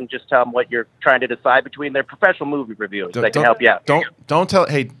yourself and just tell them what you're trying to decide between their professional movie reviewers? They can help you out. Don't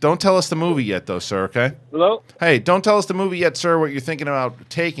tell us the movie yet, though, sir. Okay. Hello. Hey, don't tell us the movie yet, sir. What you're thinking about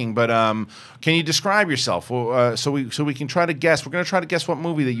taking, but can you describe yourself? So we can try to guess. We're going to try to guess what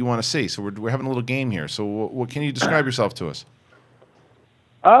movie that you want to see. So we're having a little game here. So what can you describe yourself to us?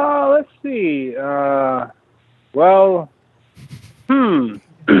 Let's see. I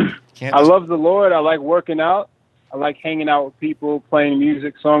love the Lord. I like working out. I like hanging out with people, playing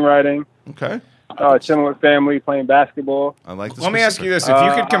music, songwriting. Okay. Chilling with family, playing basketball. I like this. Let me ask you this. If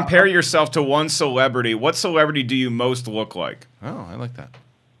you could compare yourself to one celebrity, what celebrity do you most look like? Oh, I like that.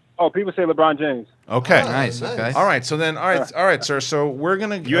 Oh, people say LeBron James. Okay. Nice. Okay. All right. So then, all right, sir. So we're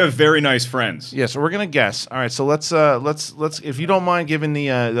gonna. You have very nice friends. Yeah. So we're gonna guess. All right. So let's if you don't mind giving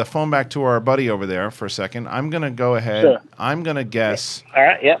the phone back to our buddy over there for a second. I'm gonna go ahead. Sure. I'm gonna guess. All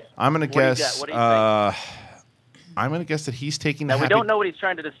right. Yep. I'm gonna guess. What do you think? I'm gonna guess that he's taking Now, we don't know what he's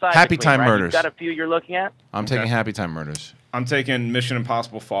trying to decide. Happy between, Time right? Murders. You've got a few you're looking at? I'm taking Happy Time Murders. I'm taking Mission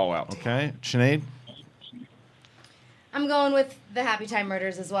Impossible Fallout. Okay. Sinead? I'm going with the Happy Time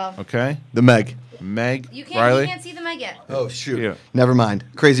Murders as well. Okay. The Meg. You Riley? can't see the Meg yet. Oh, shoot. Yeah. Never mind.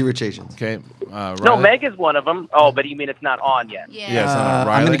 Crazy Rich Asians. Okay. No, Riley? Meg is one of them. Oh, but you mean it's not on yet? Yeah. Yeah, it's not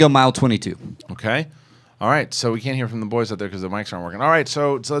on. I'm going to go Mile 22. Okay. All right. So we can't hear from the boys out there because the mics aren't working. All right.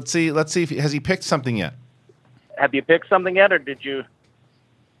 So let's see. If has he picked something yet? Have you picked something yet, or did you?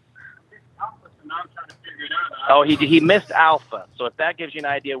 Oh, he missed Alpha. So if that gives you an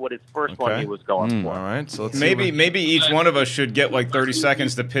idea what his first one he was going for. All right. So let's maybe each one of us should get like 30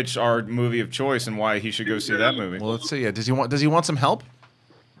 seconds to pitch our movie of choice and why he should go see that movie. Well, let's see. Yeah. Does he want some help?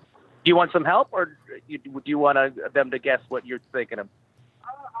 Do you want some help, or do you want them to guess what you're thinking of? I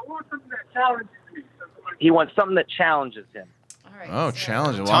want something that challenges me. He wants something that challenges him. All right. Oh,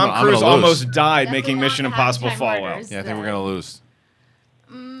 challenging. Well, Tom I'm Cruise gonna lose. almost died Definitely making not Mission the Impossible Happy Time Fallout. Murders. Yeah, I think we're gonna lose.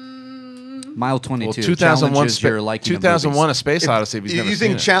 Mile 22. 2001, Liking 2001: A Space Odyssey. If he's never You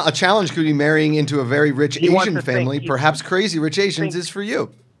seen think it. a challenge could be marrying into a very rich He wants Asian to think family? he- Perhaps Crazy Rich Asians is for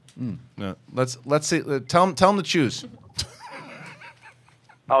you. No, let's see. Tell him to choose.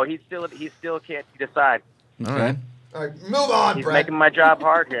 Oh, he still can't decide. All right. All right, move on, He's Brett. making my job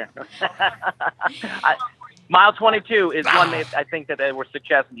hard here. Mile 22 is one that I think that they were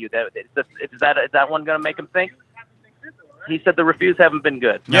suggesting to you. Is that one going to make him think? He said the reviews haven't been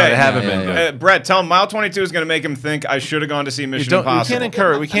good. Yeah, they haven't been good. Brett, tell him Mile 22 is going to make him think I should have gone to see Mission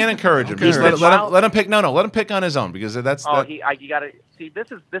Impossible. We can't encourage him. Just let him pick. No, let him pick on his own because that's. Oh, you got to see. This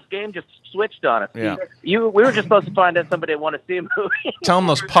game just switched on us. Yeah. We were just supposed to find out somebody that want to see a movie. Tell him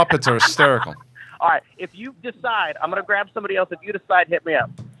those puppets are hysterical. All right, if you decide, I'm going to grab somebody else. If you decide, hit me up.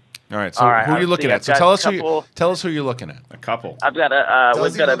 All right. So who are you looking at? So tell us who you're looking at. A couple. I've got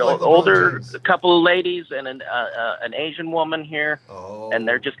we've got an older couple of ladies and an Asian woman here, and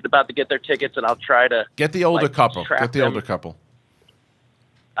they're just about to get their tickets, and I'll try to get the older couple. track Get the them. older couple.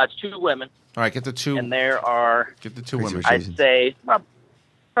 It's two women. All right, get the two. And there are. Get the two women. I'd say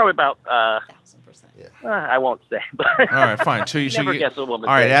Probably about. I won't say. But All right, fine. So you never should guess a woman's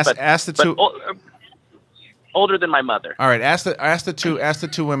All right, age, ask the two. Older than my mother. All right, ask the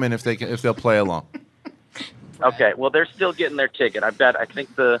two women if they'll play along. Okay, well they're still getting their ticket. I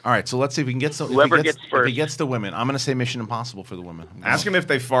think the. All right, so let's see if we can get some. Whoever gets first. If he gets the women, I'm going to say Mission Impossible for the women. Ask him if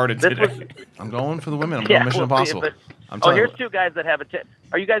they farted today. I'm going for the women. I'm going Mission Impossible. Here's two guys that have a.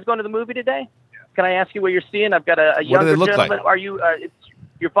 Are you guys going to the movie today? Can I ask you what you're seeing? I've got a younger What do they look gentleman. like? Are you? It's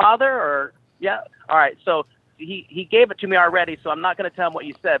your father or yeah? All right, so. He gave it to me already, so I'm not going to tell him what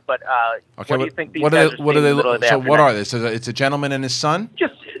you said. But Okay, what do you think these what guys do they, are what do seeing they in the middle look? of the So what afternoon? are they? So it's a gentleman and his son.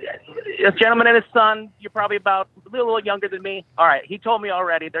 Just a gentleman and his son. You're probably about a little younger than me. All right, he told me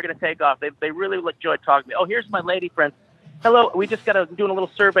already they're going to take off. They really enjoyed talking to me. Oh, here's my lady friend. Hello, we just got to doing a little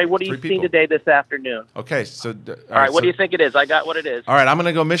survey. What are you seeing today this afternoon? Okay, so All right, what do you think it is? I got what it is. All right, I'm going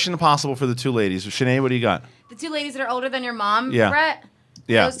to go Mission Impossible for the two ladies. Sinead, what do you got? The two ladies that are older than your mom, Yeah. Brett?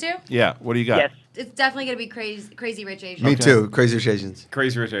 Yeah. Those two? Yeah. What do you got? Yes. It's definitely going to be Crazy Rich Asians. Me too. Crazy Rich Asians.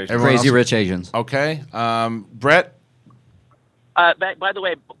 Crazy Rich Asians. Everyone Crazy else? Rich Asians. Okay. Brett. By the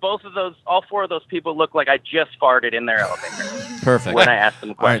way, all four of those people look like I just farted in their elevator. Perfect. When I asked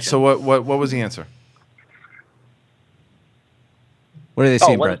them All right. questions. So what was the answer? What do they Oh,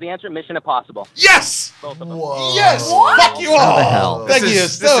 see, what Brett? was the answer? Mission Impossible. Yes. Both of them. Yes. What? Fuck you all. How the hell? Thank you.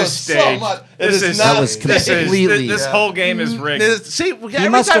 This is so staged. much. This is That was completely. This whole game is rigged. See, He every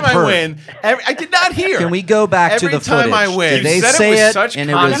must time have I heard. win, I did not hear. Can we go back to Every the time footage? I win. Did they You said it say with it? such And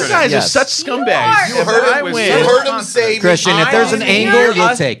it confidence. was You guys yes. are such scumbags. You heard him. You heard him say. Christian, if there's an angle,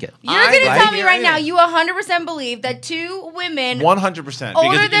 you'll take it. You're going to I- tell me I- right now you 100% believe that two women 100%. older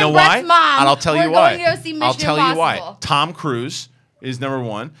Because than you know Brett's why? mom And I'll tell you were why. going to go see Mission I'll tell you why. Impossible. Tom Cruise is number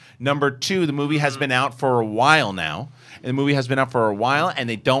one. Number two, the movie has been out for a while now. And the movie has been out for a while, and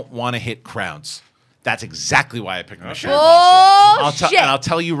they don't want to hit crowds. That's exactly why I picked Mission Impossible. Bullshit. I'll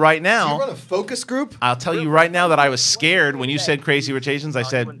tell you right You now. run a focus group? I'll tell you right now that I was scared when you said Crazy Rich Asians. I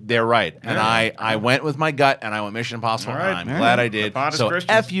said they're right, and I went with my gut, and I went Mission Impossible. All right. And I'm glad I did. The pot is So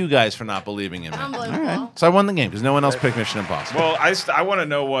Christian's. f you guys for not believing in me. Unbelievable. So I won the game because no one else picked Mission Impossible. Well, I want to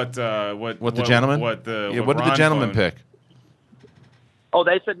know what the gentleman? what What did the Ron gentleman voted. pick? Oh,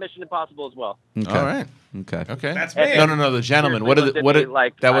 they said Mission Impossible as well. Okay. All right. Okay. Okay. That's me. No. The gentleman. What did Looked at me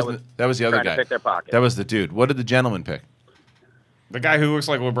like that I was was that was the other trying to guy. pick their pocket. That was the dude. What did the gentleman pick? The guy who looks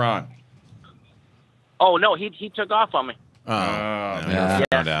like LeBron. Oh no, he took off on me. Oh, yeah.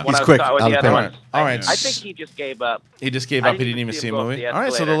 no doubt. When He's I was quick. talking with the Out of other picture. ones. All right. I think he just gave up. He just gave I up. He didn't didn't even see see a him go up movie. the All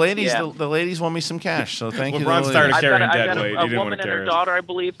right. So the escalator. ladies, Yeah. the ladies won me some cash. So thank you. to the LeBron's ladies. tired of I've carrying got dead a weight. He didn't woman want to and her carry it. daughter, I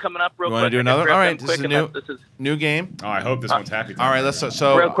believe, coming up real You quick. want to do I can another? grab All them right. This is a quick new enough. This is new game. Oh, I hope this one's happy. All right.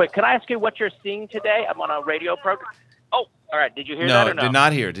 So real quick. Can I ask you what you're seeing today? I'm on a radio program. Oh, all right. Did you hear that No, or no? did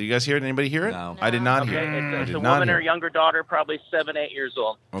not hear it. Did you guys hear it? Anybody hear it? No. I did not Okay, hear it. I it's did a not woman and hear her it. younger daughter, probably 7, 8 years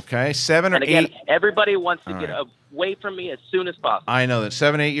old. Okay, 7 or And again, 8. everybody wants to All get right. away from me as soon as possible. I know that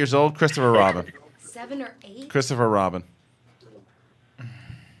 7, 8 years old. Christopher Robin. 7 or 8? Christopher Robin.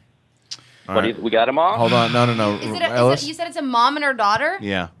 All What right. we got them all? Hold on. No. Ellis. You said it's a mom and her daughter?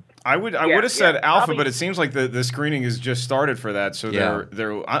 Yeah. I would Yeah, have said yeah, Alpha, probably- but it seems like the screening has just started for that. So Yeah.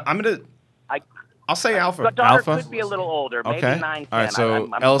 I'm gonna. I'll say Alpha. The daughter Alpha? could be a little older, maybe Okay. 9, 10. All right. So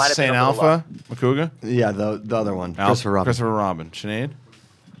I Ellis might is have saying been a little Alpha. Macuga. Yeah, the other one. Christopher Robin. Christopher Robin. Sinead.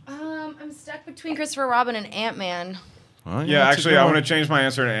 I'm stuck between Christopher Robin and Ant-Man. Oh, Yeah, that's a actually, good I one. want to change my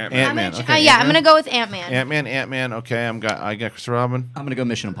answer to Ant-Man. Ant-Man. Okay, yeah, I'm Ant-Man. going to go with Ant-Man. Ant-Man. Okay, I got Christopher Robin. I'm gonna go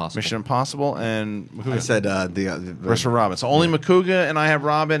Mission Impossible. Mission Impossible and Macuga. I said the Christopher Robin. So only Macuga and I have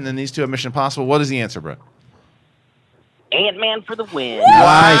Robin, and these two have Mission Impossible. What is the answer, Brett? Ant-Man for the win.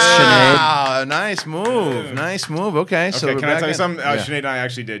 Nice, Sinead. Wow, nice move. Nice move. Okay, so Okay, we're can I back tell you in. something? Yeah. Sinead and I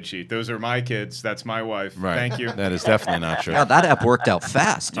actually did cheat. Those are my kids. That's my wife. Right. Thank you. That is definitely not true. God, that app worked out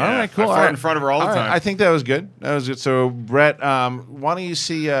fast. All right, cool. I All fart right. in front of her all the time. I think that was good. That was good. So, Brett, why don't you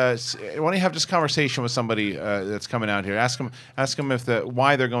see? Why don't you have this conversation with somebody that's coming out here? Ask them if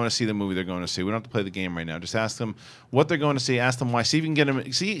why they're going to see the movie they're going to see. We don't have to play the game right now. Just ask them what they're going to see. Ask them why. See if you can get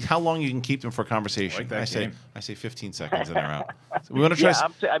them. See how long you can keep them for a conversation. Like that game. I say 15 seconds and they're out. So we want to try.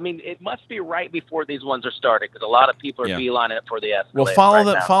 I mean, it must be right before these ones are started because a lot of people are Yeah. beelining it for the escalator. Well, follow right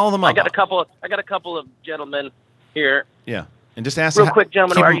them. now. Follow them up. I got a couple of gentlemen here. Yeah, and just ask. Real them quick,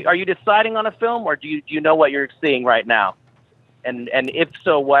 gentlemen, keep are you deciding on a film or do you know what you're seeing right now? And if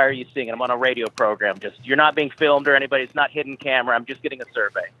so, why are you seeing it? I'm on a radio program. You're not being filmed or anybody. It's not hidden camera. I'm just getting a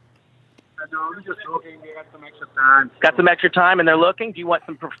survey. No, I'm just looking. They got some extra time. Got some extra time and they're looking. Do you want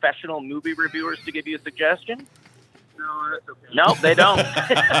some professional movie reviewers to give you a suggestion? No, they don't. All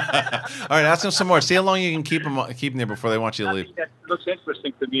right, ask him some more. See how long you can keep them there before they want you to leave. That looks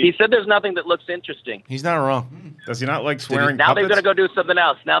interesting to me. He said there's nothing that looks interesting. He's not wrong. Does he not like swearing Now puppets? they're going to go do something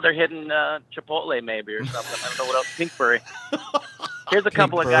else. Now they're hitting Chipotle maybe or something. I don't know what else. Pinkberry. Here's a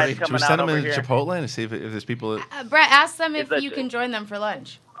couple of guys Should we coming send out them over in here. Chipotle and see if there's people that... Brett, ask them if you can join them for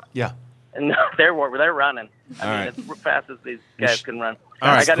lunch. Yeah. And they're running. All right. As fast as these guys can run. All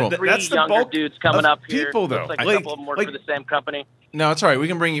right, I got cool. 3 That's the younger bulk dudes coming of up here. people, though. Looks like a Like- couple of them work for the same company. No, it's all right. We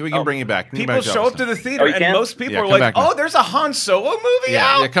can bring you back. People show up to the theater, you and can? most people Yeah, are come like, back now. "Oh, there's a Han Solo movie Yeah,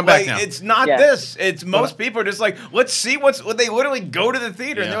 out." yeah, come back Like, now. It's not Yeah. this. It's most people are just like, "Let's see what they literally go to the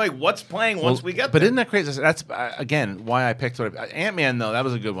theater, and Yeah. they're like, "What's playing once we get But there?" isn't that crazy? That's again why I picked Ant-Man. Though that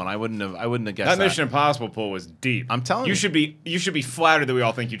was a good one. I wouldn't have guessed That that. Mission Impossible pull was deep. I'm telling you. You should be flattered that we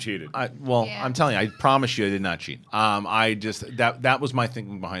all think you cheated. I'm telling you, I promise you, I did not cheat. I just that was my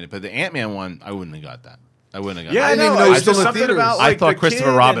thinking behind it. But the Ant-Man one, I wouldn't have got that. I wouldn't have got Yeah, that. I didn't even know it was still in theaters. I thought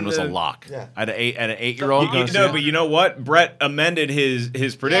Christopher Robin was a and lock. Yeah. At an 8-year-old. But you know what? Brett amended his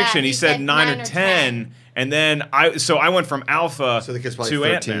prediction. he he said said 9 or 10. And then I went from Alpha So the kid's probably to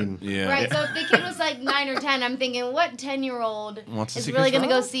 13. Ant-Man. Yeah. Right, so if the kid was like 9 or 10, I'm thinking, what 10-year-old Wants to is see really going to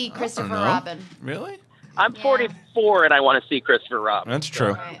Christopher go see Christopher know. Robin? Really? I'm 44 and I want to see Christopher Robin. That's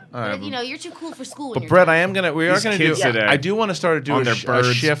true. Right. All right. But, you know, you're too cool for school. But Brett, we are These gonna do. kids today I do want to start to do on a, their a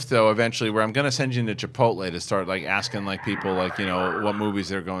birds. shift though eventually, where I'm gonna send you into Chipotle to start like asking like people like what movies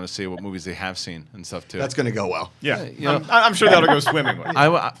they're going to see, what movies they have seen and stuff too. That's going to go well. Yeah, you know, I'm sure that'll go swimmingly.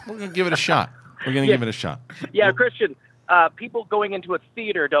 we're gonna give it a shot. We're gonna give it a shot. Yeah, Christian, people going into a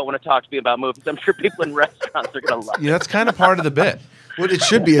theater don't want to talk to me about movies. I'm sure people in restaurants are going to love it. Yeah, that's kind of part of the bit. What it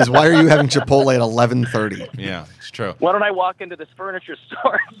should be is, why are you having Chipotle at 11:30? Yeah, it's true. Why don't I walk into this furniture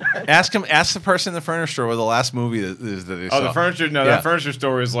store? Ask the person in the furniture store what the last movie that they saw. Oh, the furniture? No, Yeah. that furniture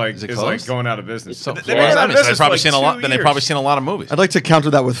store is like closed? going out of business. So, They've been out of they've business probably for seen like a lot. 2 Then they've years. probably seen a lot of movies. I'd like to counter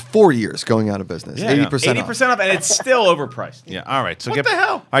that with 4 years going out of business. Yeah, 80% off. 80% off, and it's still overpriced. Yeah. All right. So What the hell?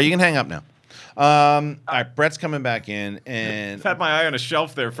 All right, you can hang up now. All right, Brett's coming back in, and I've had my eye on a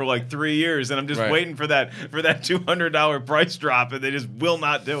shelf there for like 3 years, and I'm just Right. waiting for that $200 price drop, and they just will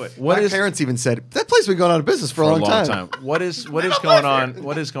not do it. My parents even said that place has been going out of business for a long time. What is going on?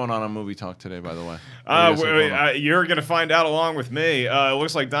 What is going on Movie Talk today? By the way, You're going to find out along with me. It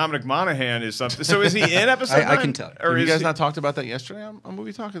looks like Dominic Monaghan is something. So is he in episode 9? I can tell. Have you is guys he- not talked about that yesterday on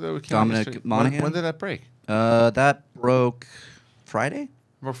Movie Talk? Dominic Monaghan? When did that break? That broke Friday?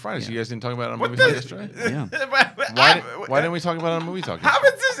 Well, Friday. So you guys didn't talk about it on What Movie Talk the- yesterday? Yeah. Why didn't we talk about it on Movie Talk? How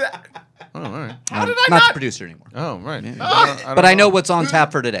is this? Oh, all right. How did I Not not? the producer anymore. Oh, right. But I know what's on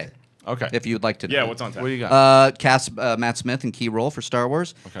tap for today. Okay. If you'd like to know. Yeah, what's on tap? What do you got? Cast Matt Smith in key role for Star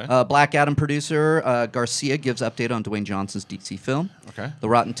Wars. Okay. Black Adam producer Garcia gives update on Dwayne Johnson's DC film. Okay. The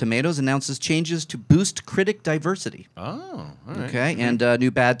Rotten Tomatoes announces changes to boost critic diversity. Oh, all right. Okay. And new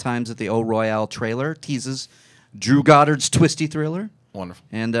Bad Times at the O Royale trailer teases Drew Goddard's twisty thriller. Wonderful.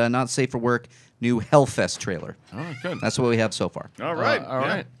 And Not Safe for Work, new Hellfest trailer. All right, good. That's what we have so far. All right, all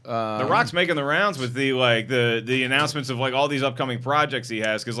right. The Rock's making the rounds with the announcements of like all these upcoming projects he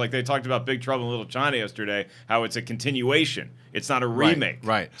has, because like they talked about Big Trouble in Little China yesterday, how it's a continuation. It's not a remake.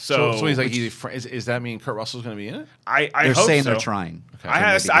 Right. So he's like, is that mean Kurt Russell's going to be in it? I They're hope saying so. they're trying. Okay.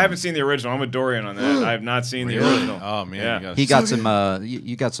 I haven't seen the original. I'm with Dorian on that. I have not seen the original. Oh man, Yeah. you gotta He see got it. some.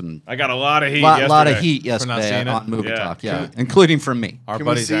 You got some. I got a lot of heat. Lot of yesterday. heat For not yesterday seeing it? on Movie Yeah. Talk. Yeah, including from me. Our Can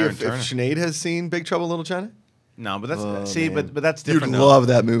we buddies see Aaron if Turner. Sinead has seen Big Trouble in Little China? No, but that's man. but that's You'd different. though. love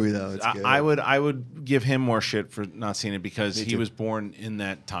that movie though. It's good. I would give him more shit for not seeing it because Me he too. was born in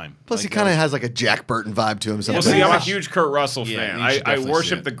that time. Plus, Like, he kind of that has like a Jack Burton vibe to him. Well, Sometimes. see, I'm a huge Kurt Russell Yeah, fan. you should I definitely see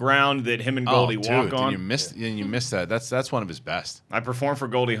worship it. the ground that him and was- Goldie dude, walk then on. you missed that. That's one of his best. I performed for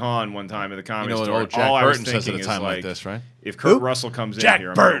Goldie Hawn one time at the Comedy You know what Store. old Jack All I was Burton says at thinking a time is like this, right? If Kurt Who? Russell comes Jack in here,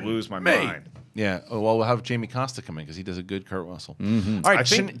 I'm Burton, going to lose my me. mind. Yeah. Oh, well, we'll have Jamie Costa come in because he does a good Kurt Russell. Mm-hmm. All right. I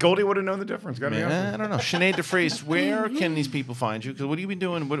think Goldie would have known the difference. Gotta be honest. I don't know. Sinead DeVries, where can these people find you? Because what have you been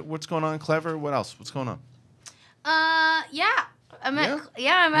doing? What's going on? Clever? What else? What's going on? Yeah. I'm at All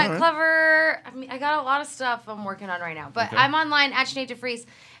right. Clever. I mean, I got a lot of stuff I'm working on right now, but Okay. I'm online at Sinead DeVries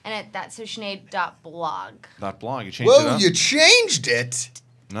and at that's so Sinead.blog. .blog. You changed it Whoa, up? you changed it.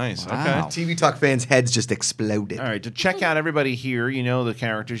 Nice. Wow. Okay. TV Talk fans' heads just exploded. All right, to check out everybody here, you know the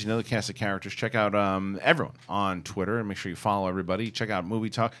characters, you know the cast of characters. Check out everyone on Twitter and make sure you follow everybody. Check out Movie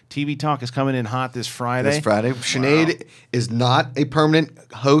Talk. TV Talk is coming in hot this Friday. This Friday, Sinead is not a permanent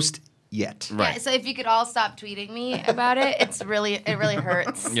host yet. Yeah, so if you could all stop tweeting me about it, it really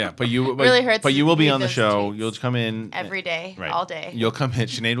hurts. Yeah, but you really hurts. But you will be read on the those show. tweets. You'll come in Every day, right. all day. You'll come in.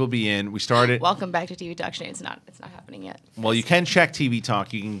 Sinead will be in. We started. Welcome back to TV Talk, Sinead. It's not happening yet. Well, you can check TV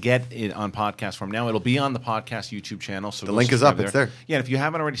Talk. You can get it on podcast form now. It'll be on the podcast YouTube channel. So the link is up. There. It's there. Yeah, and if you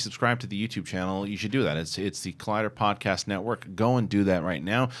haven't already subscribed to the YouTube channel, you should do that. It's the Collider Podcast Network. Go and do that right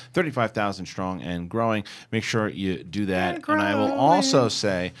now. 35,000 strong and growing. Make sure you do that. And I will also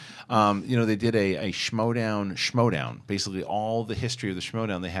say, they did a Schmodown. Basically, all the history of the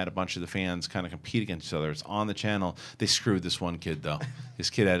Schmodown. They had a bunch of the fans kind of compete against each other. It's on the channel. They screwed this one kid though. This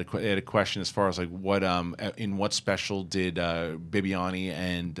kid had a question as far as like what in what special did Bibiani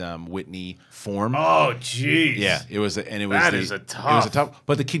and Whitney form? Oh, jeez. Yeah, it was a tough.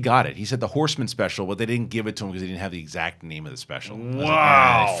 But the kid got it. He said the Horseman special, but they didn't give it to him because they didn't have the exact name of the special.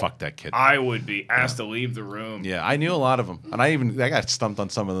 Wow. Fuck that kid. I would be asked to leave the room. Yeah, I knew a lot of them, and I got stumped on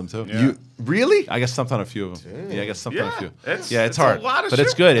some of them too. Yeah. You really? I got stumped on a few of them. Yeah, I got stumped on a few. It's hard, a lot of but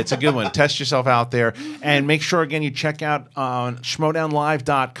it's good. It's a good one. Test yourself out there, and make sure again you check out on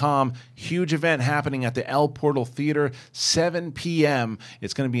schmodownlive.com. Huge event happening at the El Portal Theater, 7 p.m.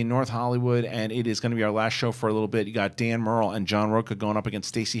 It's going to be in North Hollywood, and it is going to be our last show for a little bit. You got Dan Merle and John Roca going up against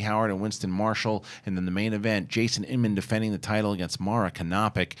Stacey Howard and Winston Marshall, and then the main event, Jason Inman defending the title against Mara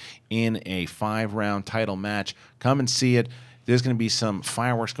Kanopik in a 5-round title match. Come and see it. There's going to be some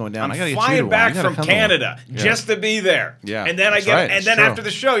fireworks going down. I'm flying back from Canada just to be there. Yeah, and then after the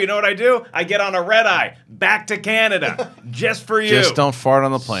show, you know what I do? I get on a red eye back to Canada just for you. Just don't fart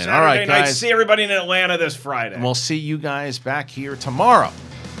on the plane. Saturday All right, guys. night, see everybody in Atlanta this Friday. And we'll see you guys back here tomorrow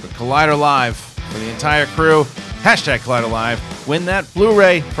for Collider Live for the entire crew. #Collider Live. Win that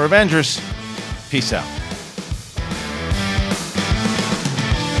Blu-ray for Avengers. Peace out.